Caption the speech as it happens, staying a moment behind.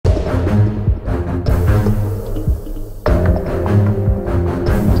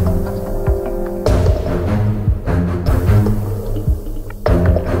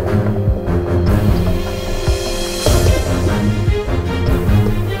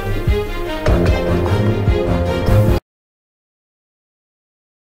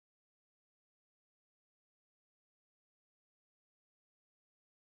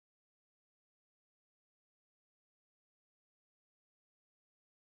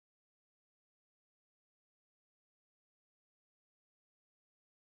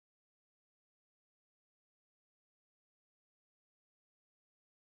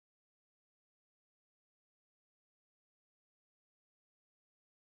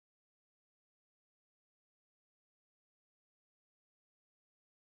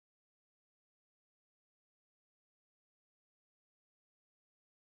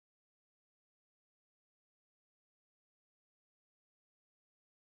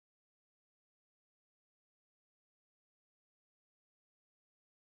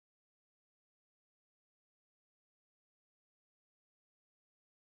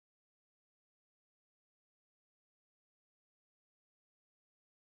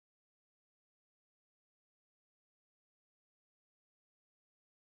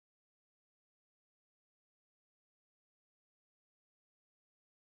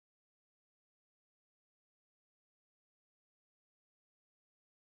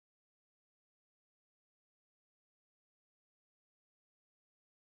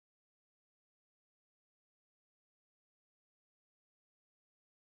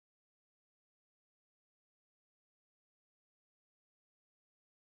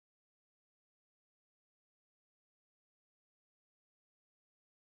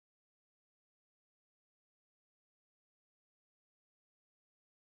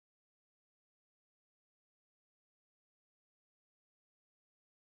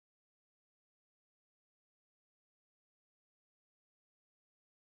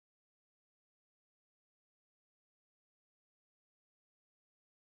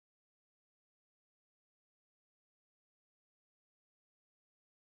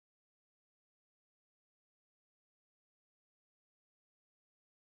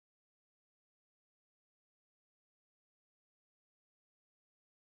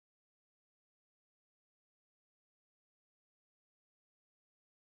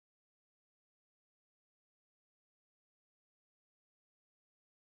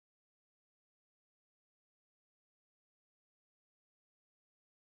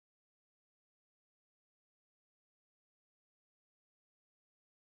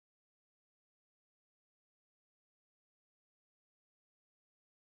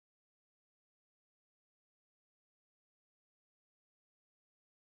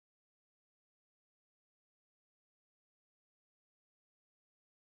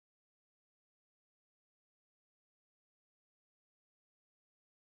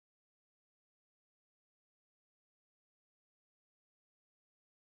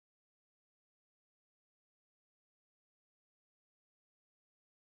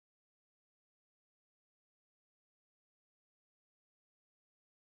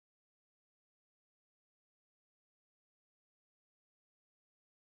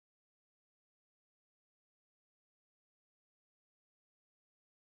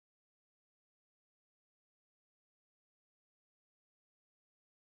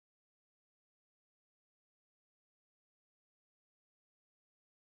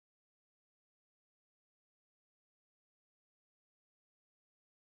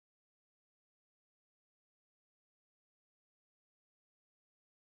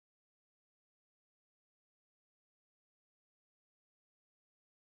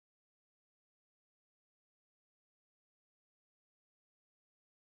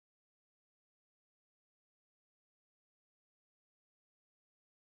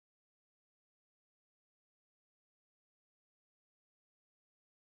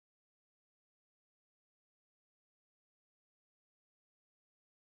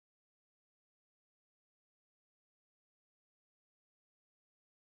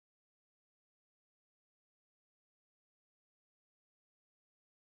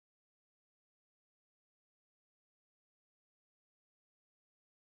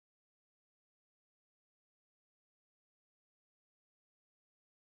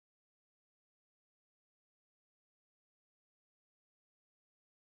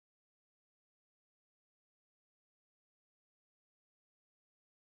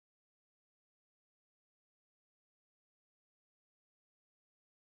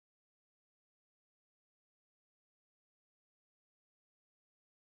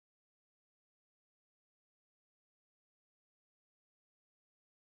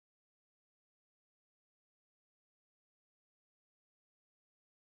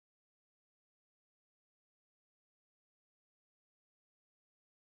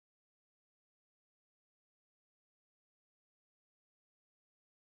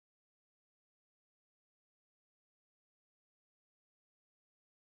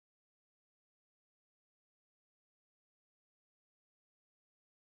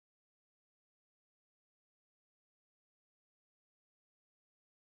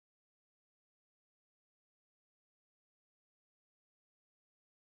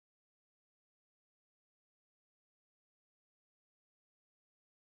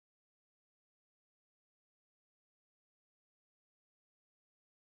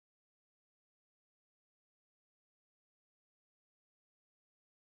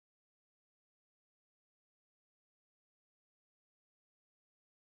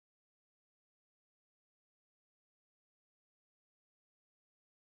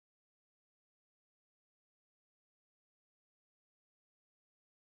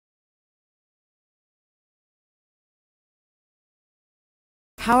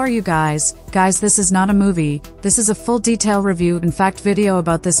How are you guys? Guys, this is not a movie, this is a full detail review, in fact video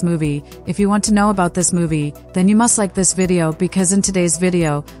about this movie. If you want to know about this movie, then you must like this video, because in today's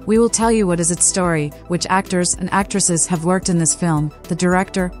video, we will tell you what is its story, which actors and actresses have worked in this film, the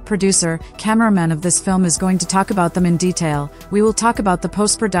director, producer, cameraman of this film is going to talk about them in detail. We will talk about the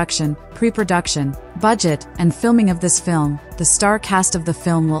post-production, pre-production, budget, and filming of this film. The star cast of the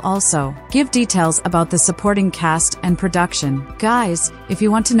film will also give details about the supporting cast and production. Guys, if you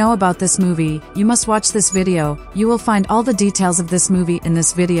want to know about this movie, you must watch this video. You will find all the details of this movie in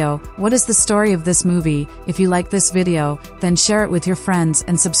this video. What is the story of this movie? If you like this video, then share it with your friends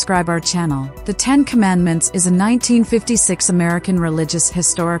and subscribe our channel. The Ten Commandments is a 1956 American religious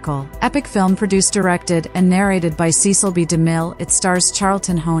historical epic film produced, directed, and narrated by Cecil B. DeMille. It stars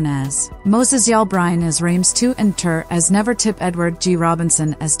Charlton Heston as Moses, Yul Brynner as Rames II and Tur as Nevertip, Edward G.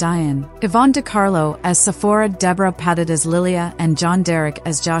 Robinson as Diane, Yvonne DiCarlo as Sephora, Deborah Paget as Lilia, and John Derrick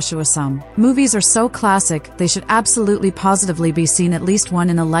as Joshua. Some movies are so classic, they should absolutely positively be seen at least one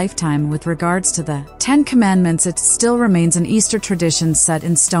in a lifetime. With regards to the Ten Commandments, it still remains an Easter tradition set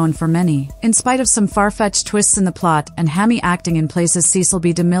in stone for many. In spite of some far-fetched twists in the plot and hammy acting in places, Cecil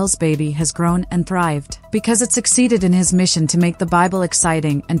B. DeMille's baby has grown and thrived, because it succeeded in his mission to make the Bible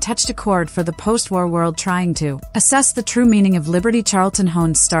exciting and touched a chord for the post-war world trying to assess the true meaning of liberty. Charlton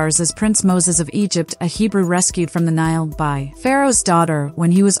Heston stars as Prince Moses of Egypt, a Hebrew rescued from the Nile by Pharaoh's daughter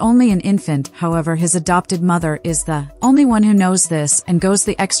when he was only an infant. However, his adopted mother is the only one who knows this and goes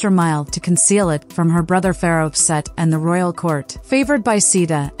the extra mile to conceal it from her brother Pharaoh Set and the royal court. Favored by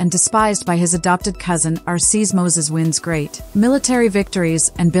Sita and despised by his adopted cousin Arces, Moses wins great military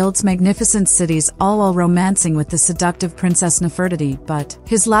victories and builds magnificent cities, all while romancing with the seductive Princess Nefertiti. But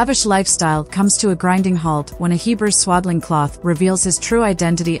his lavish lifestyle comes to a grinding halt when a Hebrew's swaddling cloth reveals his true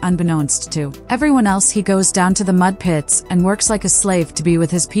identity. Unbeknownst to everyone else, he goes down to the mud pits and works like a slave to be with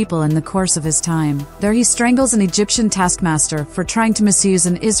his people. In the course of his time there, he strangles an Egyptian taskmaster for trying to misuse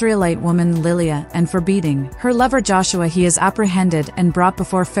an Israelite woman, Lilia, and for beating her lover Joshua. He is apprehended and brought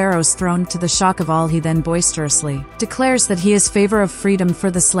before Pharaoh's throne. To the shock of all, he then boisterously declares that he is in favor of freedom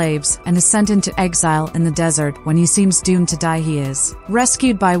for the slaves and is sent into exile in the desert. When he seems doomed to die, he is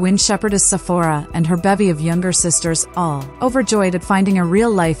rescued by wind shepherdess Sephora and her bevy of younger sisters. All overjoyed at finding a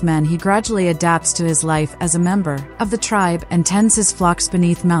real-life man, he gradually adapts to his life as a member of the tribe and tends his flocks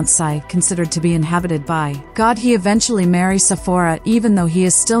beneath Mount Sinai, considered to be inhabited by God. He eventually marries Sephora, even though he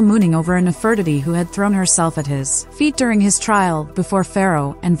is still mooning over a Nefertiti who had thrown herself at his feet during his trial before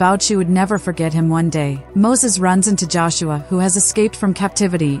Pharaoh and vowed she would never forget him. One day, Moses runs into Joshua, who has escaped from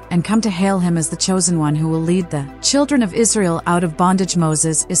captivity and come to hail him as the chosen one who will lead the children of Israel out of bondage.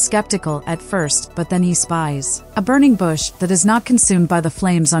 Moses is skeptical at first, but then he spies a burning bush that is not consumed by the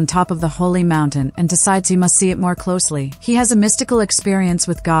flames on top of the holy mountain and decides he must see it more closely. He has a mystical experience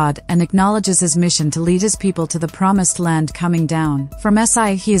with God and acknowledges his mission to lead his people to the promised land coming down from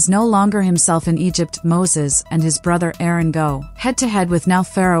Sinai. He is no longer himself in Egypt. Moses and his brother Aaron go head-to-head with now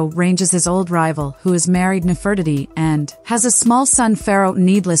Pharaoh ranges his old rival, who is married Nefertiti and has a small son. Pharaoh,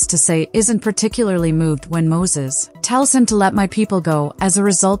 needless to say, isn't particularly moved when Moses tells him to let my people go. As a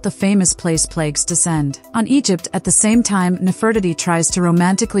result, the famous plagues descend on Egypt. At the same time, Nefertiti tries to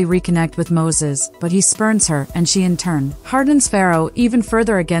romantically reconnect with Moses, but he spurns her and she in turn hardens Pharaoh even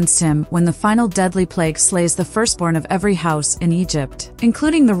further against him when the final deadly plague slays the firstborn of every house in Egypt,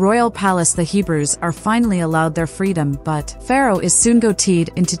 including the royal palace. The Hebrews are finally allowed their freedom, but Pharaoh is soon goaded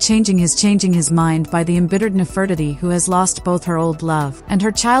into changing his mind by the embittered Nefertiti, who has lost both her old love and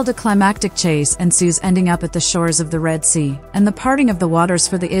her child. A climactic chase ensues, ending up at the shores of the Red Sea and the parting of the waters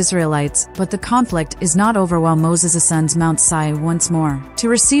for the Israelites. But the conflict is not over while Moses ascends Mount Sinai once more to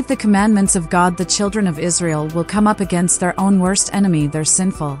receive the commandments of God. The children of Israel will come up against their own worst enemy, their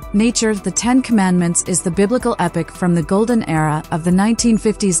sinful nature. The Ten Commandments is the biblical epic from the golden era of the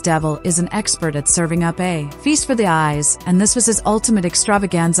 1950s. Devil is an expert at serving up a feast for the eyes, and this was his ultimate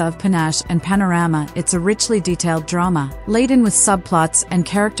extravaganza of panache and panorama. It's a richly detailed drama, laden with subplots and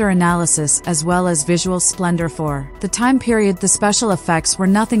character analysis, as well as visual splendor. For the time period, the special effects were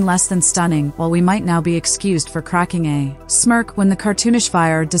nothing less than stunning. While we might now be excused for cracking a smirk when the cartoonish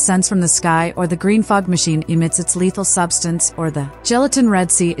fire descends from the sky, or the green fog machine emits its lethal substance, or the gelatin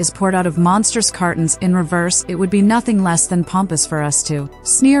Red Sea is poured out of monstrous cartons in reverse, it would be nothing less than pompous for us to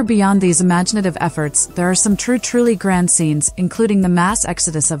sneer. Beyond these imaginative efforts, there are some truly grand scenes, including the mass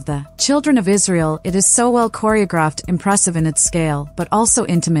exodus of the children of Israel. It is so well choreographed, impressive in its scale, but also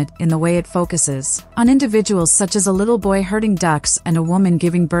intimate in the way it focuses on individuals such such as a little boy herding ducks and a woman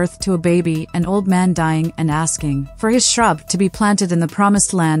giving birth to a baby, an old man dying and asking for his shrub to be planted in the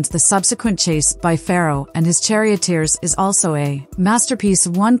promised land. The subsequent chase by Pharaoh and his charioteers is also a masterpiece.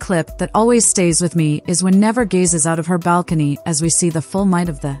 One clip that always stays with me is when Never gazes out of her balcony as we see the full might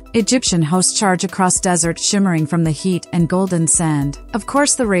of the Egyptian host charge across desert shimmering from the heat and golden sand. Of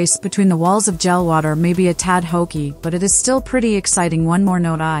course, the race between the walls of gel water may be a tad hokey, but it is still pretty exciting. One more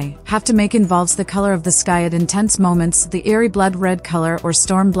note I have to make involves the color of the sky at intense moments, the eerie blood red color or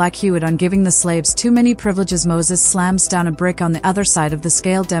storm black hue on giving the slaves too many privileges. Moses slams down a brick on the other side of the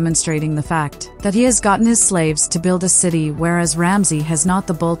scale, demonstrating the fact that he has gotten his slaves to build a city, whereas Ramsey has not.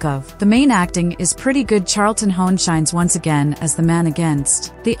 The bulk of the main acting is pretty good. Charlton Heston shines once again as the man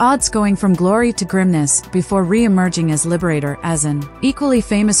against the odds, going from glory to grimness before re-emerging as liberator. As an equally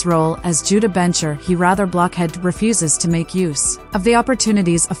famous role as Judah Bencher, he rather blockhead refuses to make use of the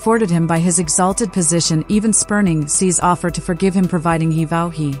opportunities afforded him by his exalted position, even spurning C's offer to forgive him providing he vow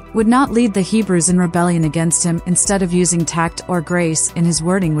he would not lead the Hebrews in rebellion against him, instead of using tact or grace in his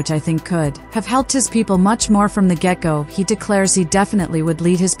wording, which I think could have helped his people much more from the get-go. He declares he definitely would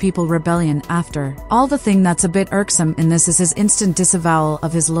lead his people rebellion after all. The thing that's a bit irksome in this is his instant disavowal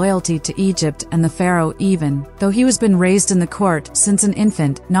of his loyalty to Egypt and the Pharaoh. Even though he was been raised in the court since an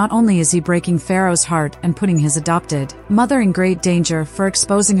infant, not only is he breaking Pharaoh's heart and putting his adopted mother in great danger for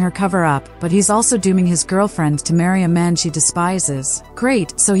exposing her cover-up, but he's also dooming his girlfriend to marry a man she despises.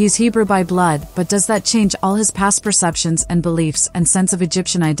 Great, so he's Hebrew by blood, but does that change all his past perceptions and beliefs and sense of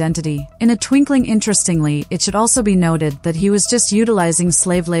Egyptian identity? In a twinkling. Interestingly, it should also be noted that he was just utilizing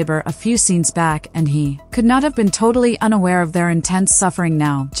slave labor a few scenes back, and he could not have been totally unaware of their intense suffering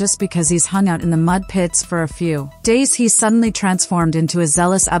now. Just because he's hung out in the mud pits for a few days, he's suddenly transformed into a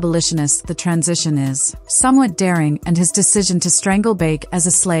zealous abolitionist. The transition is somewhat daring, and his decision to strangle Bake as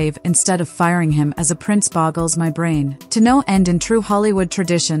a slave instead of firing him as a prince boggles my brain to no end. In true Hollywood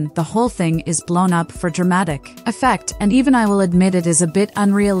tradition, the whole thing is blown up for dramatic effect, and even I will admit it is a bit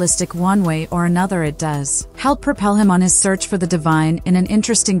unrealistic. One way or another, it does help propel him on his search for the divine in an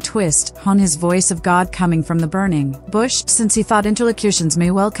interesting twist on his voice of God coming from the burning bush, since he thought interlocutions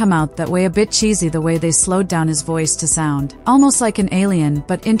may well come out that way. A bit cheesy the way they slowed down his voice to sound almost like an alien,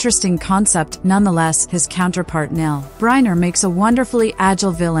 but interesting concept nonetheless. His counterpart Yul Brynner makes a wonderfully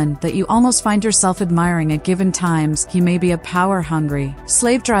agile villain that you almost find yourself admiring at given times. He may be a power-hungry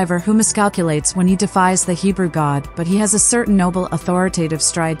slave driver who miscalculates when he defies the Hebrew God, but he has a certain noble authoritative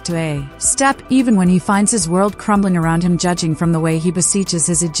stride to a step even when he finds his world crumbling around him. Judging from the way he beseeches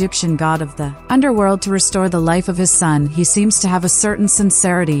his Egyptian god of the underworld to restore the life of his son, he seems to have a certain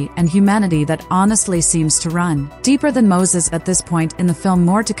sincerity and humanity that honestly seems to run deeper than Moses at this point in the film.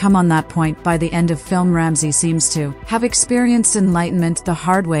 More to come on that point. By the end of film, Ramsey seems to have experienced enlightenment the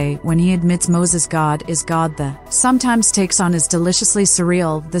hard way when he admits Moses' God is God. The sometimes takes on is deliciously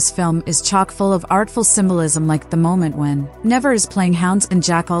surreal. This film is chock full of artful symbolism, like the moment when Never is playing hounds and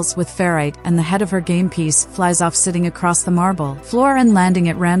jackals with Ferrite and the head of her game piece flies off sitting across the marble floor and landing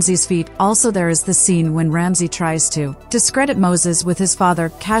at Ramsey's feet. Also, there is the scene when Ramsey tries to discredit Moses with his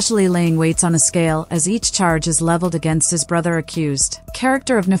father casually laying weights on a scale as each charge is leveled against his brother accused.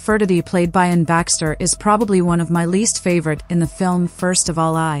 Character of Nefertiti played by Baxter is probably one of my least favorite in the film. First of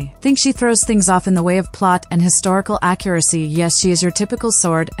all, I think she throws things off in the way of plot and historical accuracy. Yes, she is your typical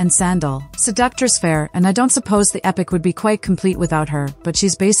sword and sandal seductress fair, and I don't suppose the epic would be quite complete without her, but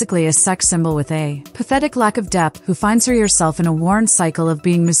she's basically a sex symbol with a pathetic lack of depth, who finds her yourself in a worn cycle of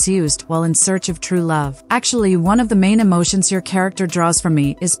being misused while in search of true love. Actually, one of the main emotions your character draws from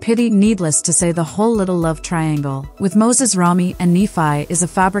me is pity. Needless to say, the whole little love triangle with Moses, Rami, and Nephi is a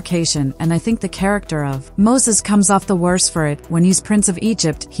fabrication, and I think the character of Moses comes off the worse for it. When he's Prince of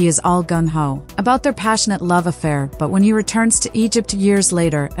Egypt, he is all gung-ho about their passionate love affair, but when he returns to Egypt years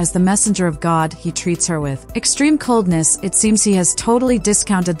later as the messenger of God, he treats her with extreme coldness. It seems he has totally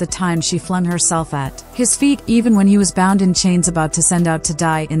discounted the time she flung herself at his feet, even when he was bound in chains about to send out to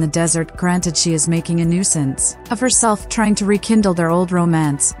die in the desert. Granted, she is making a nuisance of herself trying to rekindle their old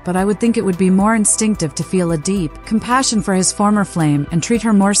romance, but I would think it would be more instinctive to feel a deep compassion for his former flame and treat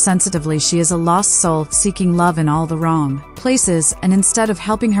her more sensitively. She is a lost soul seeking love in all the wrong places, and instead of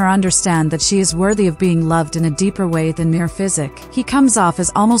helping her understand that she is worthy of being loved in a deeper way than mere physic, he comes off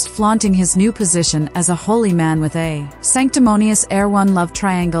as almost flaunting his new position as a holy man with a sanctimonious air. One love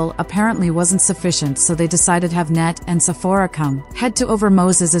triangle apparently wasn't sufficient, so so they decided to have Net and Sephora come head to over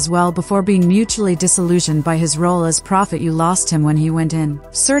Moses as well before being mutually disillusioned by his role as prophet. You lost him when he went in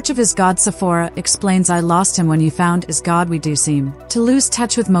search of his God. Sephora explains, I lost him when you found his God. We do seem to lose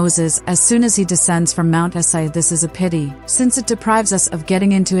touch with Moses as soon as he descends from Mount Sinai. This is a pity, since it deprives us of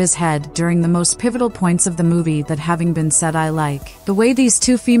getting into his head during the most pivotal points of the movie. That having been said, I like the way these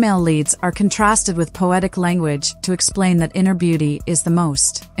two female leads are contrasted with poetic language to explain that inner beauty is the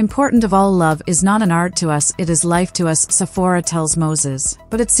most important of all. Love is not an art to us, it is life to us, Sephora tells Moses.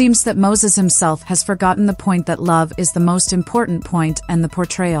 But it seems that Moses himself has forgotten the point that love is the most important point, and the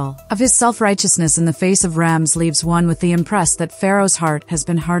portrayal of his self-righteousness in the face of rams leaves one with the impression that Pharaoh's heart has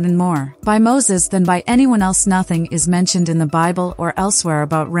been hardened more by Moses than by anyone else. Nothing is mentioned in the Bible or elsewhere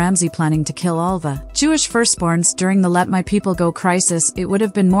about Ramsey planning to kill all the Jewish firstborns during the Let My People Go crisis. It would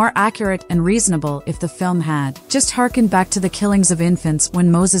have been more accurate and reasonable if the film had just harkened back to the killings of infants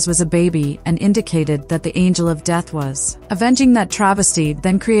when Moses was a baby and indicated that the angel of death was avenging that travesty,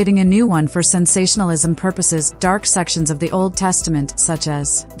 then creating a new one for sensationalism purposes. Dark sections of the Old Testament, such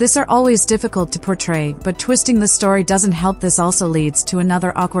as this, are always difficult to portray, but twisting the story doesn't help. This also leads to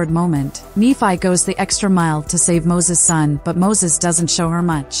another awkward moment. Nephi goes the extra mile to save Moses' son, but Moses doesn't show her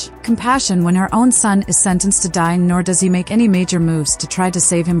much compassion when her own son is sentenced to die, nor does he make any major moves to try to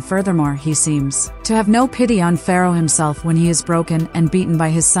save him. Furthermore, he seems to have no pity on Pharaoh himself when he is broken and beaten by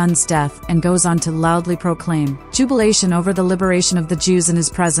his son's death, and goes on to loudly proclaim jubilation over the liberation of the Jews in his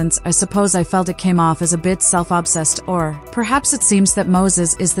presence. I suppose I felt it came off as a bit self-obsessed, or perhaps it seems that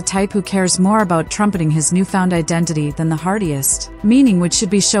Moses is the type who cares more about trumpeting his newfound identity than the heartiest meaning which should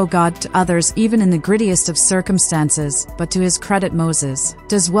be show God to others even in the grittiest of circumstances. But to his credit, Moses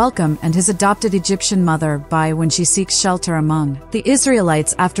does welcome and his adopted Egyptian mother by when she seeks shelter among the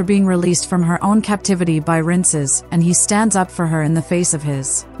Israelites after being released from her own captivity by Rinces, and he stands up for her in the face of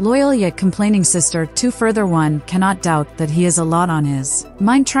his loyal yet complaining sister. To further, one cannot doubt that he has a lot on his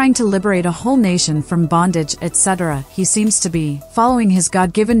mind trying to liberate a whole nation from bondage, etc. He seems to be following his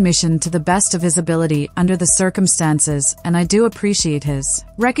God-given mission to the best of his ability under the circumstances, and I do appreciate his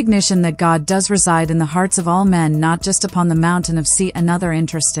recognition that God does reside in the hearts of all men, not just upon the mountain of sea. Another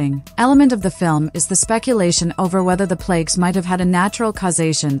interesting element of the film is the speculation over whether the plagues might have had a natural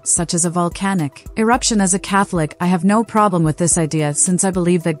causation, such as a volcanic eruption. As a Catholic, I have no problem with this idea, since I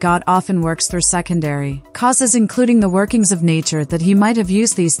believe that God often works through secondary causes, including the workings of nature. That he might have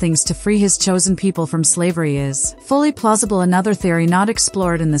used these things to free his chosen people from slavery is fully plausible. Another theory not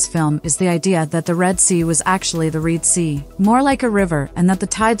explored in this film is the idea that the Red Sea was actually the Reed Sea, more like a river, and that the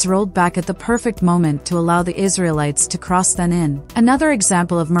tides rolled back at the perfect moment to allow the Israelites to cross. Then in another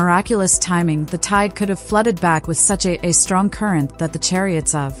example of miraculous timing, the tide could have flooded back with such a strong current that the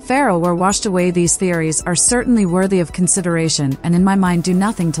chariots of Pharaoh were washed away. These theories are certainly worthy of consideration, and in my mind do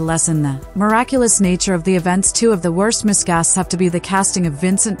nothing to lessen the miraculous nature of the events. Two of the worst miscasts have to be the casting of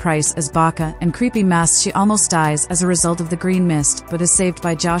Vincent Price as Baca and creepy masks. She almost dies as a result of the green mist, but is saved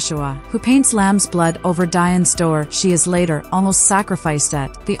by Joshua, who paints lamb's blood over Diane's door. She is later almost sacrificed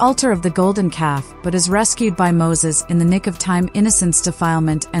at the altar of the golden calf, but is rescued by Moses in the nick of time. Innocence,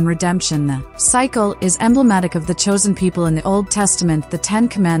 defilement, and redemption. The cycle is emblematic of the chosen people in the Old Testament. The Ten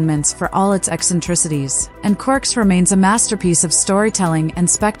Commandments, for all its eccentricities and quirks, remains a masterpiece of storytelling and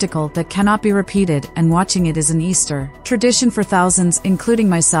spectacle that cannot be repeated, and watching it is an Easter tradition for thousands, including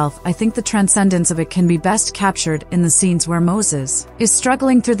myself. I think the transcendence of it can be best captured in the scenes where Moses is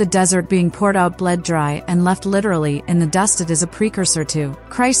struggling through the desert, being poured out, bled dry, and left literally in the dust. It is a precursor to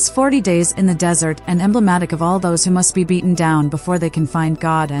Christ's 40 days in the desert, and emblematic of all those who must be beaten down before they can find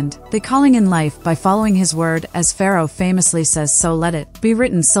God, and the calling in life by following his word. As Pharaoh famously says, so let it be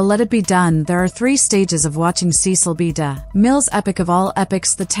written, so let it be done. There are 3 stages of watching Cecil B. DeMille's epic of all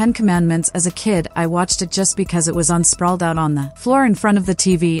epics, The Ten Commandments. As a kid, I watched it just because it was on, sprawled out on the floor in front of the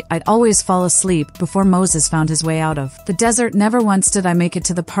TV. I'd always fall asleep before Moses found his way out of the desert. Never once did I make it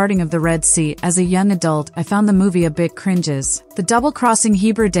to the parting of the Red Sea. As a young adult, I found the movie a bit cringes. The double-crossing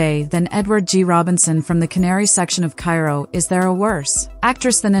Hebrew Day. Then Edward G. Robinson from the Canary section of Cairo. Is there a worse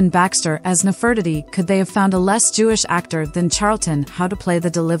actress than in Baxter as Nefertiti? Could they have found a less Jewish actor than Charlton? How to play the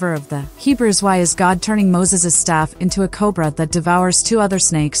deliverer of the Hebrews? Why is God turning Moses' staff into a cobra that devours 2 other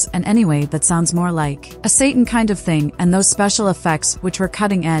snakes? And anyway, that sounds more like a Satan kind of thing, and those special effects, which were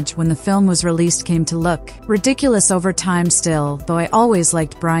cutting edge when the film was released, came to look ridiculous over time. Still, though, I always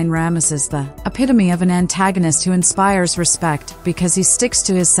liked Brian Ramis as the epitome of an antagonist who inspires respect. respect, because he sticks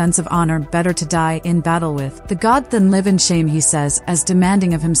to his sense of honor, better to die in battle with the god than live in shame, he says, as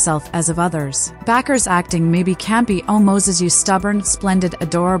demanding of himself as of others. Baxter's acting may be campy, oh Moses you stubborn, splendid,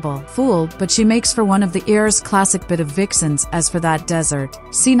 adorable fool, but she makes for one of the era's classic bit of vixens. As for that desert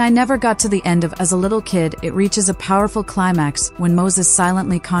scene I never got to the end of as a little kid, it reaches a powerful climax when Moses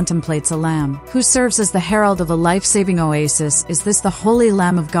silently contemplates a lamb who serves as the herald of a life-saving oasis. Is this the holy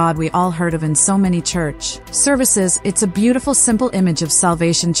Lamb of God we all heard of in so many church services? It's a beautiful simple image of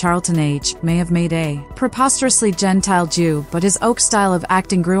salvation. Charlton H. may have made a preposterously Gentile Jew, but his oak style of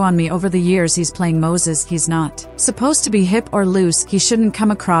acting grew on me over the years. He's playing Moses, he's not supposed to be hip or loose, he shouldn't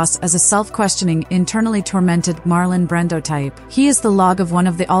come across as a self-questioning, internally tormented Marlon Brando type. He is the log of one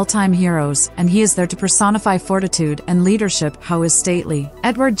of the all-time heroes, and he is there to personify fortitude and leadership. How is stately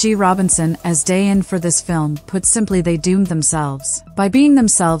Edward G. Robinson as Day-in for this film? Put simply, they doomed themselves by being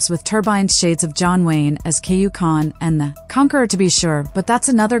themselves, with turbined shades of John Wayne as Ku Khan and the Conqueror, to be sure, but that's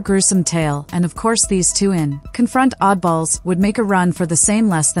another gruesome tale. And of course these two in confront oddballs would make a run for the same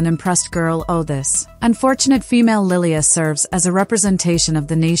less than impressed girl. Oh, this unfortunate female Lilia serves as a representation of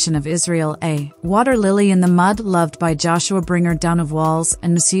the nation of Israel, a water lily in the mud, loved by Joshua, bringer down of walls,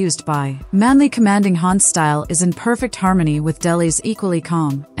 and misused by manly commanding Hans. Style is in perfect harmony with Delhi's equally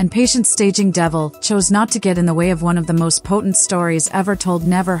calm and patient staging. Devil chose not to get in the way of one of the most potent stories ever told,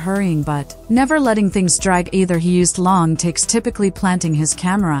 never hurrying but never letting things drag either. He used long takes, typically planting his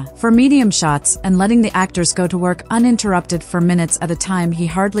camera for medium shots and letting the actors go to work uninterrupted for minutes at a time. He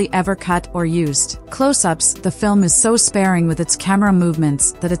hardly ever cut or used close-ups. The film is so sparing with its camera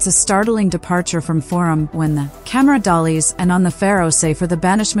movements that it's a startling departure from form when the camera dollies and on the Pharaoh, say for the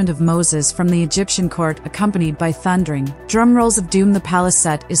banishment of Moses from the Egyptian court, accompanied by thundering drum rolls of doom. The palace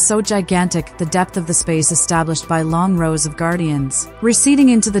set is so gigantic, the depth of the space established by long rows of guardians receding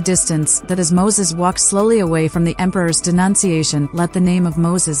into the distance, that as Moses walks slowly away from the emperor's denunciation, let the name of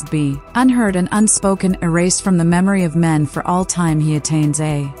Moses be unheard and unspoken, erased from the memory of men for all time. He attains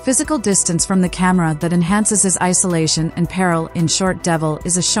a physical distance from the camera that enhances his isolation and peril. In short, Devil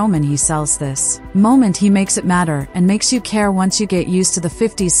is a showman. He sells this moment, he makes it matter and makes you care once you get used to the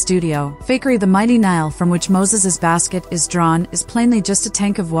 50s studio fakery. The mighty Nile from which Moses's basket is drawn is plainly just a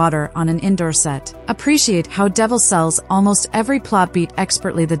tank of water on an indoor set. Appreciate how Devil sells almost every plot beat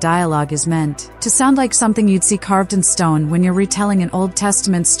expertly. The dialogue is meant to sound like something you'd see carved in stone. When you're retelling an Old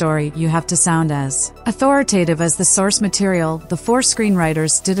Testament story, you have to sound as authoritative as the source material. The four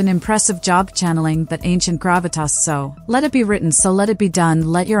screenwriters did an impressive job channeling that ancient gravitas. So let it be written, so let it be done.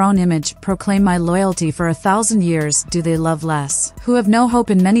 Let your own image proclaim my loyalty for 1,000 years. Do they love less, who have no hope?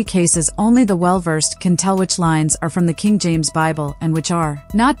 In many cases only the well-versed can tell which lines are from the King James Bible and which are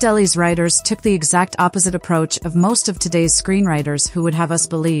not. Delhi's writers took the exact opposite approach of most of today's screenwriters, who would have us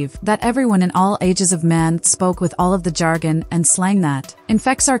believe that everyone in all ages of man spoke with all of the jargon and slang that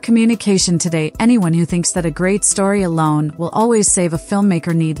infects our communication today. Anyone who thinks that a great story alone will always save a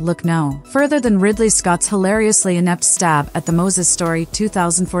filmmaker need look no further than Ridley Scott's hilariously inept stab at the Moses story,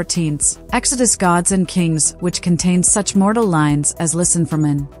 2014's Exodus Gods and Kings, which contains such mortal lines as, listen, from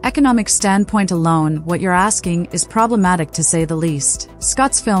an economic standpoint alone, what you're asking is problematic to say the least.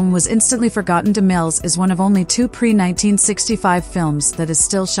 Scott's film was instantly forgotten. DeMille's is one of only two pre-1965 films that is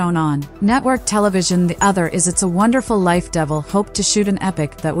still shown on network television. The other is It's a Wonderful Life. Devil hoped to shoot an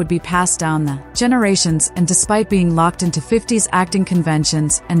epic that would be passed down the generations, and despite being locked into 50s acting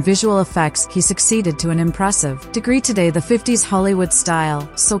conventions and visual effects, he succeeded to an impressive degree. Today, the 50s Hollywood style,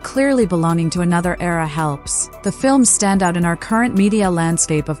 so clearly belonging to another era, helps the film stand out in our current media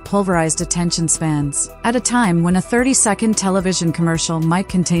landscape of pulverized attention spans. At a time when a 30-second television commercial might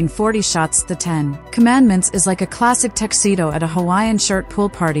contain 40 shots, the 10 Commandments is like a classic tuxedo at a Hawaiian shirt pool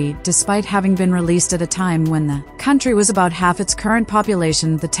party. Despite having been released at a time when the country was about half its current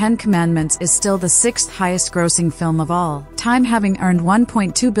population, The 10 Commandments is still the 6th highest grossing film of all time, having earned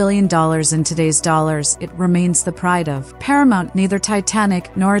 $1.2 billion in today's dollars. It remains the pride of Paramount. Neither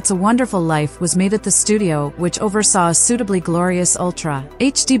Titanic nor It's a Wonderful Life was made at the studio, which oversaw a suitably glorious Ultra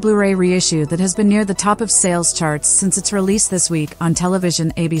HD Blu-ray reissue that has been near the top of sales charts since its release this week on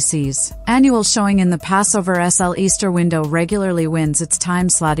television. ABC's annual showing in the Passover SL Easter window regularly wins its time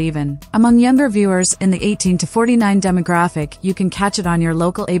slot. Even among younger viewers in the 18 to 49 demographic, you can catch it on your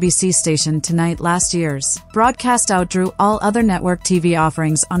local ABC station tonight. Last year's broadcast outdrew all other network TV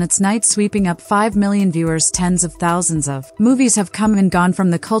offerings on its night, sweeping up 5 million viewers. Tens of thousands of movies have come and gone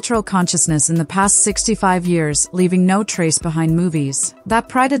from the cultural consciousness in the past 65 years, leaving no trace behind. Movies that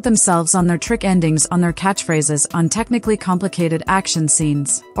prided themselves on their trick endings, on their catchphrases, on technically complicated action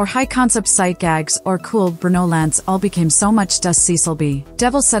scenes, or high-concept sight gags, or cool Brno-lance all became so much dust. Cecil B.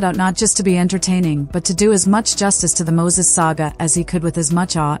 Devil set out not just to be entertaining, but to do as much justice justice to the Moses saga as he could with as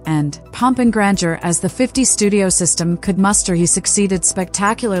much awe and pomp and grandeur as the 50 studio system could muster. He succeeded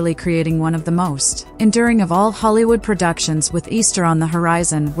spectacularly, creating one of the most enduring of all Hollywood productions. With Easter on the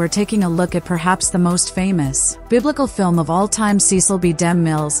horizon, we're taking a look at perhaps the most famous biblical film of all time, Cecil B.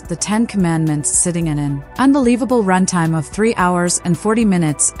 DeMille's The Ten Commandments, sitting in an unbelievable runtime of 3 hours and 40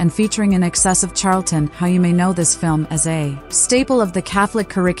 minutes and featuring in excess of Charlton. How you may know this film as a staple of the Catholic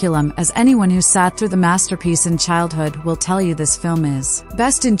curriculum, as anyone who sat through the masterpiece in childhood will tell you this film is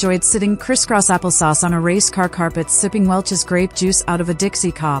best enjoyed sitting crisscross applesauce on a race car carpet, sipping Welch's grape juice out of a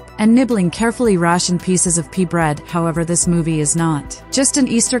Dixie cup, and nibbling carefully rationed pieces of pea bread. However, this movie is not just an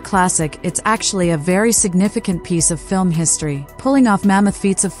Easter classic, it's actually a very significant piece of film history, pulling off mammoth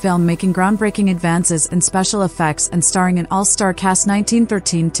feats of film, making groundbreaking advances in special effects, and starring an all-star cast.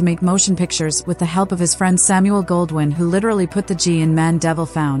 1913 to make motion pictures with the help of his friend Samuel Goldwyn, who literally put the G in Man Devil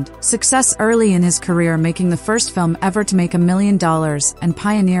found success early in his career, making the first film ever to make $1 million and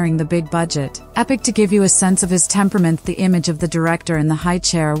pioneering the big budget epic. To give you a sense of his temperament, the image of the director in the high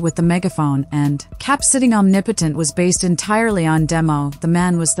chair with the megaphone and cap sitting omnipotent was based entirely on Demo. The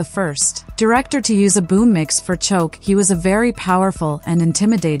man was the first director to use a boom mix for choke. He was a very powerful and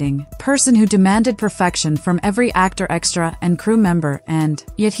intimidating person who demanded perfection from every actor, extra, and crew member, and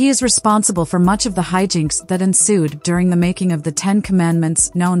yet he is responsible for much of the hijinks that ensued during the making of the Ten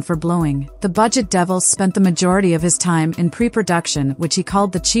Commandments. Known for blowing the budget, Devil spent the majority of his time in pre-production, which he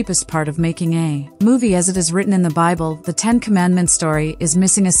called the cheapest part of making a movie. As it is written in the Bible, the Ten Commandments story is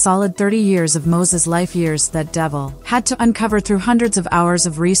missing a solid 30 years of Moses' life years that Devil had to uncover through hundreds of hours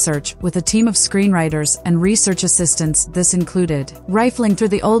of research with a team of screenwriters and research assistants. This included rifling through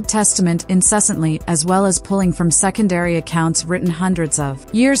the Old Testament incessantly, as well as pulling from secondary accounts written hundreds of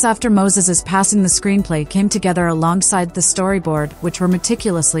years after Moses' passing. The screenplay came together alongside the storyboard, which were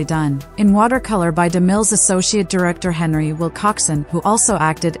meticulously done in watercolor by DeMille's associate director Henry Wilcoxon, who also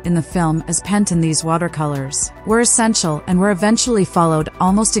acted in the film as Penton. These watercolors were essential and were eventually followed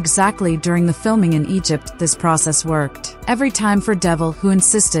almost exactly during the filming in Egypt. This process worked every time for Devil, who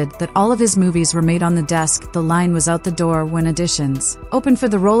insisted that all of his movies were made on the desk. The line was out the door when auditions opened for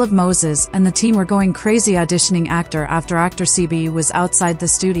the role of Moses, and the team were going crazy, auditioning actor after actor. CB was outside the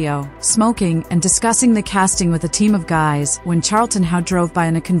studio, smoking and discussing the casting with a team of guys, when Charlton Heston drove by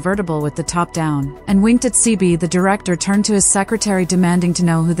in a convertible with the top down and winked at CB. The director turned to his secretary demanding to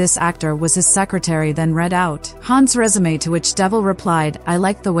know who this actor was. His secretary then read out Han's resume, to which Devil replied, "I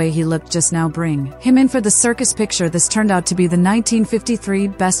liked the way he looked just now, bring him in for the circus picture." This turned out to be the 1953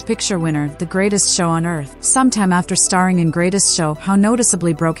 Best Picture winner, The Greatest Show on Earth. Sometime after starring in Greatest Show, Howe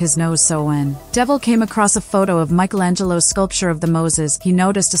noticeably broke his nose, so when Devil came across a photo of Michelangelo's sculpture of the Moses, he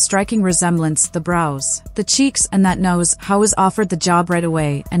noticed a striking resemblance: the brows, the cheeks, and that nose. Howe was offered the job right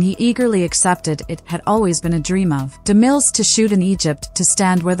away, and he eagerly accepted. It had always been a dream of DeMille's to shoot in Egypt, to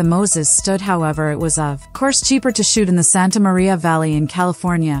stand where the Moses stood. However, it was of course cheaper to shoot in the Santa Maria Valley in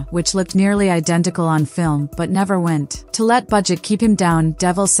California, which looked nearly identical on film, but never went. To let budget keep him down,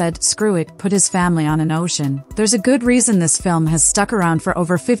 Devil said, "Screw it, put his family on an ocean." There's a good reason this film has stuck around for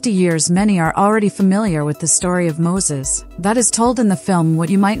over 50 years. Many are already familiar with the story of Moses that is told in the film. What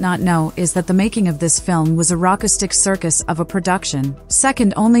you might not know is that the making of this film was a rockistic circus of a production,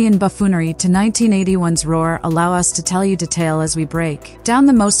 second only in buffoonery to 1981's Roar. Allow us to tell you detail as we break down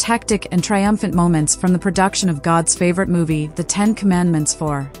the most hectic and triumphant moments from the production of God's favorite movie, The Ten Commandments.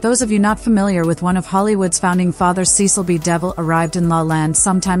 For those of you not familiar with one of Hollywood's founding fathers, Cecil B. Devil arrived in La Land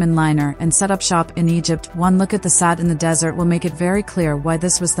sometime in liner and set up shop in Egypt. One look at the set in the desert will make it very clear why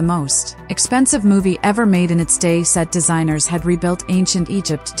this was the most expensive movie ever made in its day. Set designers had rebuilt ancient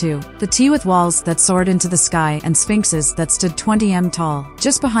Egypt to the T, with walls that soared into the sky and sphinxes that stood 20 m tall.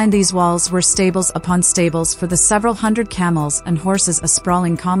 Just behind these walls were stables upon stables for the several hundred camels and horses, a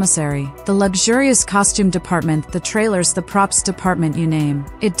sprawling commissary, the luxurious costume department, the trailers, the props department, you name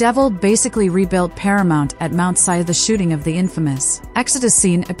it. Devil basically rebuilt Paramount at Mount Sinai. The shooting of the infamous Exodus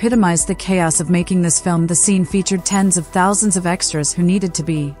scene epitomized the chaos of making this film. The scene featured tens of thousands of extras who needed to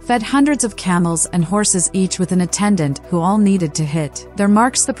be fed hundreds of camels and horses, each with an attendant who all needed to hit their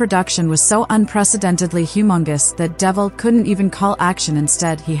marks. The production was so unprecedentedly humongous that Devil couldn't even call action.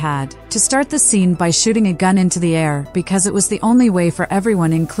 Instead, he had to start the scene by shooting a gun into the air, because it was the only way for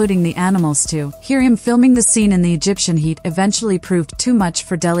everyone, including the animals too. Here him filming the scene in the Egyptian heat eventually proved too much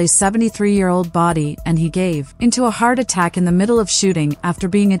for Delhi's 73-year-old body, and he gave into a heart attack in the middle of shooting. After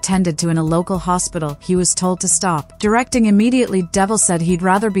being attended to in a local hospital, he was told to stop directing immediately. Devil said he'd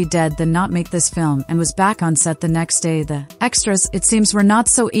rather be dead than not make this film, and was back on set the next day. The extras, it seems, were not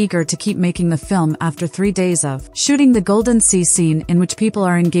so eager to keep making the film after 3 days of shooting the Golden Sea scene, in which people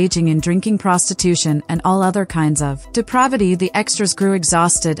are engaging in drinking, prostitution, and all other kinds of depravity. The extras grew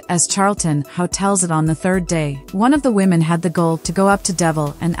exhausted, as Charlton Heston tells it on the third day. One of the women had the goal to go up to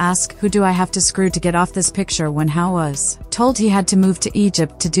Devil and ask, "Who do I have to screw to get off this picture?" When Hao was told he had to move to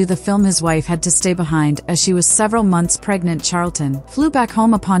Egypt to do the film, his wife had to stay behind as she was several months pregnant. Charlton flew back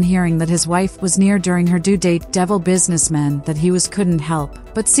home upon hearing that his wife was near during her due date. Devil businessman that he was couldn't help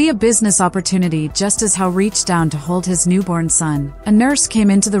but see a business opportunity just as Hao reached down to hold his newborn son. A nurse came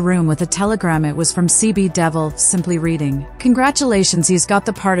into the room with a telegram. It was from CB. Devil simply reading, "Congratulations, he's got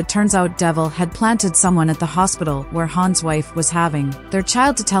the part." It turns out Devil had planted someone at the hospital where Han's wife was having their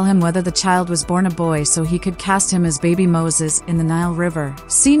child to tell him whether the child was born a boy so he could cast him as baby Moses in the Nile River.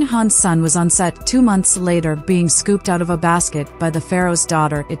 Scene: Han's son was on set 2 months later being scooped out of a basket by the Pharaoh's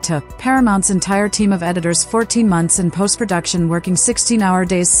daughter. It took Paramount's entire team of editors 14 months in post-production, working 16-hour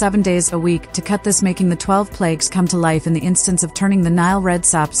days 7 days a week to cut this, making the 12 plagues come to life in the instance of turning the Nile red.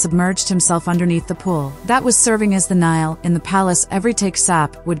 Sap submerged himself underneath the pool that was serving as the Nile. In the palace, every take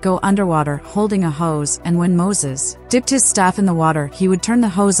Sap would go underwater holding a hose, and when Moses dipped his staff in the water, he would turn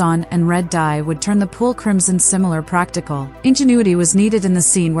the hose on and red dye would turn the pool crimson. Similar practical ingenuity was needed in the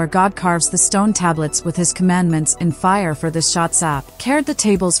scene where God carves the stone tablets with his commandments in fire. For this shot, Sap carried the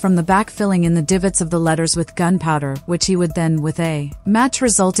tables from the back, filling in the divots of the letters with gunpowder, which he would then with a match,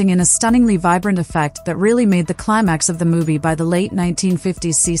 resulting in a stunningly vibrant effect that really made the climax of the movie. By the late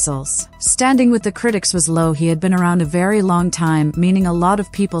 1950s, Cecil's standing with the critics was low. He had been around a very long time, meaning a lot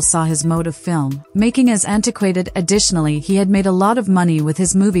of people saw his mode of film making as antiquated. Additionally, he had made a lot of money with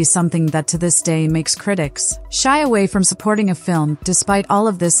his movies, something that to this day makes critics shy away from supporting a film. Despite all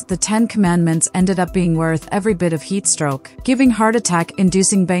of this, the 10 Commandments ended up being worth every bit of heat stroke, giving heart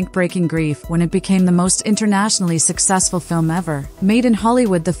attack-inducing bank-breaking grief when it became the most internationally successful film ever made in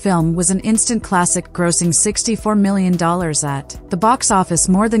Hollywood. The film was an instant classic, grossing $64 million at the box office,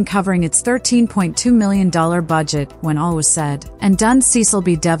 more than covering its $13.2 million budget. When all was said and done, Cecil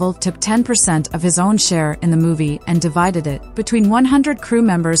B. Devil took 10% of his own share in the movie and divided it between 100 crew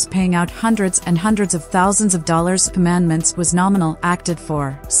members, paying out hundreds and hundreds of thousands of dollars. Commandments was nominal, acted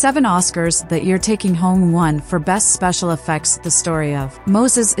for 7 Oscars that year, taking home 1 for Best Special Effects. The story of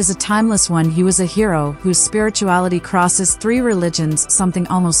Moses is a timeless one. He was a hero whose spirituality crosses 3 religions, something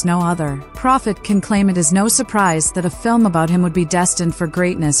almost no other prophet can claim. It is no surprise that a film about him would be destined for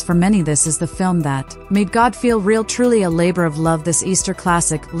greatness. For many, this is the film that made God feel real, truly a labor of love. This Easter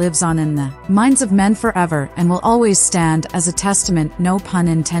classic lives on in the minds of men forever and will always stand as a testament, no pun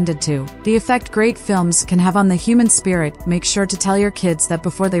intended, to the effect great films can have on the human spirit. Make sure to tell your kids that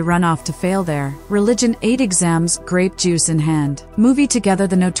before they run off to fail their religion. 8 exams, grape juice in hand. Movie together.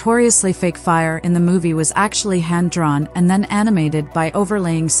 The notoriously fake fire in the movie was actually hand-drawn and then animated by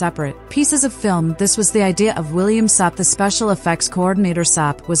overlaying separate pieces of film. This was the idea of William Sapp, the special effects coordinator.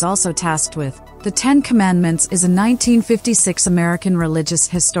 Sapp was also tasked with The 10 Commandments is a 1956 American religious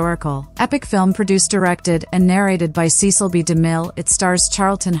historical epic film produced, directed, and narrated by Cecil B. DeMille. It stars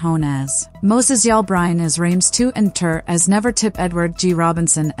Charlton Heston as Moses, Yul Brynner as Rames II and Tur as Nevertip, Edward G.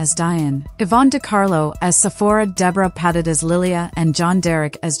 Robinson as Diane, Yvonne DiCarlo as Sephora, Deborah Padded as Lilia, and John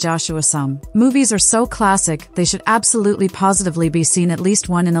Derrick as Joshua. Some movies are so classic they should absolutely positively be seen at least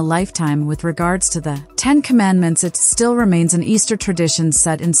one in a lifetime. With regards to the 10 Commandments, it still remains an Easter tradition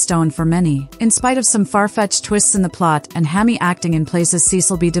set in stone for many. In spite of some far-fetched twists in the plot and hammy acting in places,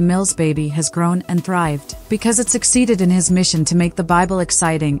 Cecil B. DeMille's baby has grown and thrived because it succeeded in his mission to make the Bible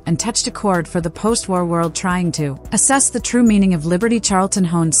exciting and touched a chord for the post-war world trying to assess the true meaning of liberty. Charlton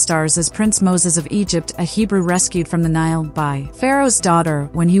Heston stars as Prince Moses of Egypt, a Hebrew rescued from the Nile by Pharaoh's daughter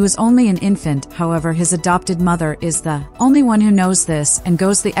when he was only an infant. However, his adopted mother is the only one who knows this and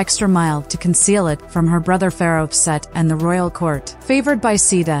goes the extra mile to conceal it from her brother Pharaoh, Set, and the royal court. Favored by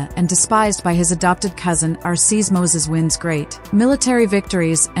Sita and despised by his adopted cousin Arses, Moses wins great military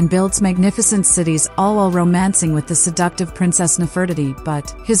victories and builds magnificent cities, all while romancing with the seductive Princess Nefertiti.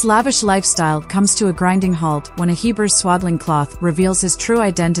 But his lavish lifestyle lifestyle comes to a grinding halt when a Hebrew's swaddling cloth reveals his true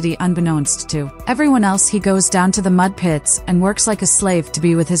identity unbeknownst to everyone else. He goes down to the mud pits and works like a slave to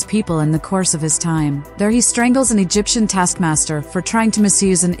be with his people in the course of his time. There he strangles an Egyptian taskmaster for trying to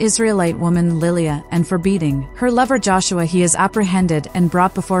misuse an Israelite woman, Lilia, and for beating her lover Joshua. He is apprehended and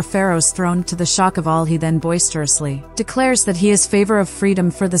brought before Pharaoh's throne. To the shock of all, he then boisterously declares that he is favor of freedom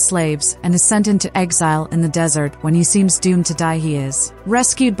for the slaves and is sent into exile in the desert. When he seems doomed to die, he is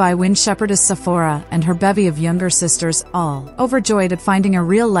rescued by wind shepherdess Sephora and her bevy of younger sisters. All overjoyed at finding a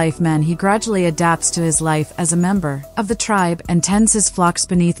real-life man, he gradually adapts to his life as a member of the tribe and tends his flocks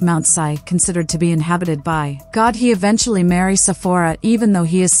beneath Mount Sinai, considered to be inhabited by God. He eventually marries Sephora, even though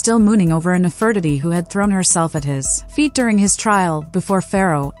he is still mooning over a Nefertiti who had thrown herself at his feet during his trial before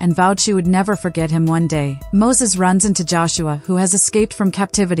Pharaoh and vowed she would never forget him. One day, Moses runs into Joshua, who has escaped from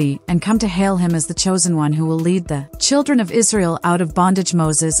captivity and come to hail him as the chosen one who will lead the children of Israel out of bondage.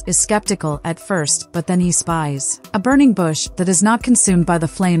 Moses is skeptical at first, but then he spies a burning bush that is not consumed by the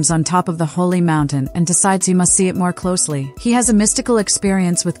flames on top of the holy mountain and decides he must see it more closely. He has a mystical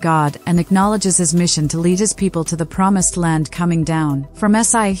experience with God and acknowledges his mission to lead his people to the promised land coming down from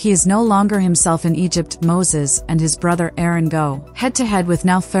Sinai. He is no longer himself in Egypt. Moses and his brother Aaron go head-to-head with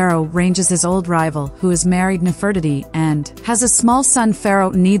now Pharaoh ranges his old rival, who is married Nefertiti and has a small son.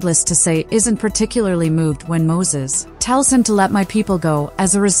 Pharaoh, needless to say, isn't particularly moved when Moses tells him to let my people go.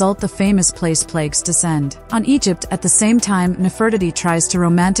 As a result, the famous plagues descend on Egypt. At the same time, Nefertiti tries to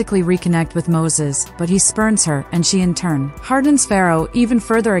romantically reconnect with Moses, but he spurns her, and she in turn hardens Pharaoh even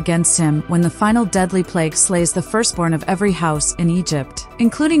further against him when the final deadly plague slays the firstborn of every house in Egypt,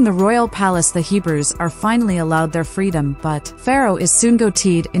 including the royal palace. The Hebrews are finally allowed their freedom, but Pharaoh is soon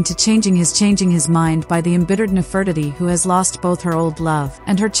goaded into changing his mind by the embittered Nefertiti, who has lost both her old love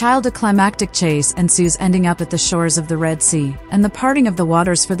and her child. A climactic chase ensues, ending up at the shores of the Red Sea and the parting of the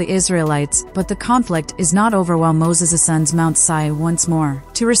waters for the Israelites. But the conflict is not over while Moses ascends Mount Sinai once more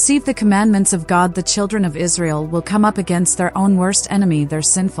to receive the commandments of God. The children of Israel will come up against their own worst enemy, their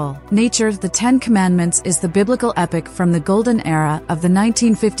sinful nature. The Ten Commandments is the biblical epic from the golden era of the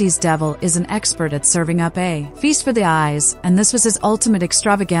 1950s. Devil is an expert at serving up a feast for the eyes, and this was his ultimate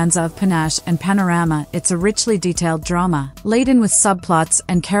extravaganza of panache and panorama. It's a richly detailed drama, laden with subplots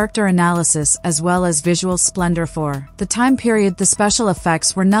and character analysis, as well as visual splendor. For the time period, the special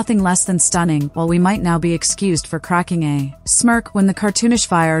effects were nothing less than stunning. While we might now be excused for cracking a smirk when the cartoonish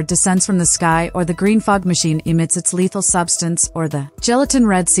fire descends from the sky, or the green fog machine emits its lethal substance, or the gelatin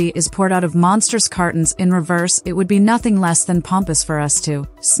Red Sea is poured out of monstrous cartons in reverse, it would be nothing less than pompous for us to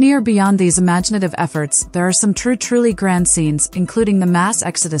sneer. Beyond these imaginative efforts, there are some truly grand scenes, including the mass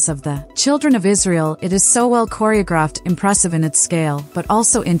exodus of the children of Israel. It is so well choreographed, impressive in its scale, but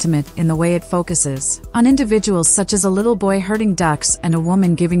also intimate in the way it focuses on individuals such as a little boy herding ducks and a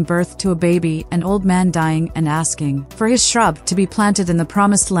woman giving birth to a baby, an old man dying and asking for his shrub to be planted in the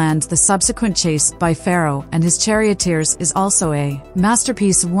promised land. The subsequent chase by Pharaoh and his charioteers is also a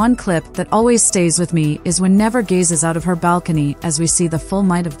masterpiece. One clip that always stays with me is when Nefer gazes out of her balcony as we see the full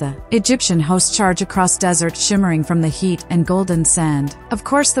might of the Egyptian host charge across desert, shimmering from the heat and golden sand. Of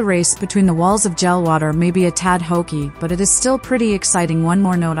course, the race between the walls of gel water may be a tad hokey, but it is still pretty exciting. One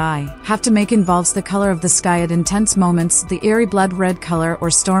more note I have to make involves the color of the sky at intense moments, the eerie blood red color or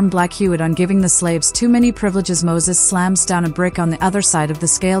storm black hue on giving the slaves too many privileges. Moses slams down a brick on the other side of the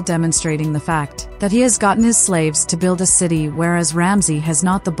scale, demonstrating the fact that he has gotten his slaves to build a city, whereas Ramsey has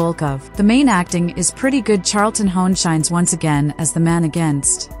not. The bulk of the main acting is pretty good. Charlton Heston shines once again as the man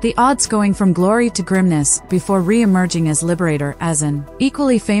against the odds, going from glory to grimness before re-emerging as liberator. As an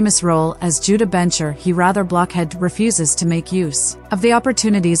equally famous role as Judah Bencher, he rather blockhead refuses to make use of the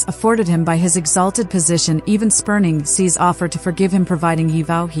opportunities afforded him by his exalted position, even spurning C's offer to forgive him providing he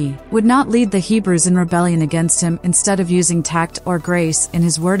vow he would not lead the Hebrews in rebellion against him, instead of using tact or grace in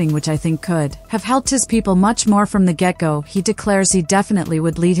his wording, which I think could have helped his people much more from the get-go. He declares he definitely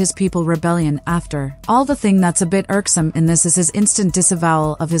would lead his people rebellion. After all, the thing that's a bit irksome in this is his instant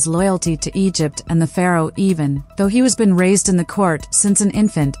disavowal of his loyalty to Egypt and the Pharaoh. Even though he was been raised in the court since an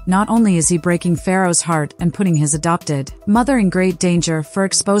infant, not only is he breaking Pharaoh's heart and putting his adopted mother in great danger for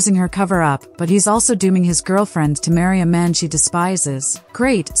exposing her cover-up, but he's also dooming his girlfriend to marry a man she despises.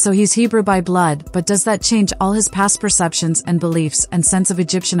 Great, so he's Hebrew by blood, but does that change all his past perceptions and beliefs and sense of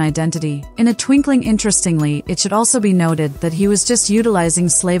Egyptian identity? In a twinkling. Interestingly, it should also be noted that he was just utilizing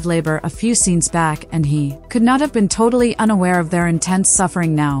slave labor a few scenes back, and he could not have been totally unaware of their intense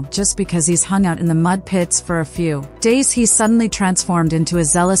suffering now. Just because he's hung out in the mud pits for a few days, he's suddenly transformed into a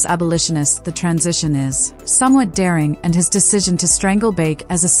zealous abolitionist. The transition is somewhat daring, and his decision to strangle Bake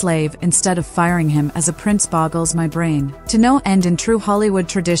as a slave instead of firing him as a prince boggles my brain to no end. In true Hollywood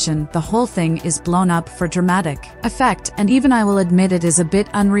tradition, the whole thing is blown up for dramatic effect, and even I will admit it is a bit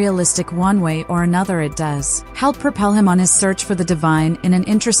unrealistic. One way or another it does help propel him on his search for the divine in an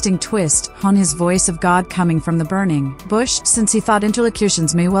interesting twist on his voice of God coming from the burning bush, since he thought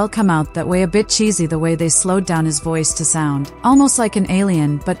interlocutions may well come out that way. A bit cheesy the way they slowed down his voice to sound almost like an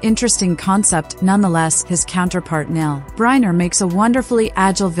alien, but interesting concept nonetheless. His counterpart Yul Brynner makes a wonderfully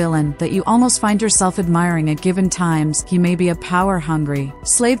agile villain that you almost find yourself admiring at given times. He may be a power-hungry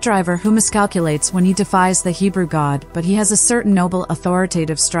slave driver who miscalculates when he defies the Hebrew God, but he has a certain noble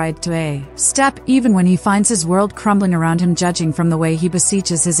authoritative stride to a step even when he finds his world crumbling around him. Judging from the way he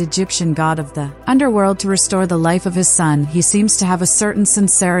beseeches his Egyptian god of the underworld to restore the life of his son, he seems to have a certain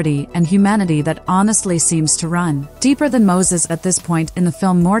sincerity and humanity that honestly seems to run deeper than Moses at this point in the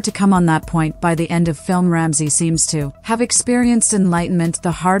film. More to come on that point. By the end of film, Ramsey seems to have experienced enlightenment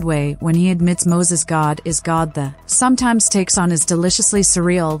the hard way when he admits Moses' God is God. The sometimes takes on is deliciously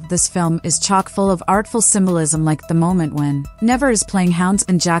surreal. This film is chock full of artful symbolism, like the moment when Never is playing hounds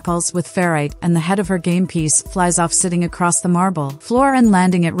and jackals with ferrite and the head of her game piece flies off sitting across the marble floor and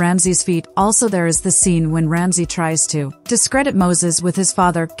landing at Ramsey's feet. Also there is the scene when Ramsey tries to discredit Moses with his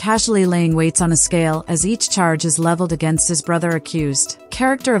father casually laying weights on a scale as each charge is leveled against his brother accused.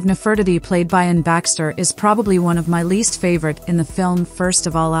 Character of Nefertiti played by Baxter is probably one of my least favorite in the film. First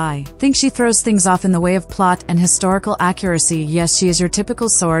of all, I think she throws things off in the way of plot and historical accuracy. Yes, she is your typical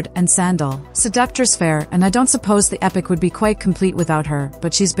sword and sandal seductress fair, and I don't suppose the epic would be quite complete without her,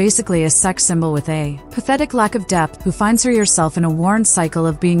 but she's basically a sex symbol with a pathetic lack of depth who finds her yourself in a worn cycle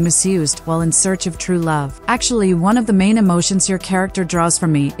of being misused while in search of true love. Actually, one of the main emotions your character draws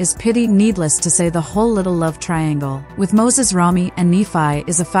from me is pity. Needless to say, the whole little love triangle with Moses, Rami, and Nephi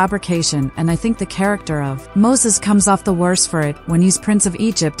is a fabrication, and I think the character of Moses comes off the worse for it. When he's Prince of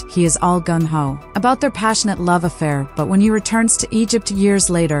Egypt, he is all gung-ho about their passionate love affair, but when he returns to Egypt years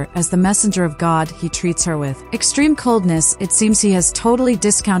later as the messenger of God, he treats her with extreme coldness. It seems he has totally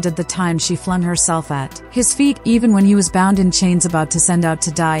discounted the time she flung herself at his feet, even when he was bound in chains about to send out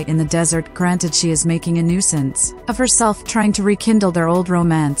to die in the desert. Granted, she is making a nuisance of herself trying to rekindle their old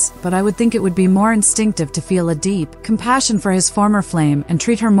romance, but I would think it would be more instinctive to feel a deep compassion for his former flame and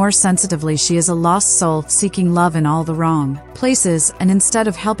treat her more sensitively. She is a lost soul seeking love in all the wrong places, and instead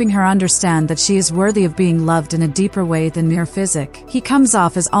of helping her understand that she is worthy of being loved in a deeper way than mere physic, he comes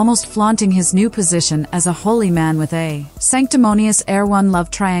off as almost flaunting his new position as a holy man with a sanctimonious air. One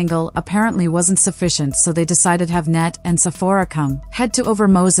love triangle apparently wasn't sufficient, so they decided have Net and Sephora come head to over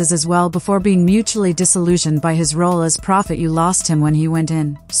Moses as well before being mutually disillusioned by his role as prophet. You lost him when he went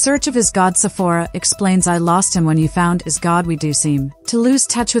in search of his God. Sephora explains, I lost him when you found his God. We do seem to lose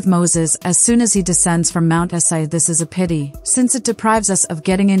touch with Moses as soon as he descends from Mount Sinai. This is a pity, since it deprives us of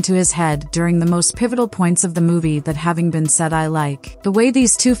getting into his head during the most pivotal points of the movie. That having been said, I like the way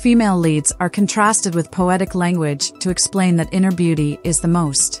these two female leads are contrasted with poetic language to explain that inner beauty is the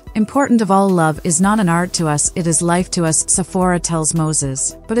most important of all. Love is not an art to us, it is life to us, Sephora tells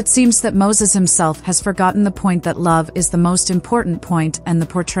Moses. But it seems that Moses himself has forgotten the point that love is the most important point, and the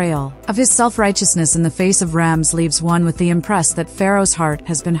portrayal of his self-righteousness in the face of Rams leaves one with the impression that Pharaoh's heart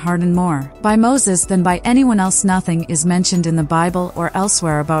has been hardened more by Moses than by anyone else. Nothing is mentioned in the Bible or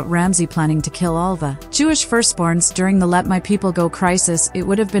elsewhere about Ramsey planning to kill all the Jewish firstborns during the Let My People Go crisis. It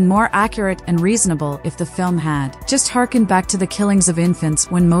would have been more accurate and reasonable if the film had just harkened back to the killings of infants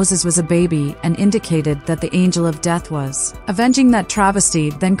when Moses was a baby and indicated that the angel of death was avenging that travesty,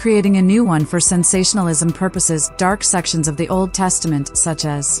 then creating a new one for sensationalism purposes. Dark sections of the Old Testament, such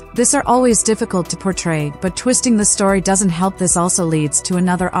as this, are always difficult to portray, but twisting the story doesn't help. This also leads to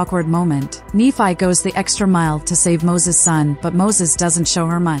another awkward moment. Nephi goes the extra mile to save Moses' son, but Moses doesn't show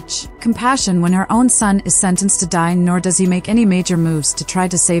her much compassion when her own son is sentenced to die, nor does he make any major moves to try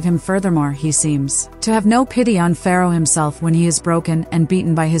to save him. Furthermore, he seems to have no pity on Pharaoh himself when he is broken and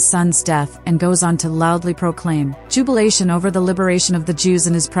beaten by his son's death, and goes on to loudly proclaim jubilation over the liberation of the Jews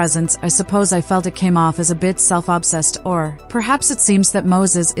in his presence. I suppose I felt it came off as a bit self-obsessed, or perhaps it seems that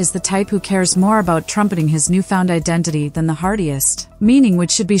Moses is the type who cares more about trumpeting his newfound identity than the heartiest meaning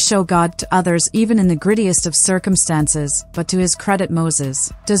which should be show God to others even in the grittiest of circumstances. But to his credit,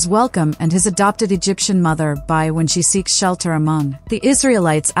 Moses does welcome and his adopted Egyptian mother by when she seeks shelter among the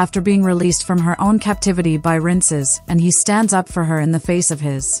Israelites after being released from her own captivity by Rinces, and he stands up for her in the face of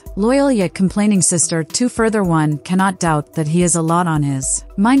his loyal yet complaining sister. To further, one cannot doubt that he has a lot on his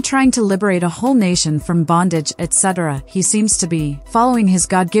mind trying to liberate a whole nation from bondage, etc. He seems to be following his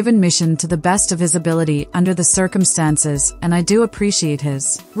God-given mission to the best of his ability under the circumstances, and I do appreciate appreciate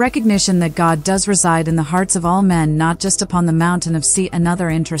his recognition that God does reside in the hearts of all men, not just upon the mountain of sea. Another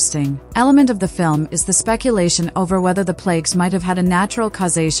interesting element of the film is the speculation over whether the plagues might have had a natural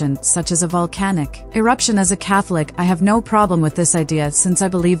causation, such as a volcanic eruption. As a Catholic, I have no problem with this idea, since I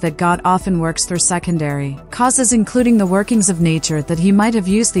believe that God often works through secondary causes, including the workings of nature, that he might have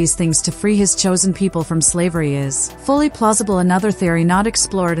used these things to free his chosen people from slavery is fully plausible. Another theory not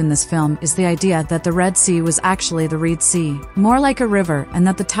explored in this film is the idea that the Red Sea was actually the Reed Sea, more like a river, and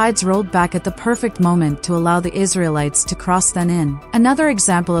that the tides rolled back at the perfect moment to allow the Israelites to cross then in. Another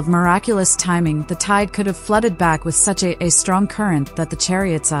example of miraculous timing, the tide could have flooded back with such a strong current that the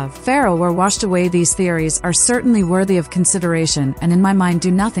chariots of Pharaoh were washed away. These theories are certainly worthy of consideration, and in my mind do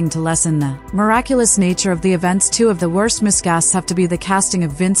nothing to lessen the miraculous nature of the events. Two of the worst miscasts have to be the casting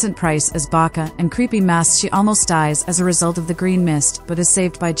of Vincent Price as Baca and creepy masks. She almost dies as a result of the green mist, but is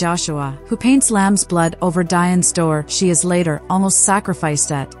saved by Joshua, who paints lamb's blood over Diane's door. She is later almost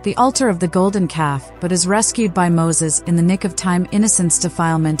sacrificed at the altar of the golden calf, but is rescued by Moses in the nick of time. Innocence,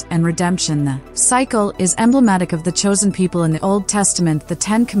 defilement, and redemption. The cycle is emblematic of the chosen people in the Old Testament. The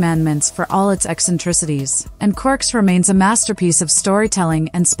Ten Commandments, for all its eccentricities and quirks, remains a masterpiece of storytelling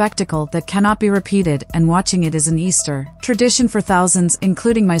and spectacle that cannot be repeated, and watching it is an Easter tradition for thousands,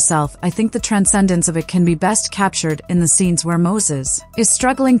 including myself. I think the transcendence of it can be best captured in the scenes where Moses is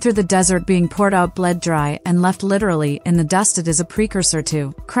struggling through the desert, being poured out, bled dry, and left literally in the dust. It is a precursor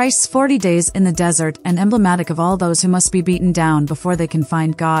to Christ's 40 days in the desert, and emblematic of all those who must be beaten down before they can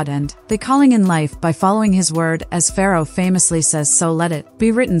find God, and they calling in life by following his word. As Pharaoh famously says, "So let it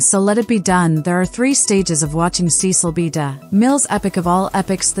be written, so let it be done." There are 3 stages of watching Cecil B. DeMille's epic of all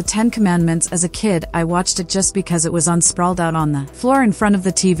epics, The Ten Commandments. As a kid, I watched it just because it was on, sprawled out on the floor in front of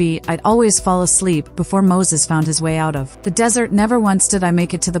the TV. I'd always fall asleep before Moses found his way out of the desert. Never once did I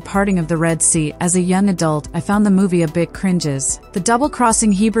make it to the parting of the Red Sea. As a young adult, I found the movie a bit cringes. The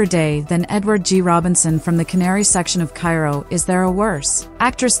double-crossing Hebrew Day. Then Edward G. Robinson from the Canary section of Cairo. Is there a worse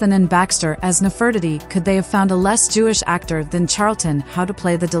actress than in Baxter as Nefertiti? Could they have found a less Jewish actor than Charlton? How to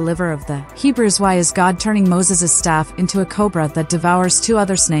play the deliverer of the Hebrews? Why is God turning Moses' staff into a cobra that devours 2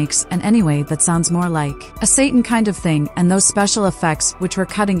 other snakes? And anyway, that sounds more like a Satan kind of thing, and those special effects, which were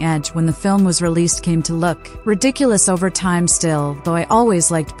cutting edge when the film was released, came to look ridiculous over time. Still, though, I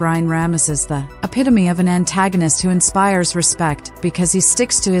always liked Brian Ramis as the epitome of an antagonist who inspires respect because he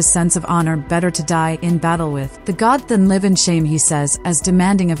sticks to his sense of honor. Better to die in battle with the God than live in shame, he says, as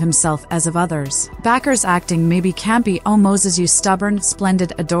demanding of himself as of others. Backer's acting may be campy. Oh Moses, you stubborn,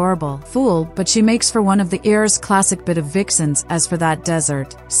 splendid, adorable fool, but she makes for one of the era's classic bit of vixens. As for that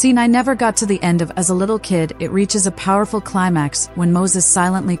desert scene, I never got to the end of as a little kid. It reaches a powerful climax when Moses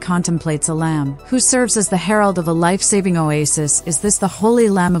silently contemplates a lamb who serves as the herald of a life-saving oasis. Is this the holy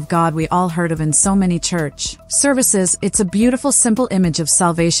Lamb of God we all heard of in so many church services? It's a beautiful, simple image of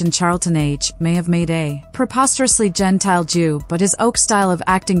salvation. Charlton H. may have made a preposterously Gentile Jew, but his oak style of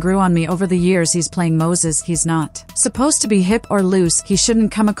acting grew on me over the years. He's playing Moses. He's not supposed to be hip or loose. He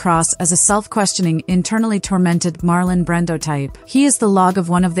shouldn't come across as a self-questioning, internally tormented Marlon Brando type. He is the log of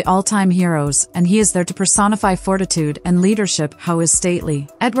one of the all-time heroes, and he is there to personify fortitude and leadership. How is stately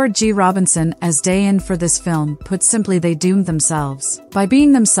Edward G. Robinson as Day-in for this film? Put simply, they doomed themselves by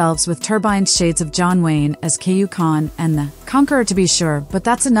being themselves, with turbined shades of John Wayne as Ku Khan and the Conqueror, to be sure, but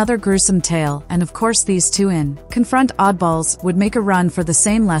that's another gruesome tale. And of course these two in confront oddballs would make a run for the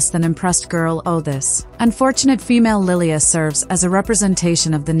same less than impressed girl. Oh, this unfortunate female Lilia serves as a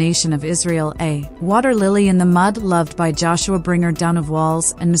representation of the nation of Israel, a water lily in the mud, loved by Joshua, bringer down of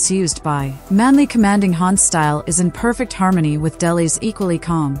walls and misused by manly commanding. Han's style is in perfect harmony with Deli's equally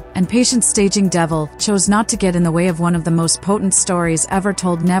calm and patient staging. Devil chose not to get in the way of one of the most potent stories ever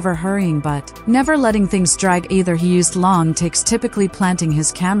told, never hurrying but never letting things drag either. He used long takes, typically planting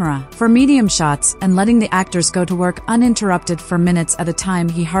his camera for medium shots and letting the actors go to work uninterrupted for minutes at a time.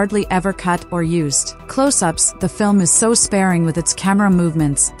 He hardly ever cut or used close-ups. The film is so sparing with its camera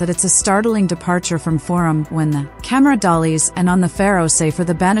movements that it's a startling departure from form when the camera dollies and on the Pharaoh, say for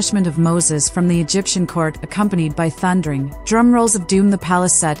the banishment of Moses from the Egyptian court, accompanied by thundering drum rolls of doom. The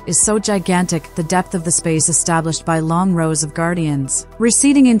palace set is so gigantic, the depth of the space established by long rows of guardians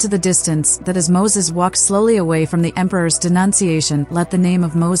receding into the distance, that as Moses walks slowly away from the emperor's denunciation, let the name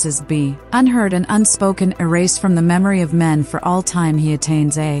of Moses be unheard and unspoken, erased from the memory of men for all time. He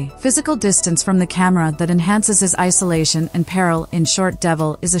attains a physical distance from the camera that enhances his isolation and peril. In short,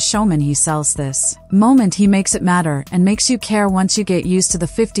 Devil is a showman. He sells this moment, he makes it matter and makes you care once you get used to the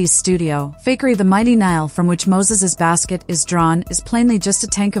 50s studio fakery. The mighty Nile from which Moses's basket is drawn is plainly just a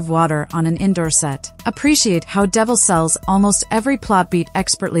tank of water on an indoor set. Appreciate how Devil sells almost every plot beat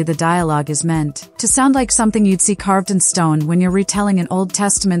expertly. The dialogue is meant to sound like something you'd see carved in in stone when you're retelling an Old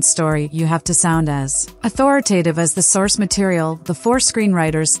Testament story. You have to sound as authoritative as the source material. The 4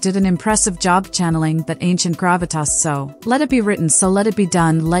 screenwriters did an impressive job channeling that ancient gravitas. So, let it be written, so let it be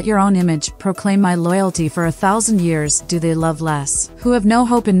done. Let your own image proclaim my loyalty for 1,000 years. Do they love less? Who have no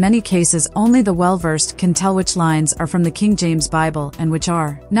hope in many cases. Only the well-versed can tell which lines are from the King James Bible and which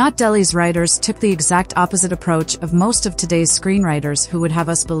are not. Delhi's writers took the exact opposite approach of most of today's screenwriters, who would have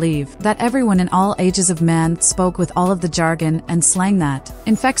us believe that everyone in all ages of man spoke with all of the jargon and slang that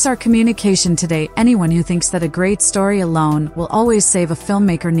infects our communication today. Anyone who thinks that a great story alone will always save a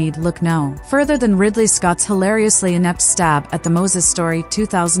filmmaker need look no further than Ridley Scott's hilariously inept stab at the Moses story,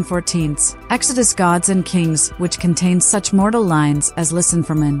 2014's Exodus Gods and Kings, which contains such mortal lines as listen,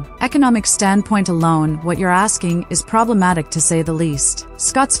 from an economic standpoint alone, what you're asking is problematic to say the least.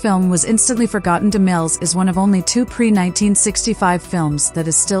 Scott's film was instantly forgotten. DeMille's is one of only 2 pre-1965 films that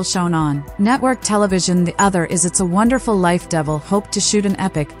is still shown on network television. The other is It's a Wonderful Life. Devil hoped to shoot an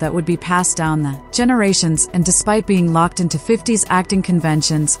epic that would be passed down the generations, and despite being locked into 50s acting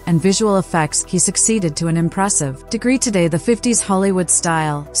conventions and visual effects, he succeeded to an impressive degree. Today, the 50s Hollywood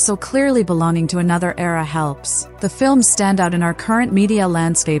style, so clearly belonging to another era, helps the films stand out in our current media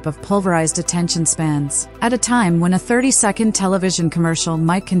landscape of pulverized attention spans. At a time when a 30-second television commercial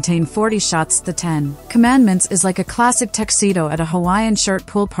might contain 40 shots, the 10 Commandments is like a classic tuxedo at a Hawaiian shirt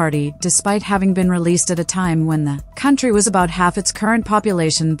pool party. Despite having been released at a time when the country was about half its current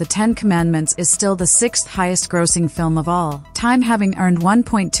population, the 10 Commandments is still the 6th highest grossing film of all time, having earned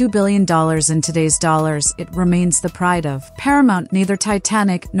 $1.2 billion in today's dollars. It remains the pride of Paramount. Neither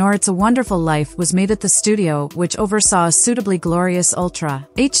Titanic nor It's a Wonderful Life was made at the studio, which oversaw a suitably glorious Ultra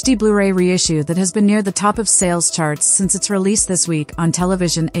HD Blu-ray reissue that has been near the top of sales charts since its release this week on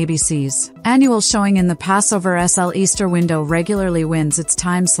television. ABC's annual showing in the Passover SL Easter window regularly wins its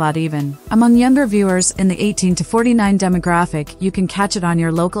time slot even among younger viewers in the 18 to 49 demographic. You can catch it on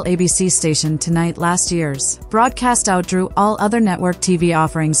your local ABC station tonight. Last year's broadcast outdrew all other network TV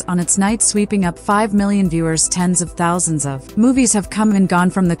offerings on its night, sweeping up 5 million viewers. Tens of thousands of movies have come and gone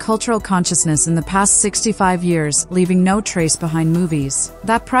from the cultural consciousness in the past 65 years, leaving no trace behind. Movies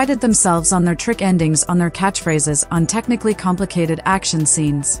that prided themselves on their trick endings, on their catchphrases, on technically complicated action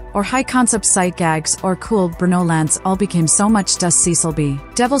scenes, or high-concept sight gags, or cool Brno-lance, all became so much dust. Cecil B.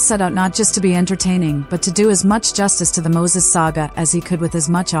 DeVille set out not just to be entertaining, but to do as much justice to the Moses saga as he could with as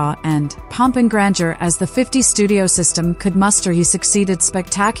much awe and pomp and grandeur as the 50 studio system could muster. He succeeded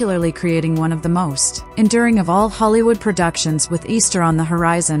spectacularly, creating one of the most enduring of all Hollywood productions. With Easter on the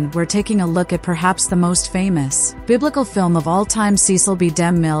horizon, we're taking a look at perhaps the most famous biblical film of all time, Cecil B.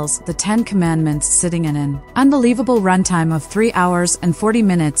 DeMille's The 10 Commandments, sitting in an unbelievable runtime of 3 hours and 40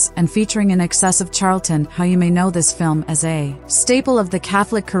 minutes and featuring in excess of Charlton. How you may know this film as a staple of the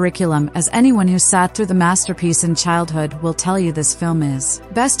Catholic curriculum, as anyone who sat through the masterpiece in childhood will tell you. This film is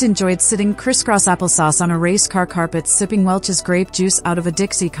best enjoyed sitting crisscross applesauce on a race car carpet, sipping Welch's grape juice out of a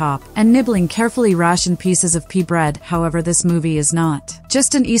Dixie cup, and nibbling carefully rationed pieces of pea bread. However, this movie is not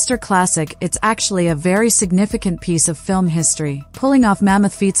just an Easter classic, it's actually a very significant piece of film history, pulling off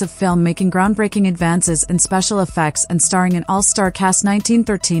mammoth feats of filmmaking, groundbreaking advances in special effects, and starring an all-star cast.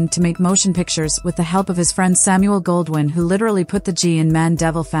 1913 to make motion pictures with the help of his friend Samuel Goldwyn, who literally put the G in man.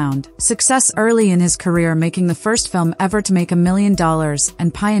 Devil found success early in his career, making the first film ever to make $1 million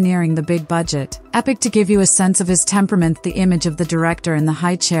and pioneering the big budget epic. To give you a sense of his temperament, the image of the director in the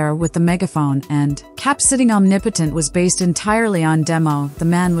high chair with the megaphone and cap sitting omnipotent was based entirely on Demo. The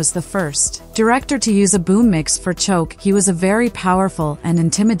man was the first director to use a boom mix for choke. He was a very powerful and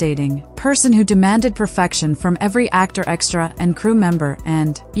intimidating person who demanded perfection from every actor, extra, and crew member,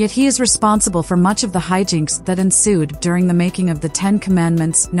 and yet he is responsible for much of the hijinks that ensued during the making of the 10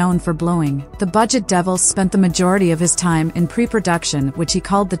 Commandments. Known for blowing the budget, Devil spent the majority of his time in pre-production, which he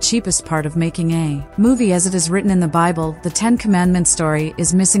called the cheapest part of making a movie. As it is written in the Bible, the 10 Commandments story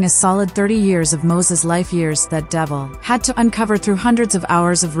is missing a solid 30 years of Moses' life years that Devil had to uncover through hundreds of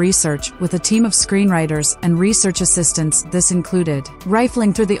hours of research with a team of screenwriters and research assistants. This included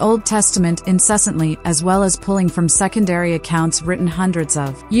rifling through the Old Testament incessantly, as well as pulling from secondary accounts written hundreds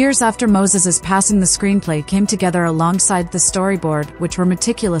of years after Moses' passing. The screenplay came together alongside the storyboard, which were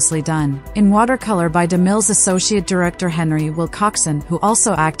meticulously done in watercolor by DeMille's associate director Henry Wilcoxon, who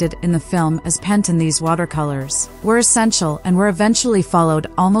also acted in the film as Penton. These watercolors were essential and were eventually followed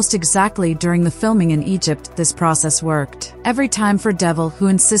almost exactly during the filming in Egypt. This process worked every time for Devil, who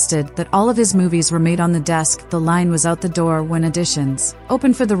insisted that all of his movies were made on the desk. The line was out the door when auditions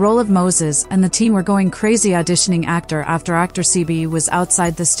opened for the role of Moses and the team were going crazy auditioning actor after actor. CB was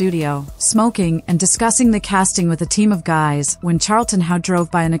outside the studio, smoking and discussing the casting with a team of guys when Charlton Heston drove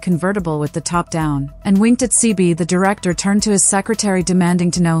by in a convertible with the top down and winked at CB. The director turned to his secretary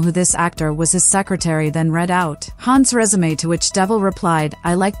demanding to know who this actor was. His secretary then read out Han's resume, to which Devil replied,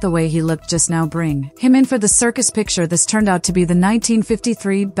 "I liked the way he looked just now, bring him in for the circus picture." This turned out to be the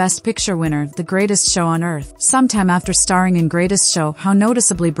 1953 Best Picture winner, The Greatest Show on Earth. Sometime after starring in Greatest Show, How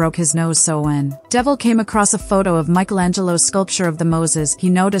noticeably broke his nose. So when Devil came across a photo of Michelangelo's sculpture of the Moses, he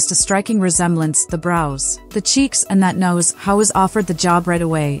noticed a striking resemblance: the brows, the cheeks, and that nose. How was offered the job right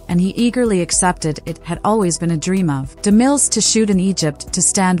away, and he eagerly accepted. It had always been a dream of DeMille's to shoot in Egypt, to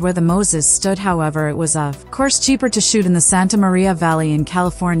stand where the Moses stood. However, it was of course cheaper to shoot in the Santa Maria Valley in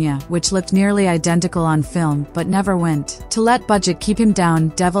California, which looked nearly identical on film, but never went. To let budget keep him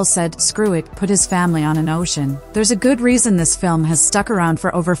down, Devil said, "Screw it," put his family on an ocean. There's a good reason this film has stuck around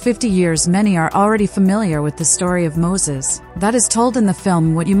for over 50 years. Many are already familiar with the story of Moses that is told in the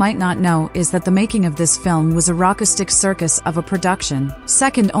film. What you might not know is that the making of this film was a rockastic circus of a production,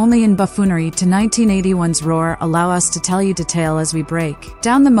 second only in buffoonery to 1981's Roar. Allow us to tell you detail as we break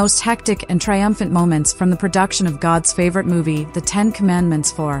down the most hectic and triumphant moments from the production of God's favorite movie, The Ten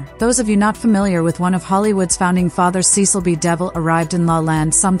Commandments. For those of you not familiar with one of Hollywood's founding fathers, Cecil B. Devil arrived in La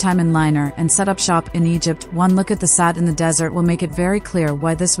Land sometime in liner and set up shop in Egypt. One look at the sat in the desert will make it very clear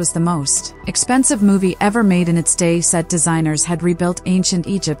why this was the most expensive movie ever made in its day. Set designers had rebuilt ancient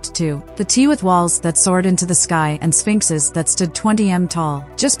Egypt too. The T with walls that soared into the sky and sphinxes that stood 20 m tall.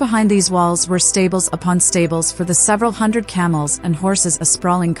 Just behind these walls were stables upon stables for the several hundred camels and horses, a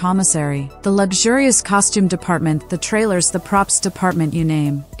sprawling commissary, the luxurious costume department, the trailers, the props department, you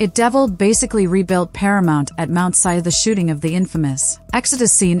name it. Devil basically rebuilt Paramount at Mount Sinai. The shooting of the infamous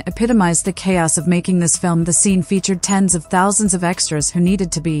Exodus scene epitomized the chaos of making this film. The scene featured tens of thousands of extras who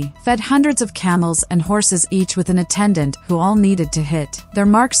needed to be fed hundreds of camels and horses, each with an attendant who all needed to hit their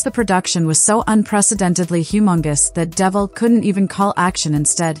marks. The production was so unprecedentedly humongous that Devil couldn't even call action.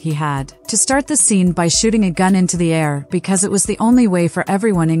 Instead, he had to start the scene by shooting a gun into the air because it was the only way for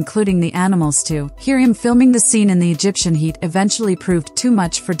everyone, including the animals, to hear him. Filming the scene in the Egyptian heat eventually proved too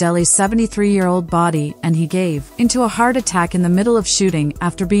much for Deli's 73-year-old body, and he gave into a heart attack in the middle of shooting.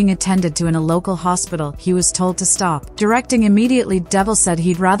 After being attended to in a local hospital, he was told to stop directing immediately. Devil said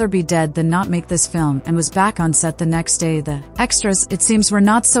he'd rather be dead than not make this film, and was back on set the next day. The extras, it seems, were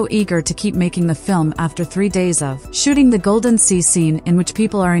not so eager to keep making the film. After 3 days of shooting the Golden Sea scene, in which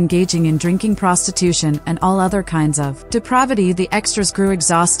people are engaging in drinking, prostitution, and all other kinds of depravity, the extras grew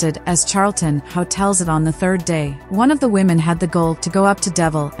exhausted. As Charlton Heston tells it on the third day, one of the women had the goal to go up to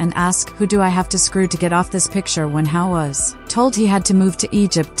Devil and ask, "Who do I have to screw to get off this picture?" When Heston was told he had to move to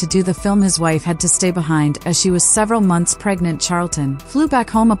Egypt to do the film, his wife had to stay behind as she was several months pregnant. Charlton flew back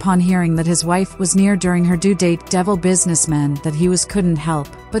home upon hearing that his wife was near during her due date. Devil, businessman that he was, couldn't help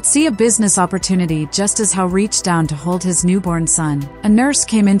but see a business opportunity just as Heston reached down to hold his newborn son. A nurse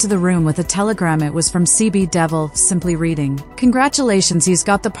came into the room with a telegram. It was from CB. Devil simply reading, "Congratulations, he's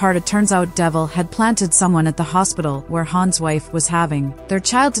got the part." It turns out Devil had planted someone at the hospital where Han's wife was having their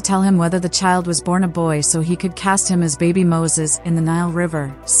child to tell him whether the child was born a boy so he could cast him as baby Moses in the Nile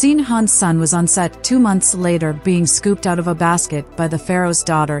River. Scene: Han's son was on set 2 months later, being scooped out of a basket by the Pharaoh's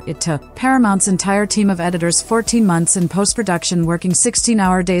daughter. It took Paramount's entire team of editors 14 months in post-production, working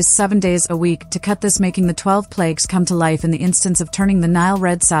 16-hour days 7 days a week to cut this, making the 12 plagues come to life in the instance of turning the Nile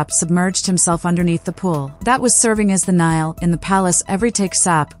red. Sap submerged himself underneath the pool that was serving as the Nile. In the palace, every take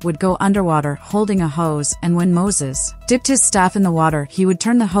Sap would go underwater holding a hose, and when Moses dipped his staff in the water, he would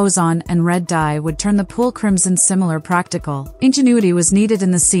turn the hose on and red dye would turn the pool crimson. Similar practical ingenuity was needed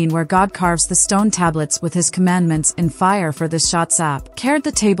in the scene where God carves the stone tablets with his commandments in fire. For this shot, Sap carried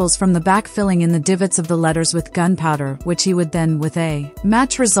the tables from the back, filling in the divots of the letters with gunpowder, which he would then with a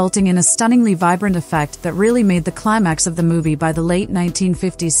match, resulting in a stunningly vibrant effect that really made the climax of the movie. By the late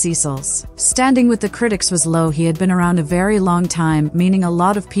 1950s, Cecil's standing with the critics was low. He had been around a very long time, meaning a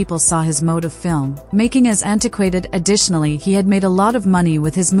lot of people saw his mode of film making as antiquated. Additionally, he had made a lot of money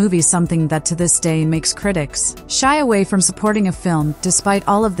with his movies, something that to this day makes critics shy away from supporting a film. Despite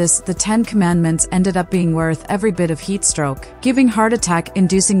all of this, The Ten Commandments ended up being worth every bit of heat stroke, giving heart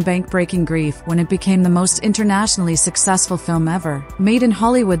attack-inducing bank-breaking grief when it became the most internationally successful film ever made in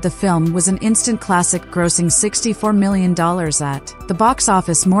Hollywood. The film was an instant classic, grossing $64 million at the box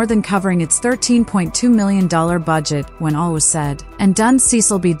office, more than covering its $13.2 million budget when all was said and done.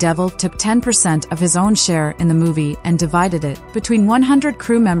 Cecil B. Devil took 10% of his own share in the movie and and divided it between 100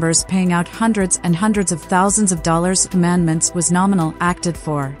 crew members, paying out hundreds and hundreds of thousands of dollars. Commandments was nominal, acted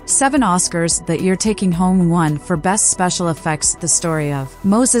for 7 Oscars that year, taking home 1 for Best Special Effects. The story of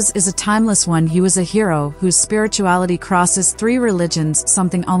Moses is a timeless one. He was a hero whose spirituality crosses 3 religions,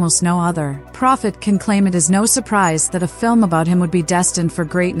 something almost no other prophet can claim. It is no surprise that a film about him would be destined for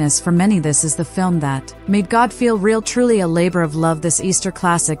greatness. For many, this is the film that made God feel real, truly a labor of love. This Easter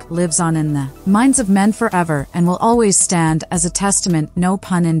classic lives on in the minds of men forever and will always stand as a testament, no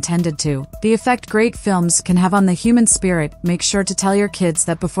pun intended, to the effect great films can have on the human spirit. Make sure to tell your kids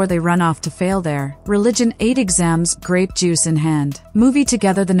that before they run off to fail their religion. 8 exams, grape juice in hand. Movie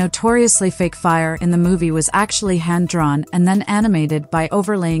together. The notoriously fake fire in the movie was actually hand-drawn and then animated by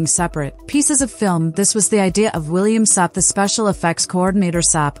overlaying separate pieces of film. This was the idea of William Sapp, the special effects coordinator.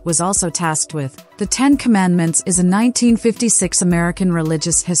 Sapp was also tasked with The 10 Commandments is a 1956 American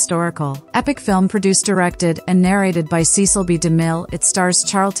religious historical epic film produced, directed, and narrated by Cecil B. DeMille. It stars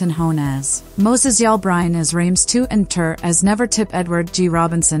Charlton Heston as Moses, Yul Brynner as Rames II and Tur as Nevertip, Edward G.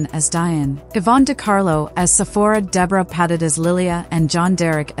 Robinson as Diane, Yvonne DiCarlo as Sephora, Deborah Padded as Lilia, and John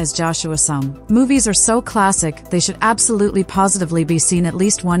Derrick as Joshua. Some movies are so classic they should absolutely positively be seen at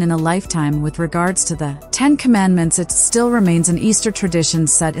least one in a lifetime. With regards to the 10 Commandments, it still remains an Easter tradition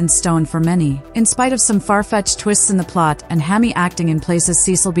set in stone for many. In spite of some far-fetched twists in the plot and hammy acting in places,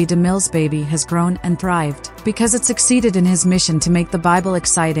 Cecil B. DeMille's baby has grown and thrived because it succeeded in his mission to make the Bible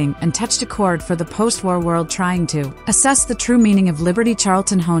exciting and touched a chord for the post-war world trying to assess the true meaning of liberty.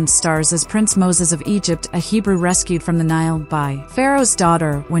 Charlton Heston stars as Prince Moses of Egypt, a Hebrew rescued from the Nile by Pharaoh's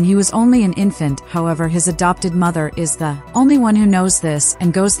daughter when he was only an infant. However, his adopted mother is the only one who knows this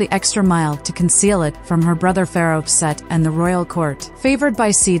and goes the extra mile to conceal it from her brother Pharaoh Set and the royal court. Favored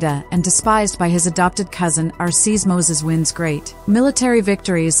by Sita and despised by his adopted cousin Arses, Moses wins great military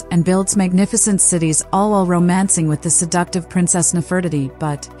victories and builds magnificent cities, all while romancing with the seductive Princess Nefertiti.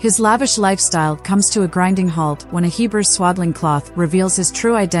 But his lavish lifestyle comes to a grinding halt when a Hebrew swaddling cloth reveals his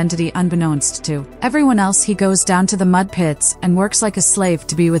true identity. Unbeknownst to everyone else, he goes down to the mud pits and works like a slave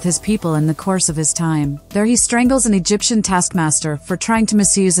to be with his people. In the course of his time there, he strangles an Egyptian taskmaster for trying to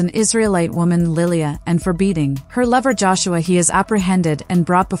misuse an Israelite woman, Lilia, and for beating her lover Joshua. He is apprehended and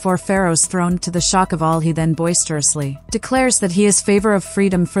brought before Pharaoh's throne. To the shock of all, he then boisterously declares that he is favor of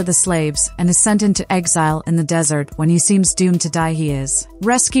freedom for the slaves and is sent into exile in the desert. When he seems doomed to die, he is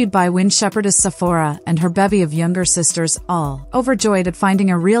rescued by wind shepherdess Sephora and her bevy of younger sisters. All overjoyed at finding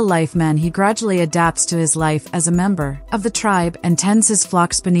a real-life man, he gradually adapts to his life as a member of the tribe and tends his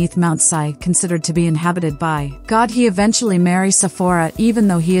flocks beneath Mount Sinai, considered to be inhabited by God. He eventually marries Sephora, even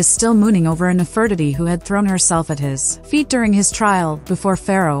though he is still mooning over a Nefertiti who had thrown herself at his feet during his trial before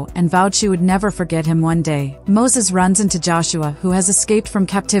Pharaoh and vowed she would never forget him. One day, Moses runs into Joshua, who has escaped from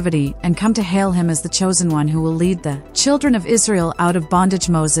captivity and come to hail him as the chosen one who will lead the children of Israel out of bondage.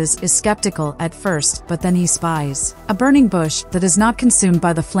 Moses is skeptical at first, but then he spies a burning bush that is not consumed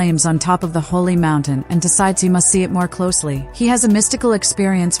by the flames on top of the holy mountain and decides he must see it more closely. He has a mystical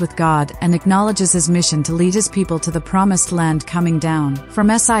experience with God and acknowledges his mission to lead his people to the promised land. Coming down from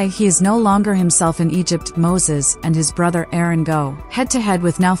Si, he is no longer himself in Egypt. Moses and his brother Aaron go head-to-head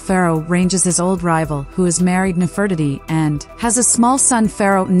with now Pharaoh ranges his old rival, who is married Nefertiti and has a small son.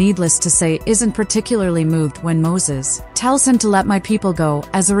 Pharaoh, needless to say, isn't particularly moved when Moses tells him to let my people go.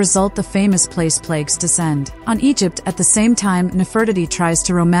 As a result, the famous plagues descend on Egypt. At the same time, Nefertiti tries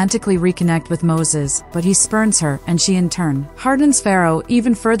to romantically reconnect with Moses, but he spurns her, and she in turn hardens Pharaoh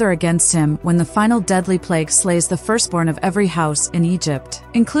even further against him when the final deadly plague slays the firstborn of every house in Egypt,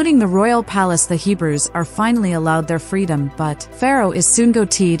 including the royal palace. The Hebrews are finally allowed their freedom, but Pharaoh is soon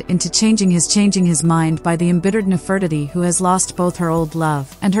goaded into changing his mind by the embittered Nefertiti, who has lost both her old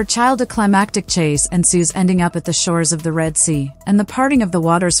love and her child. A climactic chase ensues, ending up at the shores of the Red Sea and the parting of the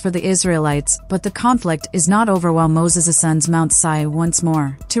waters for the Israelites. But the conflict is not over while Moses ascends Mount Sinai once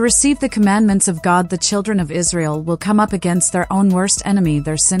more to receive the commandments of God. The children of Israel will come up against their own worst enemy,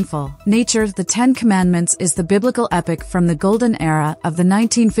 their sinful nature. The 10 Commandments is the biblical epic from the golden era of the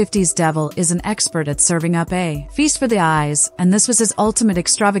 1950s. Devil is an expert at serving up a feast for the eyes, and this was his ultimate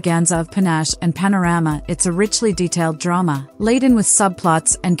extravaganza of panache and panorama. It's a richly detailed drama, laden with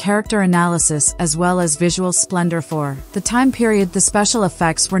subplots and character analysis, as well as visual splendor for The time period, the special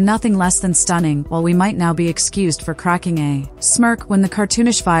effects were nothing less than stunning, while we might now be excused for cracking a smirk when the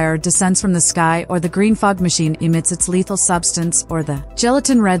cartoonish fire descends from the sky, or the green fog machine emits its lethal substance, or the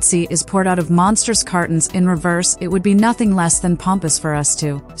gelatin Red Sea is poured out of monstrous cartons in reverse. It would be nothing less than pompous for us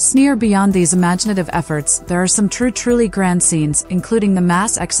to sneer. Beyond these imaginative efforts, there are some truly grand scenes, including the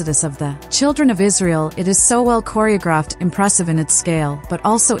mass exodus of the children of Israel. It is so well choreographed, impressive in its scale, but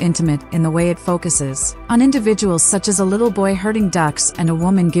also intimate in the way it focuses on individuals such as a little boy herding ducks and a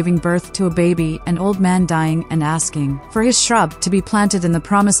woman giving birth to a baby, an old man dying and asking for his shrub to be planted in the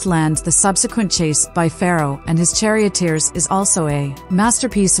promised land. The subsequent chase by Pharaoh and his charioteers is also a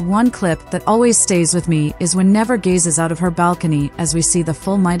masterpiece. One clip that always stays with me is when Never gazes out of her balcony as we see the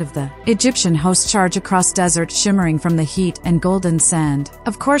full might of the Egyptian host charge across desert, shimmering from the heat and golden sand.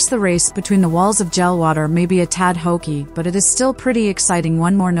 Of course, the race between the walls of gel water may be a tad hokey, but it is still pretty exciting.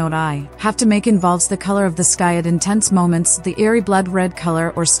 One more note I have to make involves the color of the sky at intense moments, the eerie blood red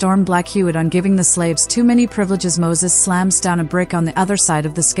color or storm black hued on giving the slaves too many privileges. Moses slams down a brick on the other side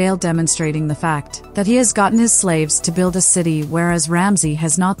of the scale, demonstrating the fact that he has gotten his slaves to build a city, whereas Ramsey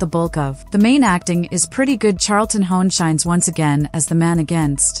has not. The bulk of the main acting is pretty good. Charlton Heston shines once again as the man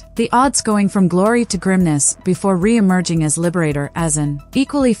against the odds, going from glory to grimness before re-emerging as liberator. As an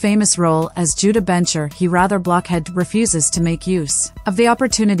equally famous role as Judah Bencher, he rather blockhead refuses to make use of the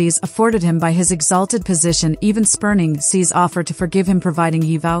opportunities afforded him by his exalted position, even spurning C's offer to forgive him providing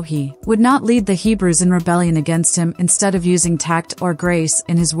he vow he would not lead the Hebrews in rebellion against him, instead of using tact or grace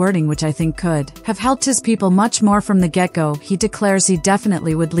in his wording, which I think could have helped his people much more from the get-go. He declares he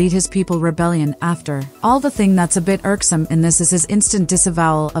definitely would lead his people rebellion after all. The thing that's a bit irksome in this is his instant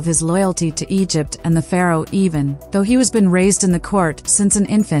disavowal of his loyalty to Egypt and the Pharaoh. Even though he was been raised in the court since an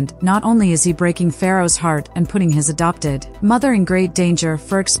infant, not only is he breaking Pharaoh's heart and putting his adopted mother in great danger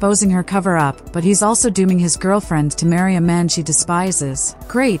for exposing her cover-up, but he's also dooming his girlfriend to marry a man she despises.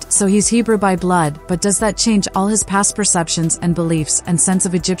 Great, so he's Hebrew by blood, but does that change all his past perceptions and beliefs and sense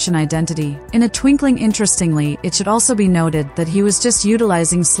of Egyptian identity? In a twinkling. Interestingly, it should also be noted that he was just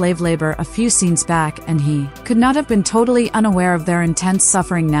utilizing slave labor a few scenes back, and he could not have been totally unaware of their intense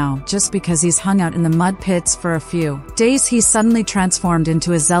suffering now. Just because he's hung out in the mud pits for a few days, he's suddenly transformed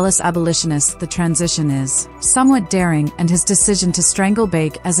into a zealous abolitionist. The transition is somewhat daring, and his decision to strangle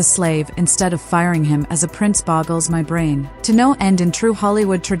Bake as a slave instead of firing him as a prince boggles my brain to no end. In true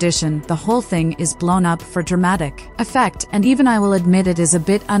Hollywood tradition, the whole thing is blown up for dramatic effect, and even I will admit it is a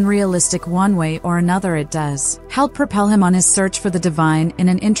bit unrealistic. One way or another, it does help propel him on his search for the divine in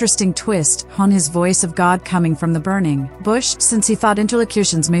an interesting twist. On his voice of God coming from the burning bush, since he thought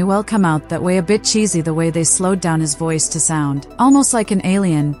interlocutions may well come out that way. A bit cheesy the way they slowed down his voice to sound almost like an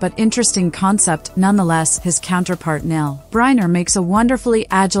alien, but interesting concept nonetheless. His counterpart Yul Brynner makes a wonderfully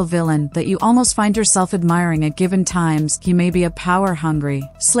agile villain that you almost find yourself admiring at given times. He may be a power-hungry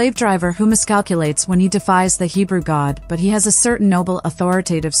slave driver who miscalculates when he defies the Hebrew God, but he has a certain noble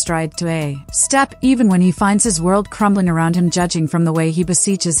authoritative stride to a step even when he finds his world crumbling around him. Judging from the way he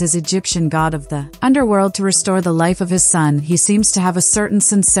beseeches his Egyptian god of the underworld to restore the life of his son, he seems to have a certain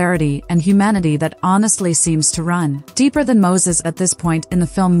sincerity and humanity that honestly seems to run deeper than Moses at this point in the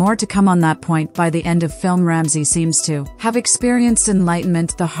film. More to come on that point. By the end of film, Ramsey seems to have experienced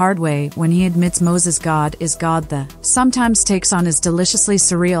enlightenment the hard way when he admits Moses' God is God. The sometimes takes on is deliciously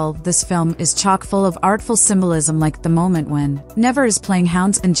surreal. This film is chock full of artful symbolism, like the moment when Never is playing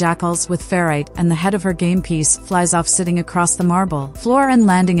hounds and jackals with ferrite and the head of her game piece flies off sitting across the marble floor and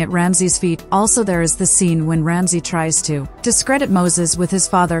landing at Ramsey's feet. Also, there is the scene when Ramsey tries to discredit Moses with his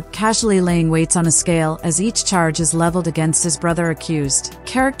father casually laying weights on a scale as each charge is leveled against his brother accused.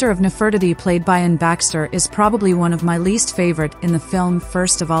 Character of Nefertiti, played by Baxter, is probably one of my least favorite in the film.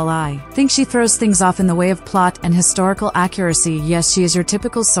 First of all, I think she throws things off in the way of plot and historical accuracy. Yes, she is your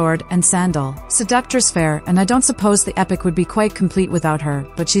typical sword and sandal seductress fair, and I don't suppose the epic would be quite complete without her,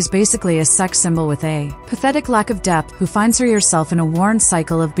 but she's basically a sex symbol with a pathetic lack of depth, who finds her yourself in a worn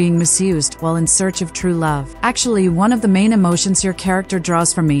cycle of being misused while in search of true love. Actually, one of the main emotions your character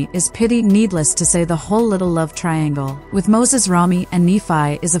draws from me is pity. Needless to say, the whole little love triangle with Moses, Rami, and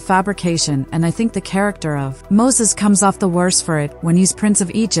Nephi is a fabrication, and I think the character of Moses comes off the worse for it. When he's Prince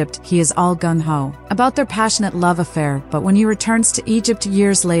of Egypt, he is all gung-ho about their passionate love affair, but when he returns to Egypt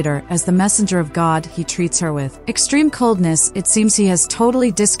years later as the messenger of God, he treats her with extreme coldness. It seems he has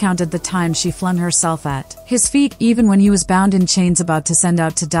totally discounted the time she flung herself at his feet, even when he was bound in chains about to send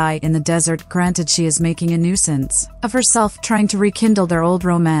out to die in the desert. Granted, she is making a nuisance of herself trying to rekindle their old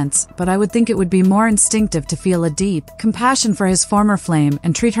romance, but I would think it would be more instinctive to feel a deep compassion for his former flame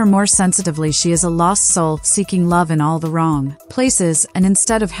and treat her more sensitively. She is a lost soul seeking love in all the wrong places, and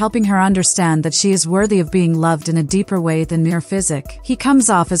instead of helping her understand that she is worthy of being loved in a deeper deeper way than mere physic. He comes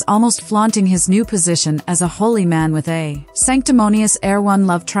off as almost flaunting his new position as a holy man with a sanctimonious one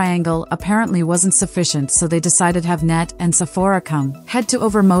love triangle apparently wasn't sufficient, so they decided to have Net and Sephora come head to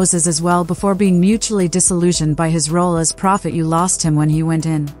over Moses as well before being mutually disillusioned by his role as prophet. You lost him when he went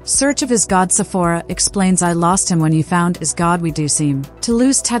in search of his God. Sephora explains, I lost him when you found his God. We do seem to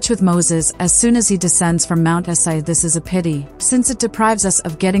lose touch with Moses as soon as he descends from Mount Sinai. This is a pity, since it deprives us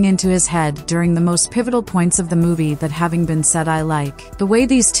of getting into his head during the most pivotal points of the movie. That having been said, I like the way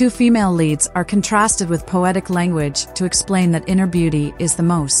these two female leads are contrasted with poetic language to explain that inner beauty is the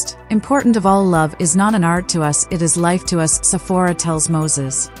most important of all. Love is not an art to us, it is life to us, Sephora tells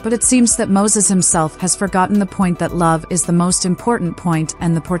Moses. But it seems that Moses himself has forgotten the point that love is the most important point,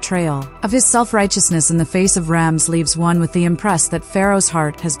 and the portrayal of his self-righteousness in the face of rams leaves one with the impression that Pharaoh's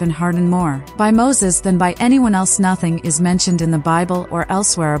heart has been hardened more by Moses than by anyone else. Nothing is mentioned in the Bible or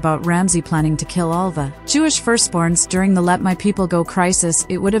elsewhere about Ramsey planning to kill all the Jewish firstborns during the Let My People Go crisis.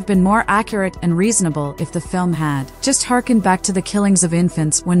 It would have been more accurate and reasonable if the film had just harkened back to the killings of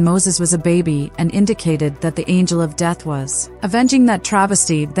infants when Moses was a baby and indicated that the angel of death was avenging that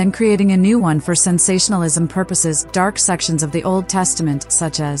travesty, then creating a new one for sensationalism purposes. Dark sections of the Old Testament,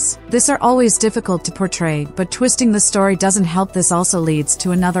 such as this, are always difficult to portray, but twisting the story doesn't help. This also leads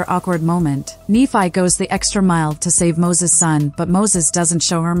to another awkward moment. Nephi goes the extra mile to save Moses' son, but Moses doesn't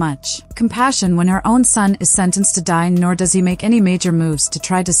show her much compassion when her own son is sentenced to die, nor does he make any major moves to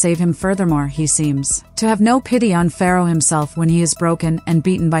try to save him. Furthermore, he seems to have no pity on Pharaoh himself when he is broken and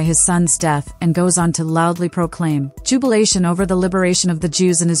beaten by his son's death, and goes on to loudly proclaim jubilation over the liberation of the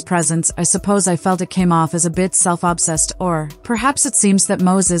Jews in his presence. I suppose I felt it came off as a bit self-obsessed, or perhaps it seems that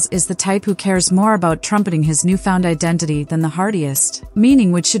Moses is the type who cares more about trumpeting his newfound identity than the heartiest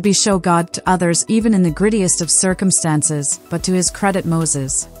meaning which should be show God to others even in the grittiest of circumstances. But to his credit,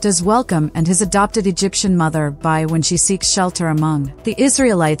 Moses does welcome and his adopted Egyptian mother by when she seeks shelter among the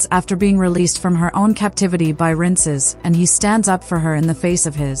Israelites after being released from her own captivity by Rinces, and he stands up for her in the face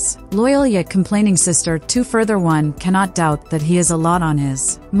of his loyal yet complaining sister. To further, one cannot doubt that he has a lot on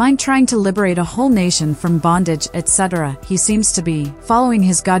his mind, trying to liberate a whole nation from bondage, etc. He seems to be following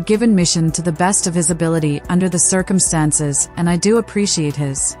his God-given mission to the best of his ability under the circumstances, and I do appreciate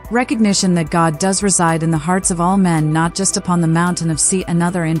his recognition that God does reside in the hearts of all men, not just upon the mountain of sea.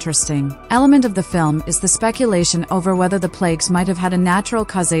 Another interesting element of the film is the speculation over whether the plagues might have had a natural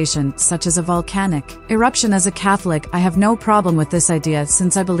causation, such as a volcanic eruption. As a Catholic, I have no problem with this idea,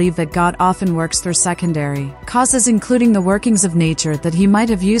 since I believe that God often works through secondary causes, including the workings of nature. That he might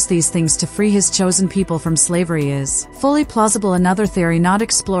have used these things to free his chosen people from slavery is fully plausible. Another theory not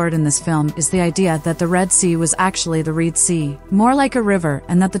explored in this film is the idea that the Red Sea was actually the Reed Sea, more like a river,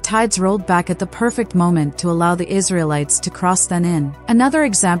 and that the tides rolled back at the perfect moment to allow the Israelites to cross. Then in another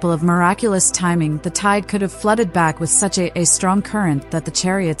example of miraculous timing, the tide could have flooded back with such a strong current that the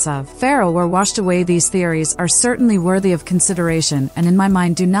chariots of Pharaoh were washed away. These theories are certainly worthy of consideration, and in my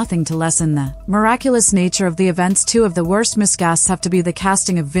mind do nothing to lessen the miraculous nature of the events. Two of the worst miscasts have to be the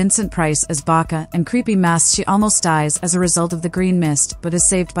casting of Vincent Price as Baca and creepy masks. She almost dies as a result of the green mist, but is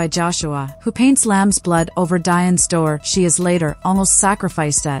saved by Joshua, who paints lamb's blood over Diane's door. She is later almost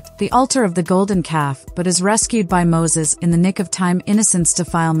sacrificed at the altar of the golden calf, but is rescued by Moses in the nick of time. Innocence,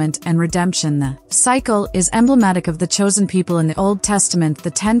 defilement, and redemption. The cycle is emblematic of the chosen people in the Old Testament.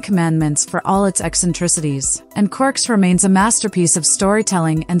 The Ten Commandments, for all its eccentricities and quirks, remains a masterpiece of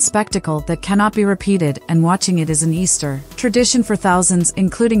storytelling and spectacle that cannot be repeated, and watching it is an Easter tradition for thousands,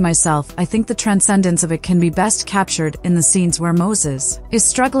 including myself. I think the transcendence of it can be best captured in the scenes where Moses is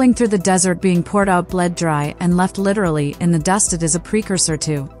struggling through the desert, being poured out, bled dry, and left literally in the dust. It is a precursor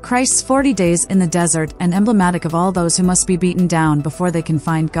to Christ's 40 days in the desert, and emblematic of all those who must be beaten down before they can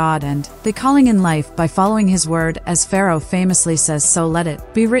find God, and the calling in life by following his word. As Pharaoh famously says, so let it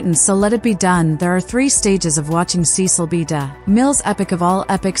be written, so let it be done. There are 3 stages of watching Cecil B. DeMille's epic of all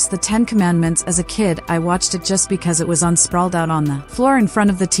epics, The Ten Commandments. As a kid, I watched it just because it was on, sprawled out on the floor in front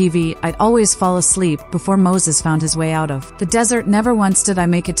of the TV. I'd always fall asleep before Moses found his way out of the desert. Never once did I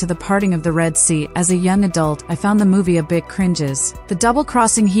make it to the parting of the Red Sea. As a young adult, I found the movie a bit cringes. The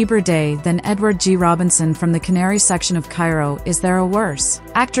double-crossing Hebrew Day. Then Edward G. Robinson from the Canary section of Cairo. Is there a worse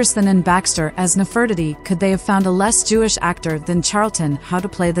actress than in Baxter as Nefertiti? Could they have found a less Jewish actor than Charlton? How to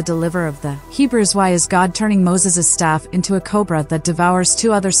play the deliverer of the Hebrews? Why is God turning Moses' staff into a cobra that devours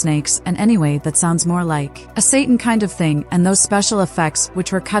 2 other snakes? And anyway, that sounds more like a Satan kind of thing, and those special effects,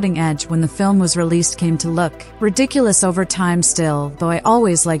 which were cutting edge when the film was released, came to look ridiculous over time. Still, though, I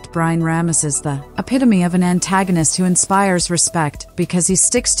always liked Brian Ramis as the epitome of an antagonist who inspires respect because he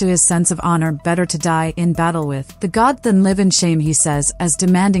sticks to his sense of honor. Better to die in battle with the God than live in shame, he says, as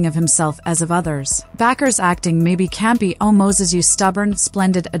demanding demanding of himself as of others. Baxter's acting may be campy, oh Moses you stubborn,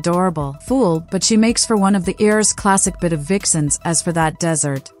 splendid, adorable fool, but she makes for one of the era's classic bit of vixens. As for that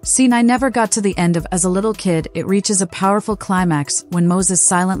desert scene I never got to the end of as a little kid, it reaches a powerful climax when Moses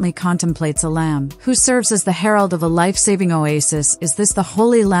silently contemplates a lamb who serves as the herald of a life-saving oasis. Is this the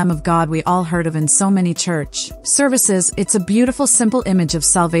holy Lamb of God we all heard of in so many church services? It's a beautiful simple image of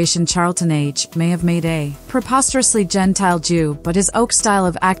salvation. Charlton H. may have made a preposterously Gentile Jew, but his oak style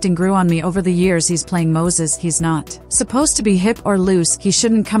of acting grew on me over the years. He's playing Moses. He's not supposed to be hip or loose. He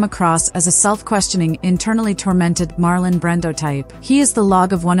shouldn't come across as a self-questioning, internally tormented Marlon Brando type. He is the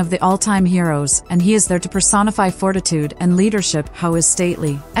log of one of the all-time heroes, and he is there to personify fortitude and leadership. How is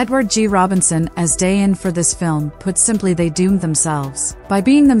stately Edward G. Robinson as Day-in for this film? Put simply, they doomed themselves by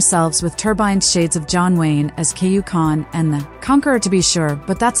being themselves, with turbined shades of John Wayne as Ku Khan and the Conqueror to be sure,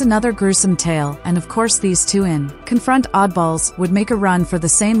 but that's another gruesome tale. And of course these two in confront oddballs would make a run for the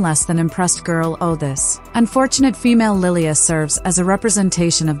same less than impressed girl. Oh, this unfortunate female Lilia serves as a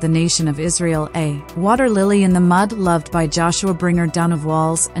representation of the nation of Israel, a water lily in the mud, loved by Joshua, bringer down of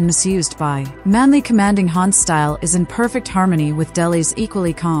walls and misused by manly commanding Han's style is in perfect harmony with Delhi's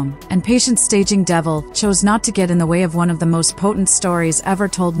equally calm and patient staging. Devil chose not to get in the way of one of the most potent stories ever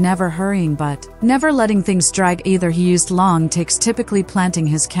told, never hurrying but never letting things drag either. He used long takes, typically planting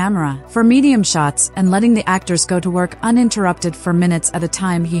his camera for medium shots and letting the actors go to work uninterrupted for minutes at a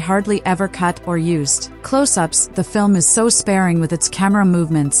time. He hardly ever cut or used close-ups. The film is so sparing with its camera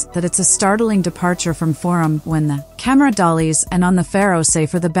movements that it's a startling departure from form when the camera dollies and on the Pharaoh say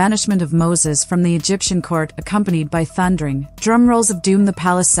for the banishment of Moses from the Egyptian court, accompanied by thundering drum rolls of doom. The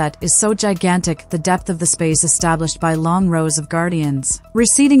palace set is so gigantic, the depth of the space established by long rows of guardians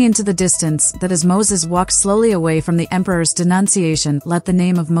receding into the distance, that as Moses walks slowly away from the emperor's denunciation, let the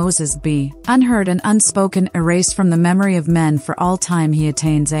name of Moses be unheard and unspoken, erased from the memory of men for all time. He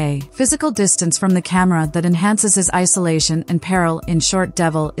attains a physical distance from the camera that enhances his isolation and peril. In short,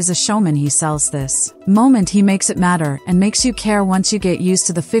 Devil is a showman. He sells this moment, he makes it matter and makes you care once you get used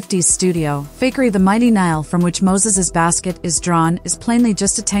to the 50s studio fakery. The mighty Nile from which Moses's basket is drawn is plainly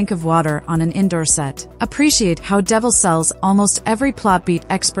just a tank of water on an indoor set. Appreciate how Devil sells almost every plot beat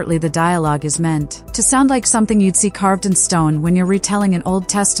expertly. The dialogue is meant to sound like something you'd see carved in stone. When you're retelling an Old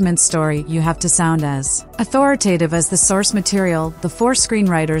Testament story, you have to sound as authoritative as the source material. The four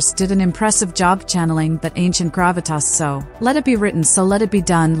screenwriters did an impressive job channeling that ancient gravitas. So let it be written, so let it be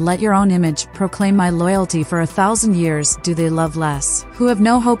done. Let your own image proclaim my loyalty for 1,000 years. Do they love less, who have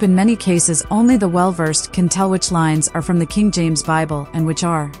no hope? In many cases only the well-versed can tell which lines are from the King James Bible and which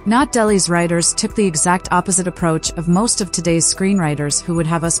are not. Delhi's writers took the exact opposite approach of most of today's screenwriters, who would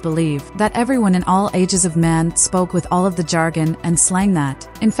have us believe that everyone in all ages of man spoke with all of the jargon and slang that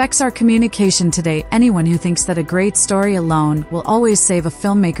infects our communication today. Anyone who thinks that a great story alone will always save a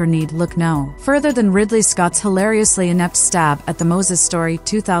filmmaker need look no further than Ridley Scott's hilariously inept stab at the Moses story,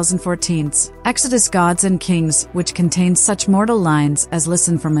 2014's Exodus Gods and Kings, which contains such mortal lines as,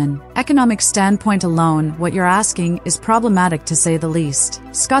 listen, from an economic standpoint alone, what you're asking is problematic to say the least.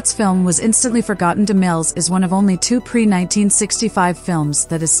 Scott's film was instantly forgotten. DeMille's is one of only two pre-1965 films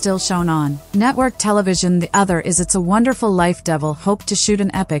that is still shown on network television. The other is It's a Wonderful Life. Devil hoped to shoot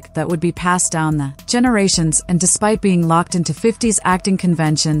an epic that would be passed down the generations, and despite being locked into 50s acting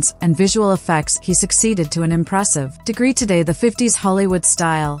conventions and visual effects, he succeeded to an impressive degree. Today, the 50s Hollywood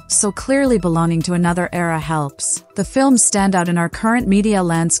style, so clearly belonging to another era, helps the films stand out in our current media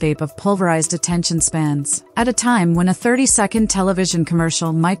landscape of pulverized attention spans. At a time when a 30-second television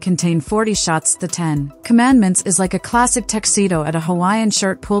commercial might contain 40 shots, the 10 Commandments is like a classic tuxedo at a Hawaiian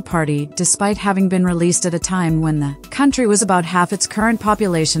shirt pool party. Despite having been released at a time when the country was about half its current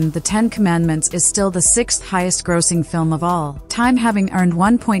population, the 10 Commandments is still the 6th highest grossing film of all time, having earned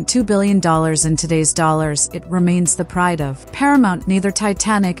 $1.2 billion in today's dollars. It remains the pride of Paramount. Neither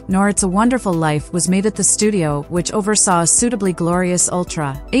Titanic nor It's a Wonderful Life was made at the studio, which oversaw a suitably glorious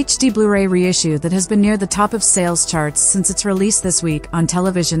Ultra HD Blu-ray reissue that has been near the top of sales charts since its release this week on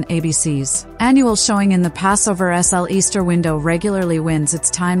television. ABC's annual showing in the Passover SL Easter window regularly wins its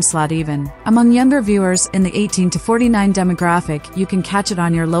time slot even among younger viewers in the 18 to 49 demographic. You can catch it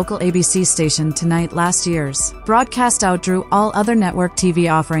on your local ABC station tonight. Last year's broadcast outdrew all other network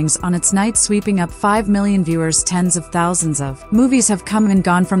TV offerings on its night, sweeping up 5 million viewers. Tens of thousands of movies have come and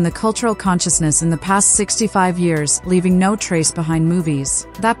gone from the cultural consciousness in the past 65 years, leaving no trace behind. Movies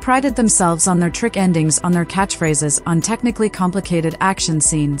that prided themselves on their trick endings on on their catchphrases on technically complicated action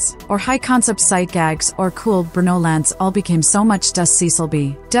scenes, or high-concept sight gags, or cool Brynolants all became so much Das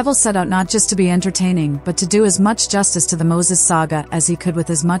CSLB. Devil set out not just to be entertaining, but to do as much justice to the Moses saga as he could with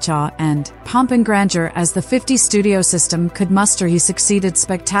as much awe and pomp and grandeur as the 50 studio system could muster. He succeeded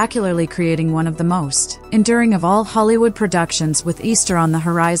spectacularly, creating one of the most enduring of all Hollywood productions. With Easter on the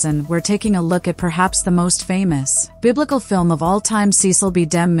horizon, we're taking a look at perhaps the most famous biblical film of all time, Cecil B.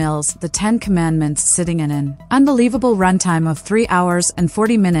 DeMille's The Ten Commandments, sitting in an unbelievable runtime of 3 hours and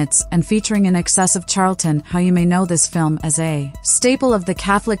 40 minutes and featuring in excess of Charlton. How you may know this film as a staple of the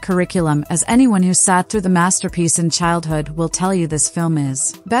Catholic curriculum, as anyone who sat through the masterpiece in childhood will tell you this film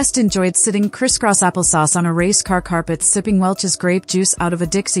is best enjoyed sitting crisscross applesauce on a race car carpet, sipping Welch's grape juice out of a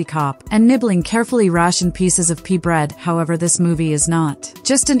Dixie cup, and nibbling carefully rationed pieces of pea bread. However, this movie is not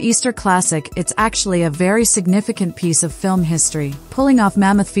just an Easter classic, it's actually a very significant piece of film history, pulling off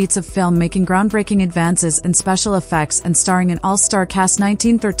mammoth feats of film, making groundbreaking advances in special effects, and starring an all-star cast.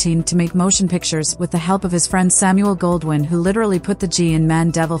 1913 to make motion pictures with the help of his friend Samuel Goldwyn, who literally put the G in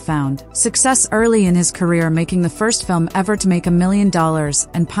man. Devil found success early in his career, making the first film ever to make $1 million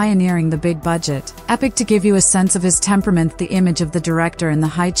and pioneering the big budget epic. To give you a sense of his temperament, the image of the director in the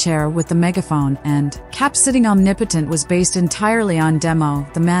high chair with the megaphone and cap sitting omnipotent was based entirely on demo.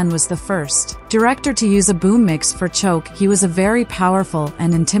 The man was the first director to use a boom mix for choke. He was a very powerful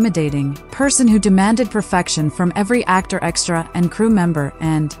and intimidating person who demanded perfection from every actor, extra, and crew member,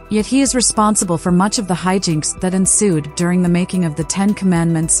 and yet he is responsible for much of the hijinks that ensued during the making of the Ten Commandments.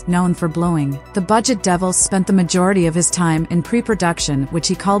 Known for blowing the budget, Devil spent the majority of his time in pre-production, which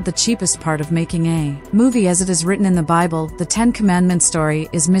he called the cheapest part of making a movie. As it is written in the Bible, the Ten Commandments story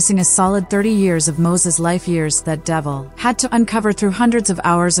is missing a solid 30 years of Moses' life years that Devil had to uncover through hundreds of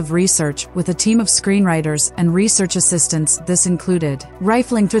hours of research with a team of screenwriters and research assistants. This included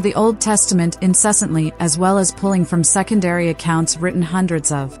rifling through the Old Testament incessantly, as well as pulling from secondary accounts written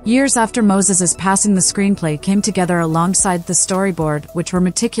hundreds of years after Moses' passing. The screenplay came together alongside the storyboard, which were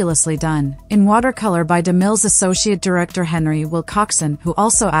meticulously done in watercolor by DeMille's associate director Henry Wilcoxon, who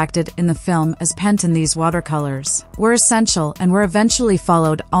also acted in the film as Penton. These watercolors were essential and were eventually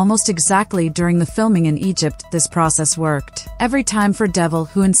followed almost exactly during the filming in Egypt. This process worked every time for Devil,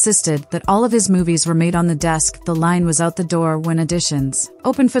 who insisted that all of his movies were made on the desk. The line was out the door when auditions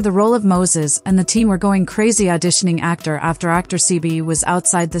opened for the role of Moses, and the team were going crazy, auditioning actor after actor. CB was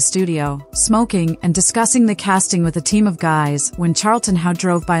outside the studio, smoking and discussing the casting with a team of guys, when Charlton Heston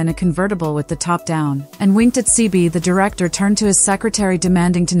drove by in a convertible with the top down and winked at CB. The director turned to his secretary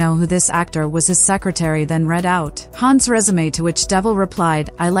demanding to know who this actor was. His secretary then read out Han's resume, to which Devil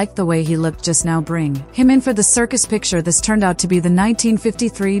replied, "I liked the way he looked just now, bring him in for the circus picture." This turned out to be the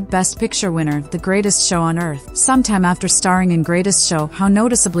 1953 Best Picture winner, The Greatest Show on Earth. Sometime after starring in Greatest Show, How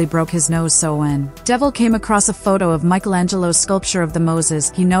noticeably broke his nose, so when Devil came across a photo of Michelangelo's sculpture of the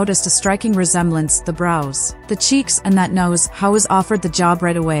Moses, he noticed a striking resemblance: the brows, the cheeks, and that nose. How was offered the job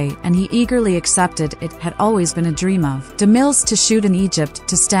right away, and he eagerly accepted. It had always been a dream of DeMille's to shoot in Egypt,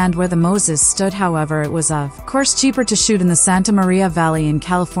 to stand where the Moses stood. However, it was of course cheaper to shoot in the Santa Maria Valley in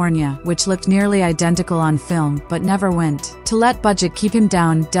California, which looked nearly identical on film, but never went. To let budget keep him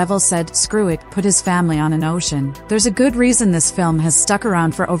down, Devil said, "Screw it," put his family on an ocean. There's a good reason this film has stuck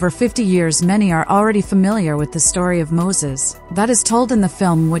around for over 50 years. Many are already familiar with the story of Moses that is told in the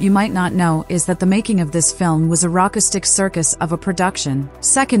film. What you might not know is that the making of this film was a rocastic circus of a production,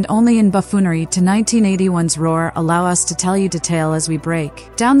 second only in buffoonery to 1981's Roar. Allow us to tell you detail as we break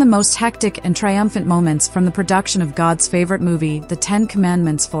down the most hectic and triumphant moments from the production of God's favorite movie, The Ten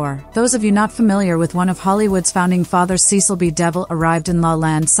Commandments. For those of you not familiar with one of Hollywood's founding fathers, Cecil B. Devil arrived in La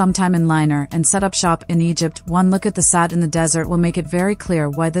Land sometime in liner and set up shop in Egypt. One look at the sat in the desert will make it very clear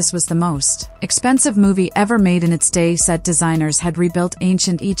why this was the most expensive movie ever made in its day. Set designers had rebuilt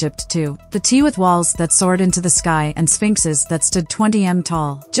ancient Egypt to the T, with walls that soared into the sky and sphinxes that stood 20 m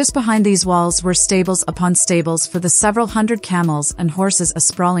tall. Just behind these walls were stables upon stables for the several hundred camels and horses, a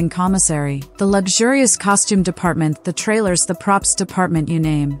sprawling commissary, the luxurious costume department, the trailers, the props department, you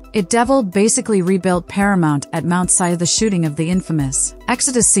name it. Devil basically rebuilt Paramount at Mount Sinai. The shooting of the infamous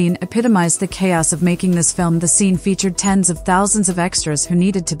Exodus scene epitomized the chaos of making this film. The scene featured tens of thousands of extras who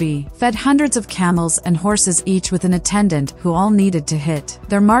needed to be fed hundreds of camels and horses, each with an attendant, who all needed to hit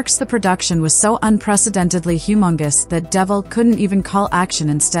their marks. The production was so unprecedentedly humongous that Devil couldn't even call action.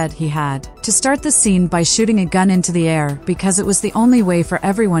 Instead, he had to start the scene by shooting a gun into the air because it was the only way for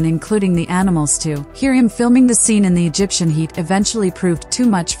everyone, including the animals, to hear him. Filming the scene in the Egyptian heat eventually proved too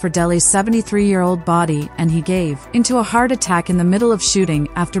much for Delhi's 73-year-old body, and he gave into a heart attack in the middle of shooting.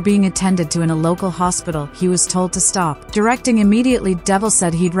 After being attended to in a local hospital, he was told to stop directing immediately. Devil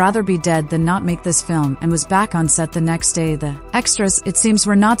said he'd rather be dead than not make this film, and was back on set the next day. The extras, it seems,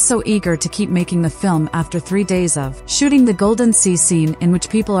 were not so eager to keep making the film after 3 days of shooting the Golden Sea scene, in which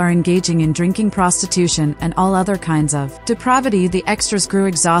people are engaging in drinking, prostitution, and all other kinds of depravity. The extras grew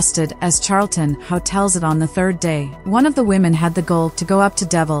exhausted, as Charlton Heston tells it on the 3rd day. One of the women had the goal to go up to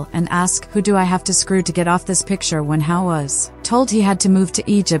Devil and ask, "Who do I have to screw to get off this picture?" When Hao was told he had to move to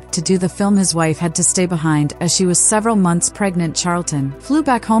Egypt to do the film, his wife had to stay behind as she was several months pregnant. Charlton flew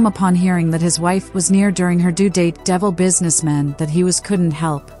back home upon hearing that his wife was near during her due date. Devil businessman that he was couldn't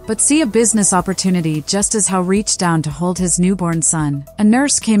help but see a business opportunity just as Hao reached down to hold his newborn son. A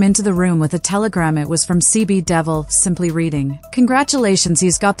nurse came into the room with a telegram. It was from CB. Devil simply reading, "Congratulations,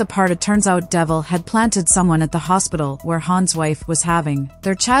 he's got the part." It turns out Devil had planted someone at the hospital where Han's wife was having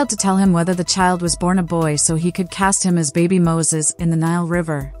their child to tell him whether the child was born a boy so he could cast him as baby Moses in the Nile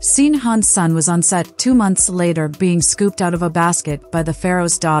River. Scene: Han's son was on set 2 months later, being scooped out of a basket by the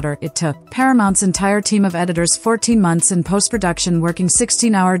Pharaoh's daughter. It took Paramount's entire team of editors 14 months in post-production, working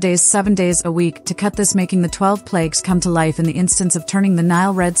 16-hour days 7 days a week to cut this, making the 12 plagues come to life in the instance of turning the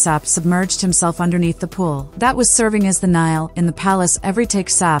Nile red. Sap submerged himself underneath the pool that was serving as the Nile in the palace. Every take,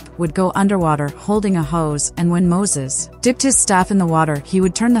 Sap would go underwater holding a hose, and when Moses dipped his staff in the water, he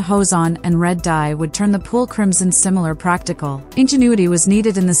would turn the hose on and red dye would turn the pool crimson. Similar practical ingenuity was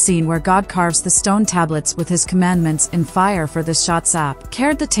needed in the scene where God carves the stone tablets with his commandments in fire. For this shot, Sap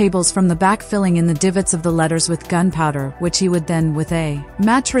carried the tables from the back, filling in the divots of the letters with gunpowder, which he would then with a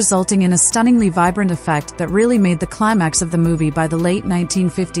match, resulting in a stunningly vibrant effect that really made the climax of the movie. By the late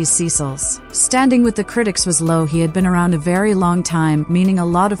 1950s, Cecil's standing with the critics was low. He had been around a very long time, meaning a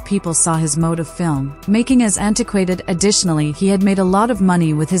lot of people saw his mode of film making as antiquated. Additionally, he had made a lot of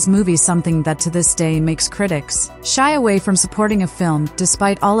money with his movies, something that to this day makes critics shy away from supporting a film.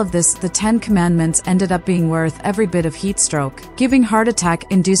 Despite all of this, the 10 Commandments ended up being worth every bit of heat stroke, giving heart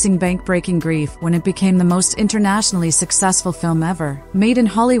attack-inducing bank-breaking grief when it became the most internationally successful film ever made in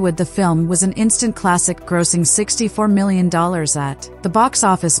Hollywood. The film was an instant classic, grossing $64 million at the box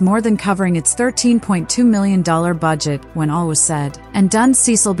office, more than covering its $13.2 million budget. When all was said and done,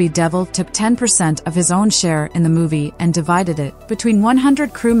 Cecil B. Devil took 10% of his own share in the movie and divided it between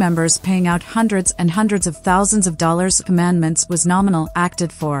 100 crew members, paying out hundreds and hundreds of thousands of dollars. Commandments was nominal,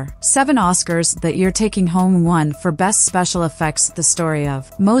 acted for 7 Oscars that year, taking home 1 for Best Special Effects. The story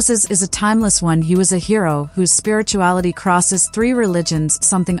of Moses is a timeless one. He was a hero whose spirituality crosses 3 religions,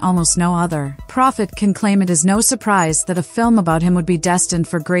 something almost no other prophet can claim. It is no surprise that a film about him would be destined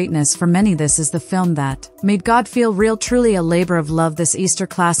for greatness. For many, this is the film that made God feel real, truly a labor of love. This Easter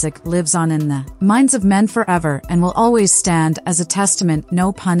classic lives on in the minds of men forever and will always stand as a testament,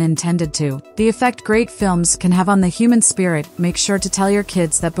 no pun intended, to the effect great films can have on the human spirit. Make sure to tell your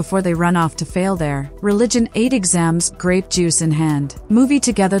kids that before they run off to fail their religion. 8 exams, grape juice in hand. Movie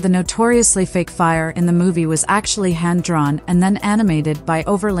together. The notoriously fake fire in the movie was actually hand-drawn and then animated by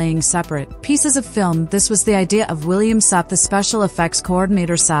overlaying separate pieces of film. This was the idea of William Sapp, the special effects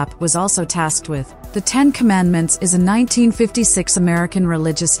coordinator. Sapp was also tasked with The 10 Commandments is a 1956 American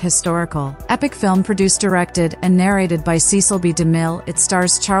religious historical epic film produced, directed, and narrated by Cecil B. DeMille. It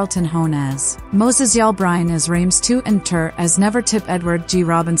stars Charlton Heston as Moses, Yul Brynner as Rames II and Tur as Nevertip, Edward G.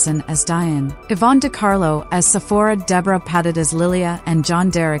 Robinson as Diane, Yvonne DiCarlo as Sephora, Deborah Padded as Lilia, and John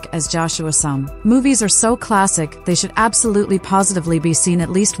Derrick as Joshua. Some movies are so classic they should absolutely positively be seen at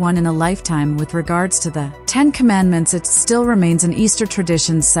least one in a lifetime. With regards to the 10 Commandments, it still remains an Easter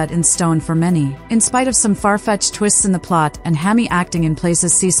tradition set in stone for many. In spite of some far-fetched twists in the plot and hammy acting in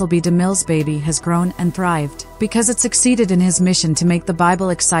places, Cecil B. DeMille's baby has grown and thrived because it succeeded in his mission to make the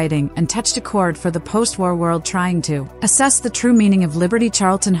Bible exciting and touched a chord for the post-war world trying to assess the true meaning of liberty.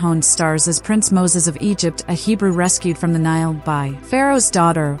 Charlton Heston stars as Prince Moses of Egypt, a Hebrew rescued from the Nile by Pharaoh's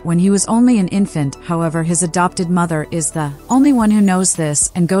daughter when he was only an infant. However, his adopted mother is the only one who knows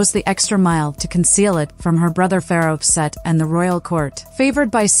this and goes the extra mile to conceal it from her brother Pharaoh Set and the royal court.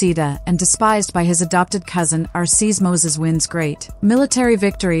 Favored by Sita and despised by his adopted cousin Arses, Moses wins great military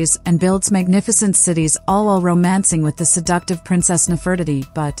victories and builds magnificent cities, all while romancing with the seductive Princess Nefertiti,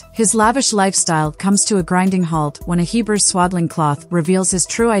 but his lavish lifestyle comes to a grinding halt when a Hebrew's swaddling cloth reveals his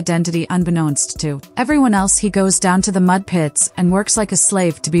true identity unbeknownst to everyone else. He goes down to the mud pits and works like a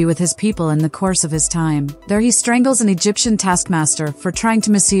slave to be with his people in the course of his time. There he strangles an Egyptian taskmaster for trying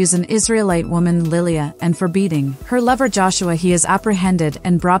to misuse an Israelite woman, Lilia, and for beating her lover Joshua. He is apprehended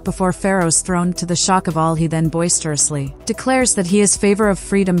and brought before Pharaoh's throne. To the shock of all, he then boisterously declares that he is favor of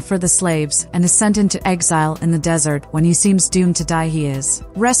freedom for the slaves and is sent into exile in the desert. When he seems doomed to die, he is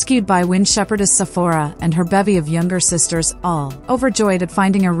rescued by wind shepherdess Sephora and her bevy of younger sisters. All overjoyed at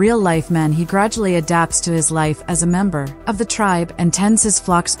finding a real-life man, he gradually adapts to his life as a member of the tribe and tends his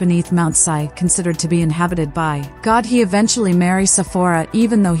flocks beneath Mount Sinai, considered to be inhabited by God. He eventually marries Sephora,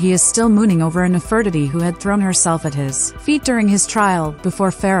 even though he is still mooning over a Nefertiti who had thrown herself at his feet during his trial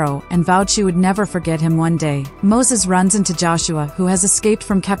before Pharaoh and vowed she would never forget him. One day, Moses runs into Joshua, who has escaped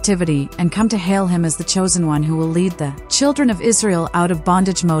from captivity and come to hail him as the chosen one who will lead the children of Israel out of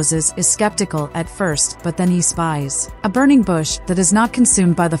bondage. Moses is skeptical at first, but then he spies a burning bush that is not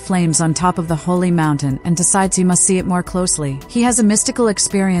consumed by the flames on top of the holy mountain and decides he must see it more closely. He has a mystical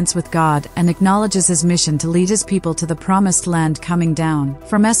experience with God and acknowledges his mission to lead his people to the promised land coming down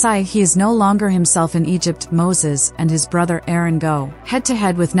from Sinai. He is no longer himself in Egypt. Moses and his brother Aaron go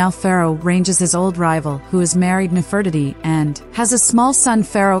head-to-head with now Pharaoh ranges his old rival, who is married Nefertiti and has a small son.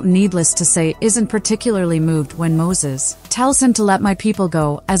 Pharaoh, needless to say, isn't particularly moved when Moses tells him to let my people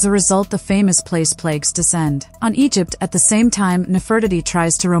go. As a result, the famous plagues descend on Egypt. At the same time, Nefertiti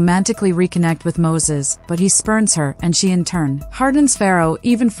tries to romantically reconnect with Moses, but he spurns her, and she in turn hardens Pharaoh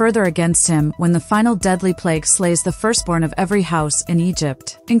even further against him when the final deadly plague slays the firstborn of every house in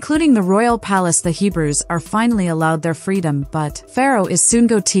Egypt, including the royal palace. The Hebrews are finally allowed their freedom, but Pharaoh is soon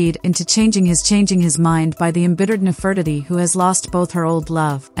goaded into changing his mind by the embittered Nefertiti, who has lost both her old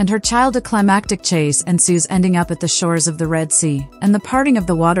love and her child. A climactic chase ensues, ending up at the shores of the Red Sea and the parting of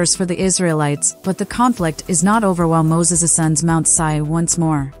the waters for the Israelites. But the conflict is not over while Moses ascends Mount Sinai once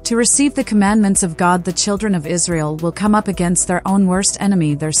more to receive the commandments of God. The children of Israel will come up against their own worst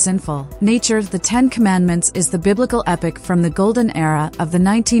enemy, their sinful nature. The Ten Commandments is the biblical epic from the golden era of the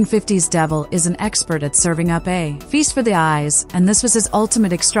 1950s. Devil is an expert at serving up a feast for the eyes, and this was his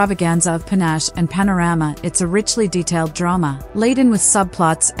ultimate extravaganza of panache and panorama. It's a richly detailed drama, laden with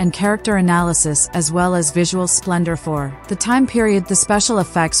subplots and character analysis, as well as visual splendor. For the time period, the special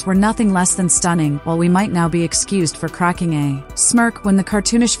effects were nothing less than stunning, while we might now be excused for cracking a smirk when the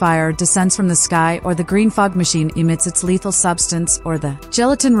cartoonish fire descends from the sky, or the green fog machine emits its lethal substance, or the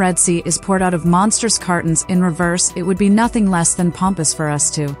gelatin Red Sea is poured out of monstrous cartons in reverse. It would be nothing less than pompous for us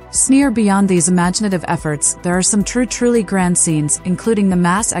to sneer. Beyond these imaginative efforts, there are some truly grand scenes, including the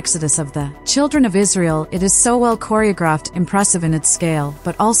mass exodus of the children of Israel. It is so well choreographed, impressive in its scale,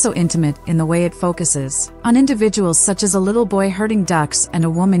 but also intimate in the way it focuses on individuals such as a little boy herding ducks and a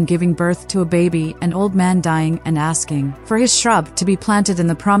woman giving birth to a baby, an old man dying and asking for his shrub to be planted in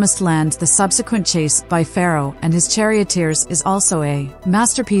the promised land. The subsequent chase by Pharaoh and his charioteers is also a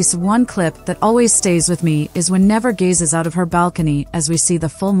masterpiece. One clip that always stays with me is when Nefer gazes out of her balcony as we see the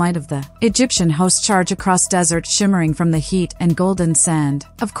full might of the Egyptian host charge across desert, shimmering from the heat and golden sand.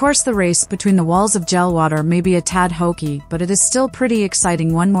 Of course, the race between the walls of gel water may be a tad hokey, but it is still pretty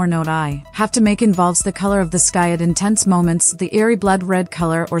exciting. One more note I have to make involves the color of the sky at intense moments. The eerie blood red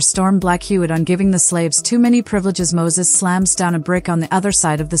color or storm black hued on giving the slaves too many privileges. Moses slams down a brick on the other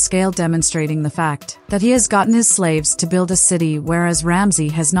side of the scale, demonstrating the fact that he has gotten his slaves to build a city, whereas Ramsey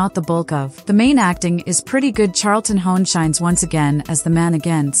has not. The bulk of the main acting is pretty good. Charlton Heston shines once again as the man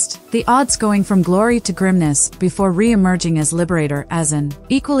against the odds, going from glory to grimness before re-emerging as liberator. As an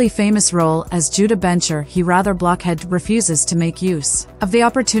equally famous role as Judah Bencher, he rather blockhead refuses to make use of the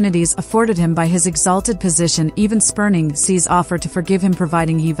opportunities afforded him by his exalted position, even spurning C's offer to forgive him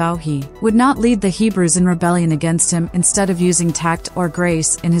providing he vow he would not lead the Hebrews in rebellion against him, instead of using tact or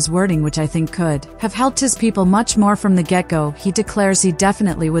grace in his wording, which I think could have helped his people much more from the get-go. He declares he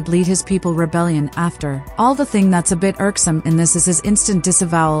definitely would lead his people rebellion after all. The thing that's a bit irksome in this is his instant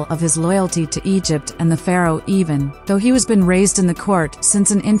disavowal of his loyalty to Egypt and the Pharaoh. Even though he was been raised in the court since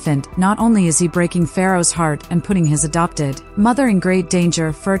an infant, not only is he breaking Pharaoh's heart and putting his adopted mother in great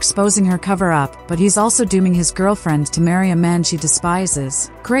danger for exposing her cover-up, but he's also dooming his girlfriend to marry a man she despises.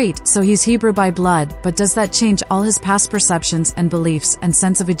 Great, so he's Hebrew by blood, but does that change all his past perceptions and beliefs and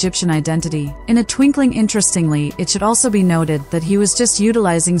sense of Egyptian identity? In a twinkling. Interestingly, it should also be noted that he was just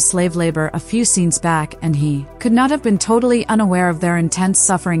utilizing slave labor a few scenes back, and he could not have been totally unaware of their intense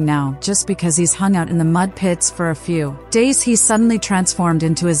suffering now. Just because he's hung out in the mud pits for a few days, he's suddenly transformed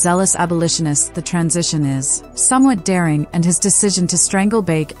into a zealous abolitionist. The transition is somewhat daring, and his decision to strangle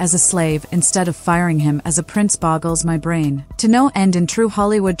Bake as a slave instead of firing him as a prince boggles my brain. To no end in true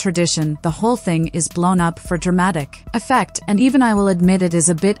Hollywood tradition, the whole thing is blown up for dramatic effect, and even I will admit it is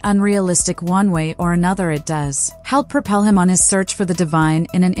a bit unrealistic one way or another it does help propel him on his search for the divine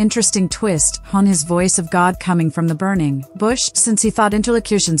in an interesting twist on his voice of God coming from the burning bush, since he thought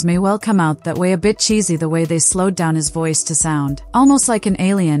interlocutions may well come out that way, a bit cheesy the way they slowed down his voice to sound almost like an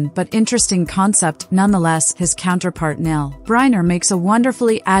alien, but interesting concept nonetheless. His counterpart Yul Brynner makes a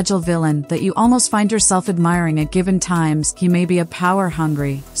wonderfully agile villain that you almost find yourself admiring at given times. He may be a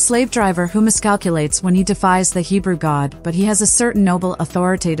power-hungry slave driver who miscalculates when he defies the Hebrew God, but he has a certain noble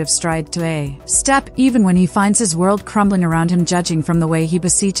authoritative stride to a step even when he finds his world crumbling around him, judging from the way he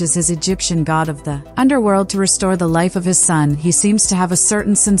beseeches his Egyptian god of the underworld to restore the life of his son. He seems to have a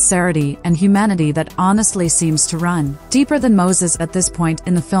certain sincerity and humanity that honestly seems to run deeper than Moses at this point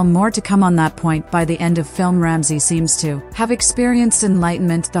in the film. More to come on that point. By the end of film, Ramsey seems to have experienced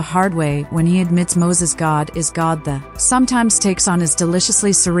enlightenment the hard way when he admits Moses' God is God. The sometimes takes on is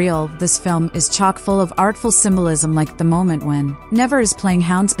deliciously surreal. This film is chock full of artful symbolism, like the moment when Never is playing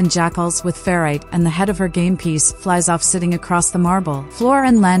hounds and jackals with ferrite and the head of her game piece flies off sitting across the marble floor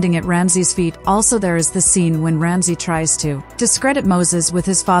and landing at Ramsey's feet. Also there is the scene when Ramsey tries to discredit Moses with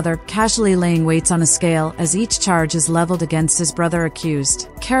his father casually laying weights on a scale as each charge is leveled against his brother accused.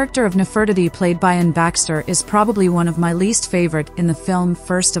 Character of Nefertiti played by Baxter is probably one of my least favorite in the film.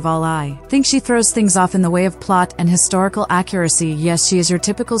 First of all, I think she throws things off in the way of plot and historical accuracy. Yes, she is your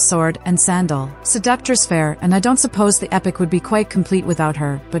typical sword and sandal seductress fair, and I don't suppose the epic would be quite complete without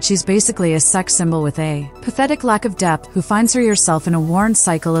her, but she's basically a sex symbol with a pathetic lack of depth who finds her yourself in a worn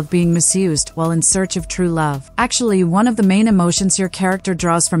cycle of being misused while in search of true love. Actually, one of the main emotions your character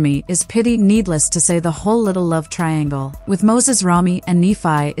draws from me is pity. Needless to say, the whole little love triangle with Moses, Rami, and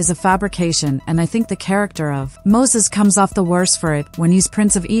Nephi is a fabrication, and I think the character of Moses comes off the worse for it. When he's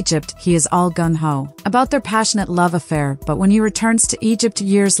Prince of Egypt, he is all gung-ho about their passionate love affair, but when he returns to Egypt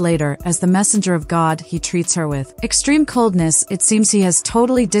years later as the messenger of God, he treats her with extreme coldness. It seems he has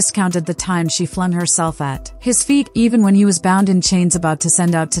totally discounted the time she flung herself at his feet, even when he was bound in chains about to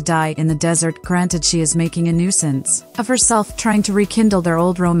send out to die in the desert. Granted, she is making a nuisance of herself trying to rekindle their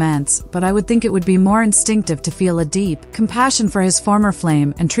old romance, but I would think it would be more instinctive to feel a deep compassion for his former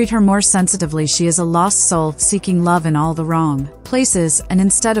flame and treat her more sensitively. She is a lost soul seeking love in all the wrong places, and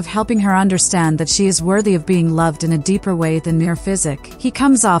instead of helping her understand that she is worthy of being loved in a deeper way than mere physic, he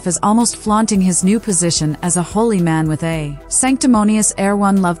comes off as almost flaunting his new position as a holy man with a sanctimonious air.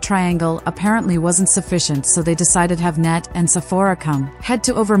 One love triangle apparently wasn't sufficient, so they decided have Net and Sephora come head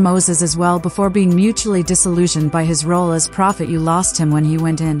to over Moses as well before being mutually disillusioned by his role as prophet. You lost him when he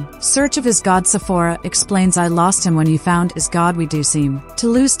went in search of his God. Sephora explains, I lost him when you found his God. We do seem to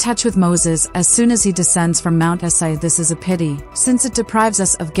lose touch with Moses as soon as he descends from Mount Sinai. This is a pity, since it deprives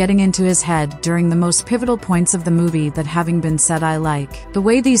us of getting into his head during the most pivotal points of the movie. That having been said, I like the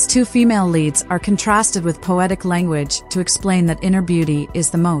way these two female leads are contrasted with poetic language to explain that inner beauty is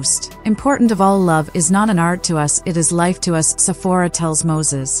the most important of all. Love is not an art to us, it is life to us, Sephora tells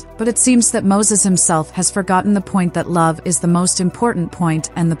Moses. But it seems that Moses himself has forgotten the point that love is the most important point,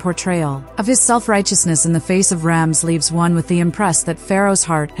 and the portrayal of his self-righteousness in the face of Rams leaves one with the impression that Pharaoh's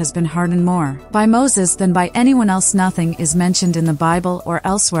heart has been hardened more by Moses than by anyone else. Nothing is mentioned in the Bible or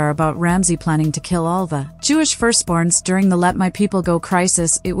elsewhere about Ramsey planning to kill all the Jewish firstborns during the Let My People Go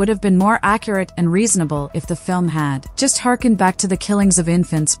crisis. It would have been more accurate and reasonable if the film had just harkened back to the killings of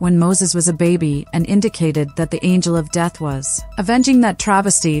infants when Moses was a baby and indicated that the angel of death was avenging that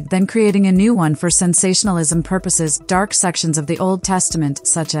travesty, then creating a new one for sensationalism purposes. Dark sections of the Old Testament,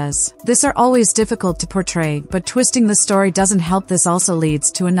 such as this, are always difficult to portray, but twisting the story doesn't help. This also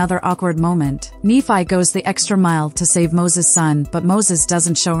leads to another awkward moment. Nephi goes the extra mile to save Moses' son, but Moses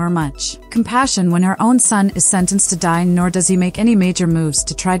doesn't show her much compassion when her own son is sentenced to die, nor does he make any major moves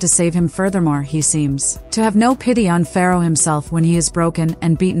to try to save him. Furthermore, he seems to have no pity on Pharaoh himself when he is broken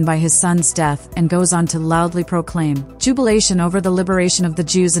and beaten by his son's death, and goes on to loudly proclaim jubilation over the liberation of the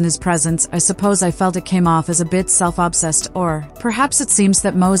Jews in his presence. I suppose I felt it came off as a bit self-obsessed, or perhaps it seems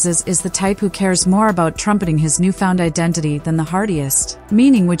that Moses is the type who cares more about trumpeting his newfound identity than the heartiest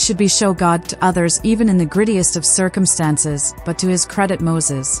meaning which should be show God to others even in the grittiest of circumstances. But to his credit,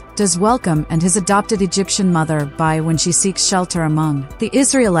 Moses does welcome and his adopted Egyptian mother by when she seeks shelter among the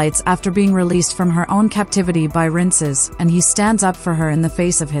Israelites after being released from her own captivity by Rinces, and he stands up for her in the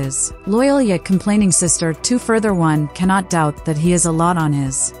face of his loyal yet complaining sister. To further, one cannot doubt that he has a lot on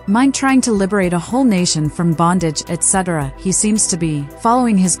his mind trying to liberate a whole nation from bondage, etc. He seems to be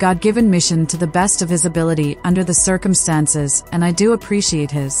following his God-given mission to the best of his ability under the circumstances, and I do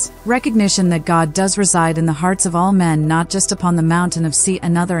appreciate his recognition that God does reside in the hearts of all men, not just upon the mountain of sea.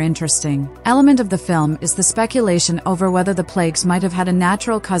 Another interesting element of the film is the speculation over whether the plagues might have had a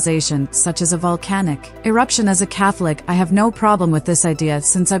natural causation, such as a volcanic eruption. As a Catholic, I have no problem with this idea,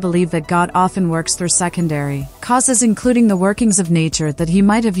 since I believe that God often works through secondary causes, including the workings of nature, that he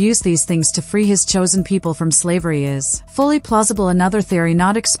might have used these things to free his chosen people from slavery is fully plausible. Another theory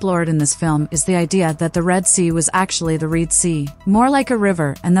not explored in this film is the idea that the Red Sea was actually the Reed Sea, more like a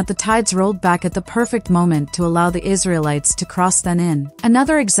river, and that the tides rolled back at the perfect moment to allow the Israelites to cross then in.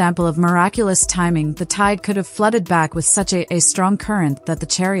 Another example of miraculous timing, the tide could have flooded back with such a strong current that the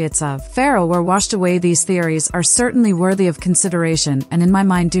chariots of Pharaoh were washed away. These theories are certainly worthy of consideration, and in my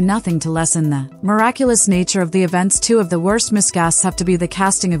mind do nothing to lessen the miraculous nature of the events. Two of the worst miscasts have to be the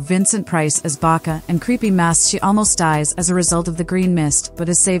casting of Vincent Price as Baca and creepy masks. She almost dies as a result of the green mist, but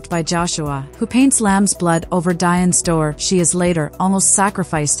is saved by Joshua, who paints lamb's blood over Diane's door. She is later almost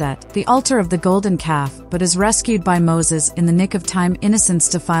sacrificed at the altar of the golden calf, but is rescued by Moses in the nick of time. Innocence,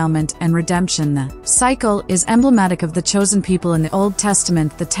 defilement, and redemption. The cycle is emblematic of the chosen people in the Old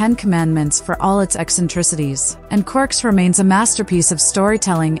Testament. The Ten Commandments, for all its eccentricities and quirks, remains a masterpiece of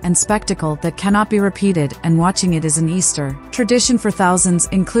storytelling and spectacle that cannot be repeated, and watching it is an Easter tradition for thousands,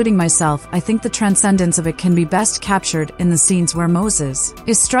 including myself. I think the transcendence of it can be best captured in the scenes where Moses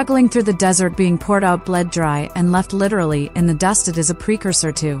is struggling through the desert, being poured out, bled dry, and left literally in the dust. It is a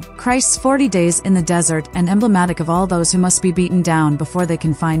precursor to Christ's 40 days in the desert, and emblematic of all those who must be beaten down before they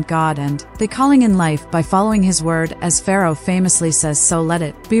can find God, and they calling in life by following his word. As Pharaoh famously says, "So let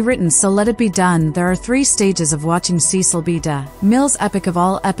it be written, so let it be done." There are 3 stages of watching Cecil B. DeMille's epic of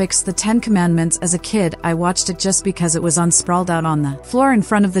all epics, The Ten Commandments. As a kid, I watched it just because it was on, sprawled out on the floor in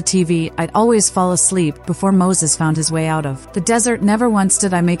front of the TV. I'd always fall asleep before Moses found his way out of the desert. Never once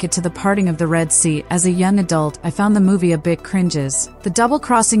did I make it to the parting of the Red Sea. As a young adult, I found the movie a bit cringes. The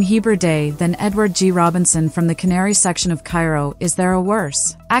double-crossing Hebrew Day. Then Edward G. Robinson from the Canary section of Cairo. Is there a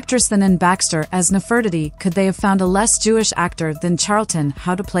worse actress than in Baxter as Nefertiti? Could they have found a less Jewish actor than Charlton?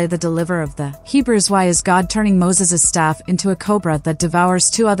 How to play the deliverer of the Hebrews? Why is God turning Moses' staff into a cobra that devours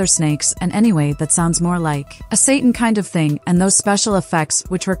 2 other snakes? And anyway, that sounds more like a Satan kind of thing, and those special effects,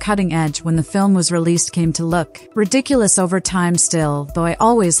 which were cutting edge when the film was released, came to look ridiculous over time. Still, though, I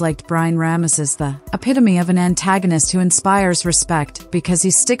always liked Brian Ramesses, the epitome of an antagonist who inspires respect because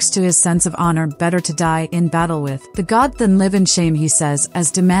he sticks to his sense of honor. Better to die in battle with the God than live in shame, he says,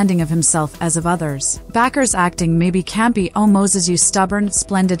 as demanding of himself as of others. Backer's acting may be campy. Oh Moses, you stubborn,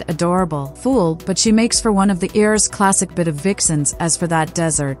 splendid, adorable fool, but she makes for one of the era's classic bit of vixens. As for that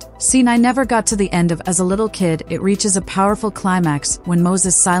desert scene, I never got to the end of. As a little kid, it reaches a powerful climax when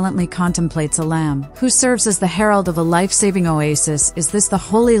Moses silently contemplates a lamb who serves as the herald of a life-saving oasis. Is this the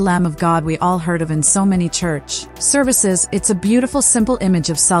holy Lamb of God we all heard of in so many church services? It's a beautiful, simple image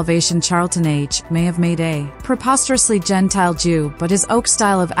of salvation. Charlton H. may have made a preposterously Gentile Jew, but his oak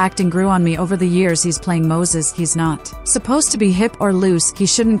style of acting grew on me over the years. He's playing Moses. He's not supposed to be hip or loose. He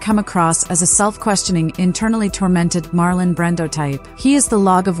shouldn't come across as a self-questioning, internally tormented Marlon Brando type. He is the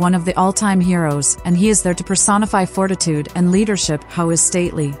log of one of the all-time heroes, and he is there to personify fortitude and leadership. How is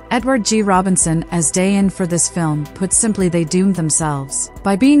stately Edward G. Robinson as Day-in for this film? Put simply, they doomed themselves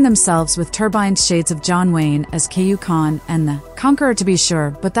by being themselves, with turbined shades of John Wayne as Ku Khan and the Conqueror, to be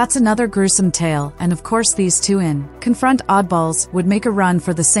sure, but that's another gruesome tale. And of course these two in confront oddballs would make a run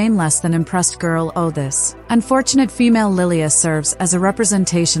for the same less than impressed girl. Oh, this unfortunate female Lilia serves as a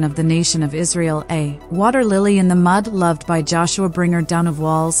representation of the nation of Israel, a water lily in the mud, loved by Joshua, bringer down of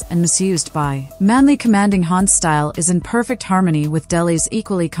walls and misused by manly commanding. Han's style is in perfect harmony with Deli's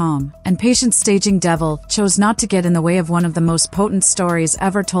equally calm and patient staging. Devil chose not to get in the way of one of the most potent stories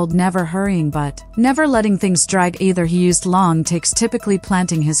ever told, never hurrying but never letting things drag either. He used long takes, typically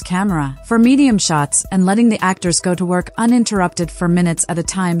planting his camera for medium shots and letting the actors go to work uninterrupted for minutes at a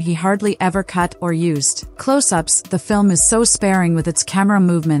time. He hardly ever cut or used close-ups. The film is so sparing with its camera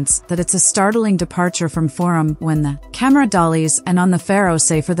movements that it's a startling departure from form when the camera dollies and on the Pharaoh,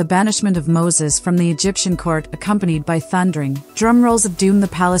 say for the banishment of Moses from the Egyptian court, accompanied by thundering drum rolls of doom. The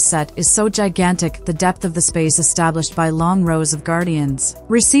palace set is so gigantic, the depth of the space established by long rows of guardians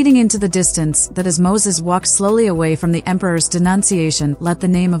receding into the distance, that as Moses walks slowly away from the emperor's denunciation, let the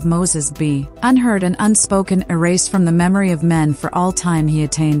name of Moses be unheard and unspoken, erased from the memory of men for all time. He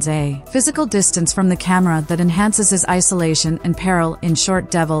attains a physical distance from the camera that enhances his isolation and peril. In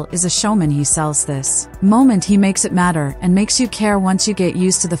short, Devil is a showman. He sells this moment, he makes it matter and makes you care once you get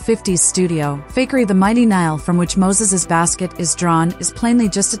used to the 50s studio fakery. The mighty Nile from which Moses's basket is drawn is plainly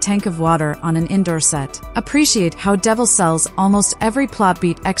just a tank of water on an indoor set. Appreciate how Devil sells almost every plot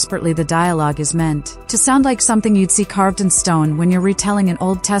beat expertly. The dialogue is meant to sound like something you'd see carved in stone. When you're retelling an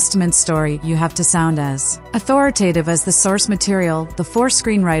Old Testament story, you have to sound as authoritative Authoritative as the source material, the 4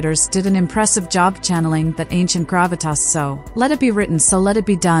 screenwriters did an impressive job channeling that ancient gravitas. So, let it be written, so let it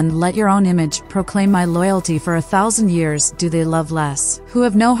be done, let your own image proclaim my loyalty for 1,000 years, do they love less? Who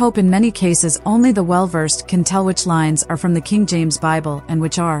have no hope in many cases, only the well-versed can tell which lines are from the King James Bible and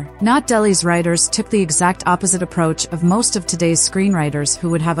which are not. Delhi's writers took the exact opposite approach of most of today's screenwriters who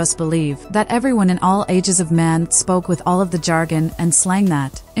would have us believe that everyone in all ages of man spoke with all of the jargon and slang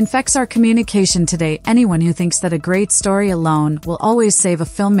that infects our communication today. Anyone who thinks that a great story alone will always save a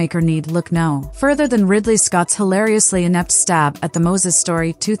filmmaker need look no further than Ridley Scott's hilariously inept stab at the Moses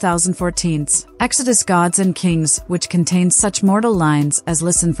story 2014's Exodus Gods and Kings, which contains such mortal lines as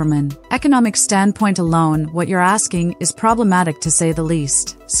listen from an economic standpoint alone, what you're asking is problematic to say the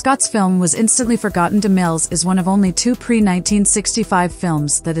least. Scott's film was instantly forgotten. DeMille's is one of only 2 pre-1965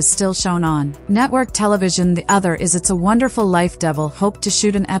 films that is still shown on network television. The other is It's a Wonderful Life. Devil hoped to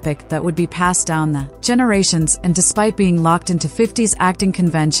shoot an epic that would be passed down the generations, and despite being locked into 50s acting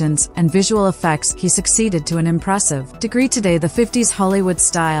conventions and visual effects, he succeeded to an impressive degree today. The 50s Hollywood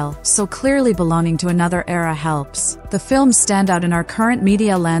style, so clearly belonging to another era, helps the films stand out in our current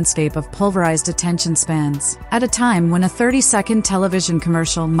media landscape of pulverized attention spans. At a time when a 30-second television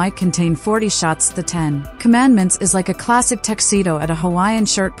commercial might contain 40 shots, The 10 Commandments is like a classic tuxedo at a Hawaiian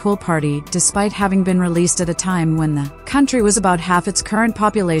shirt pool party. Despite having been released at a time when the country was about half its current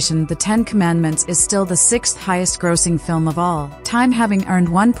population, The 10 Commandments is still the 6th highest grossing film of all time, having earned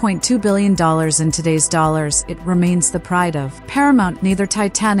 $1.2 billion in today's dollars. It remains the pride of Paramount. Neither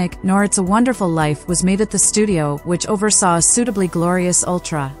Titanic nor It's a Wonderful Life was made at the studio, which oversaw a suitably glorious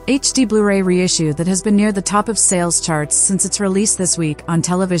Ultra HD Blu-ray reissue that has been near the top of sales charts since its release this week on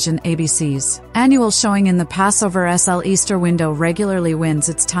television. ABC's annual showing in the Passover SL Easter window regularly wins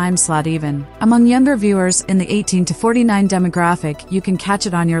its time slot. Even among younger viewers in the 18 to 49 demographic, you can catch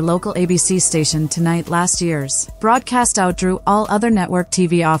it on your local ABC station tonight. Last year's broadcast outdrew all other network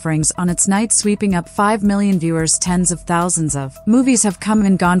TV offerings on its night, sweeping up 5 million viewers. Tens of thousands of movies have come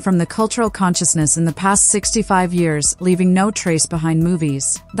and gone from the cultural consciousness in the past 65 years, leaving no trace behind.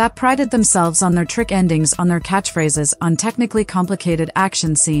 Movies that prided themselves on their trick endings, on their catchphrases, on technically complicated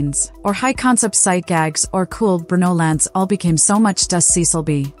action scenes, or high-concept sight gags, or cool Brunolance all became so much dust. Cecil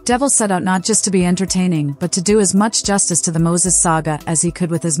B. Devil set out not just to be entertaining, but to do as much justice to the Moses saga as he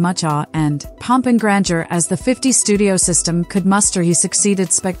could with as much awe and pomp and grandeur as the 50 studio system could muster. He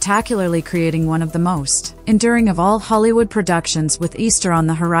succeeded spectacularly, creating one of the most enduring of all Hollywood productions. With Easter on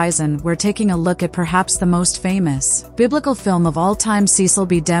the horizon, we're taking a look at perhaps the most famous biblical film of all time, Cecil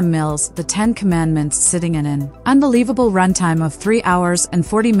B. DeMille's The 10 Commandments, sitting in an unbelievable runtime of 3 hours and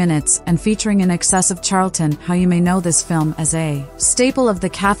 40 minutes and featuring in excess of Charlton. How you may know this film as a staple of the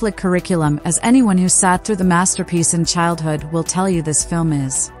Catholic curriculum, as anyone who sat through the masterpiece in childhood will tell you this film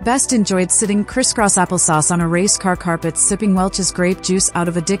is best enjoyed sitting crisscross applesauce on a race car carpet, sipping Welch's grape juice out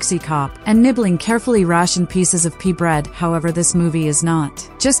of a Dixie cup, and nibbling carefully rationed pieces of pea bread. However, this movie is not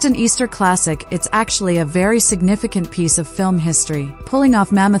just an Easter classic, it's actually a very significant piece of film history, pulling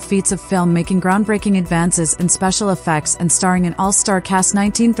off mammoth feats of film, making groundbreaking advances in special effects, and starring an all-star cast.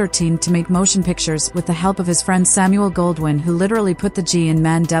 1913 to make motion pictures with the help of his friend Samuel Goldwyn, who literally put the G in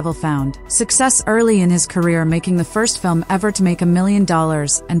man. Devil found success early in his career, making the first film ever to make $1 million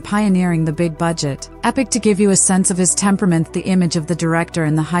and pioneering the big budget epic. To give you a sense of his temperament, the image of the director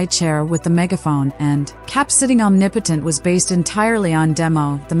in the high chair with the megaphone and cap sitting omnipotent was based entirely on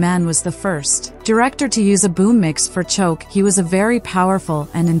Demo. The man was the first director to use a boom mix for choke. He was a very powerful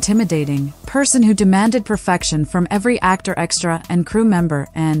and intimidating person who demanded perfection from every actor, extra, and crew member,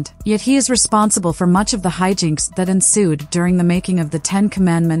 and yet he is responsible for much of the hijinks that ensued during the making of the 10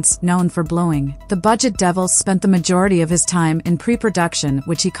 Commandments. Known for blowing the budget, Devil spent the majority of his time in pre-production,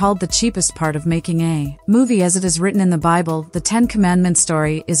 which he called the cheapest part of making a movie. As it is written in the Bible, the 10 Commandments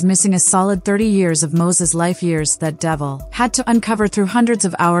story is missing a solid 30 years of Moses' life years that Devil had to uncover through hundreds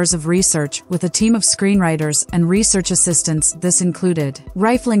of hours of research with a team of screenwriters and research assistants. This included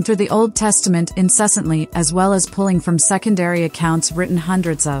rifling through the Old Testament incessantly, as well as pulling from secondary accounts written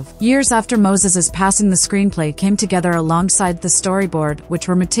hundreds of years after Moses' passing. The screenplay came together alongside the storyboard, which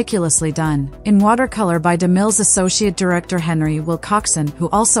were meticulously done in watercolor by DeMille's associate director Henry Wilcoxon, who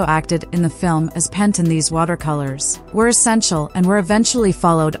also acted in the film as Penton. These watercolors were essential and were eventually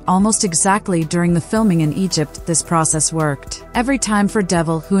followed almost exactly during the filming in Egypt. This process worked every time for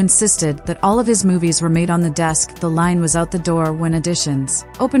Devil, who insisted that all of his movies were made on the desk, the line was out the door when auditions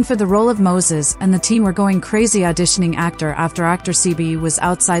opened for the role of Moses, and the team were going crazy auditioning actor after actor. CB was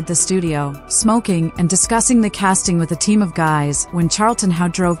outside the studio, smoking and discussing the casting with a team of guys, when Charlton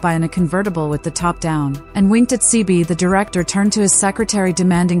Heston drove by in a convertible with the top down, and winked at CB. The director turned to his secretary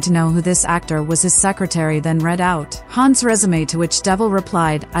demanding to know who this actor was. His secretary then read out Han's resume, to which Devil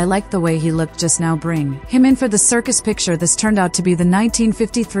replied, "I like the way he looked just now, bring him in for the circus picture." This turned out to be the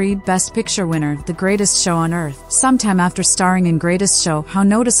 1953 Best Picture winner, The Greatest Show on Earth. Sometime after starring in Greatest Show, How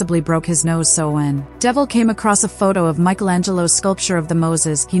noticeably broke his nose, so when Devil came across a photo of Michelangelo's sculpture of the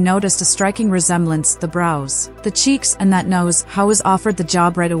Moses, he noticed a striking resemblance: the brows, the cheeks, and that nose. How was offered the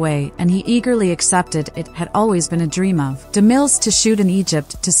job right away, and he eagerly accepted. It had always been a dream of DeMille's to shoot in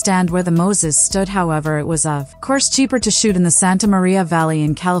Egypt, to stand where the Moses stood. However, it was of course cheaper to shoot in the Santa Maria Valley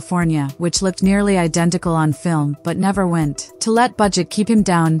in California, which looked nearly identical on film, but never went. To let budget keep him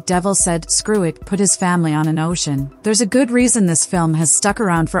down, Devil said, "Screw it," put his family on an ocean. There's a good reason this film has stuck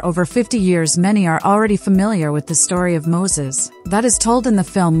around for over 50 years. Many are already familiar with the story of Moses that is told in the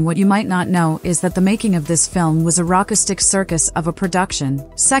film. What you might not know is that the making of this film was a rockastic circus of a production,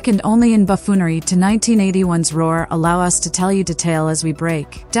 second only in buffoonery to 1981's Roar. Allow us to tell you detail as we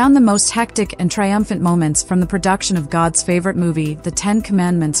break down the most hectic and triumphant moments from the production of God's favorite movie, The Ten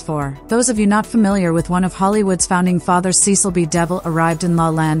Commandments. For those of you not familiar with one of Hollywood's founding fathers, Cecil B. Devil arrived in La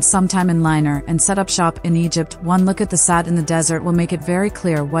Land sometime in liner and set up shop in Egypt. One look at the sat in the desert will make it very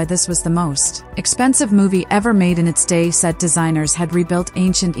clear why this was the most expensive movie ever made in its day. Set designers had rebuilt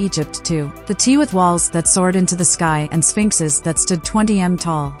ancient Egypt to the T, with walls that soared into the sky and sphinxes that stood 20 m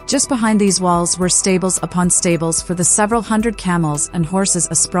tall. Just behind these walls were stables upon stables for the several hundred camels and horses,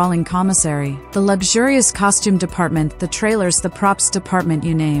 a sprawling commissary, the luxurious costume department, the trailers, the props department,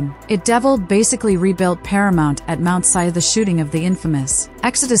 you name it. Devil basically rebuilt Paramount at Mount Sinai. The shooting of the infamous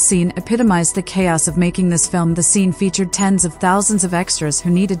Exodus scene epitomized the chaos of making this film. The scene featured tens of thousands of extras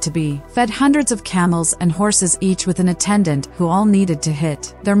who needed to be fed hundreds of camels and horses, each with an attendant who all needed to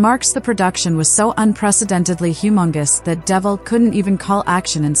hit their marks. The production was so unprecedentedly humongous that Devil couldn't even call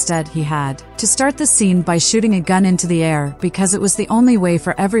action. Instead, he had to start the scene by shooting a gun into the air, because it was the only way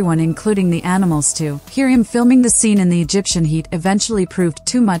for everyone, including the animals, to hear him. Filming the scene in the Egyptian heat eventually proved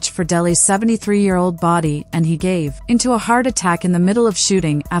too much for Deli's 73-year-old body, and he gave into a heart attack in the middle of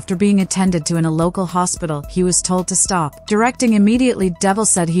shooting. After being attended to in a local hospital, he was told to stop directing immediately. Devil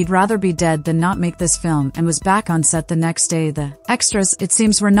said he'd rather be dead than not make this film, and was back on set the next day. The extras, it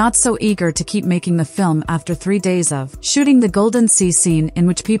seems, were not so eager to keep making the film. After 3 days of shooting the Golden Sea scene, in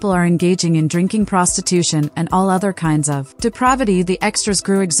which people are engaging in drinking, prostitution, and all other kinds of depravity, the extras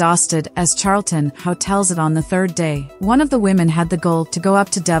grew exhausted. As Charlton Heston tells it, on the third day, one of the women had the goal to go up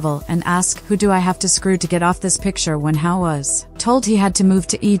to Devil and ask, "Who do I have to screw to get off this picture?" When Heston was told he had to move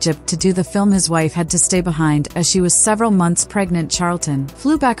to Egypt to do the film, his wife had to stay behind as she was several months pregnant. Charlton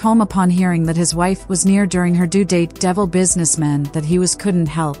flew back home upon hearing that his wife was near during her due date. Devil, businessman that he was, couldn't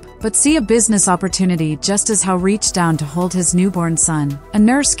help but see a business opportunity just as Heston reached down to hold his newborn son. A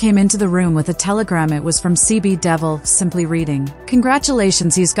nurse came into the room with a telegram. It was from CB. Devil simply reading,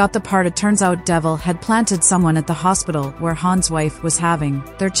 "Congratulations, he's got the part." It turns out Devil had planted someone at the hospital where Han's wife was having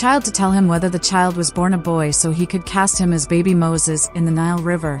their child to tell him whether the child was born a boy so he could cast him as baby Moses in the Nile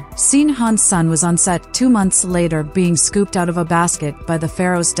River. Scene: Han's son was on set 2 months later, being scooped out of a basket by the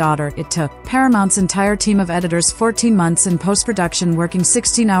Pharaoh's daughter. It took Paramount's entire team of editors 14 months in post-production, working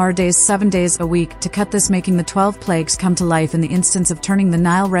 16-hour days 7 days a week to cut this, making the 12 plagues come to life in the instance of turning the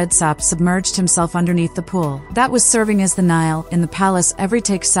Nile red. Sap submerged himself underneath the pool that was serving as the Nile. In the palace, every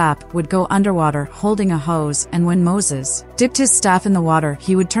take Sap would go underwater holding a hose, and when Moses dipped his staff in the water,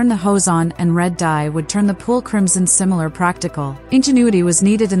 he would turn the hose on and red dye would turn the pool crimson. Similar practical ingenuity was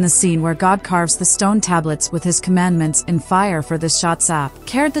needed in the scene where God carves the stone tablets with his commandments in fire. For this shot, Sap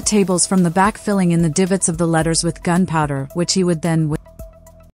carried the tables from the back, filling in the divots of the letters with gunpowder, which he would then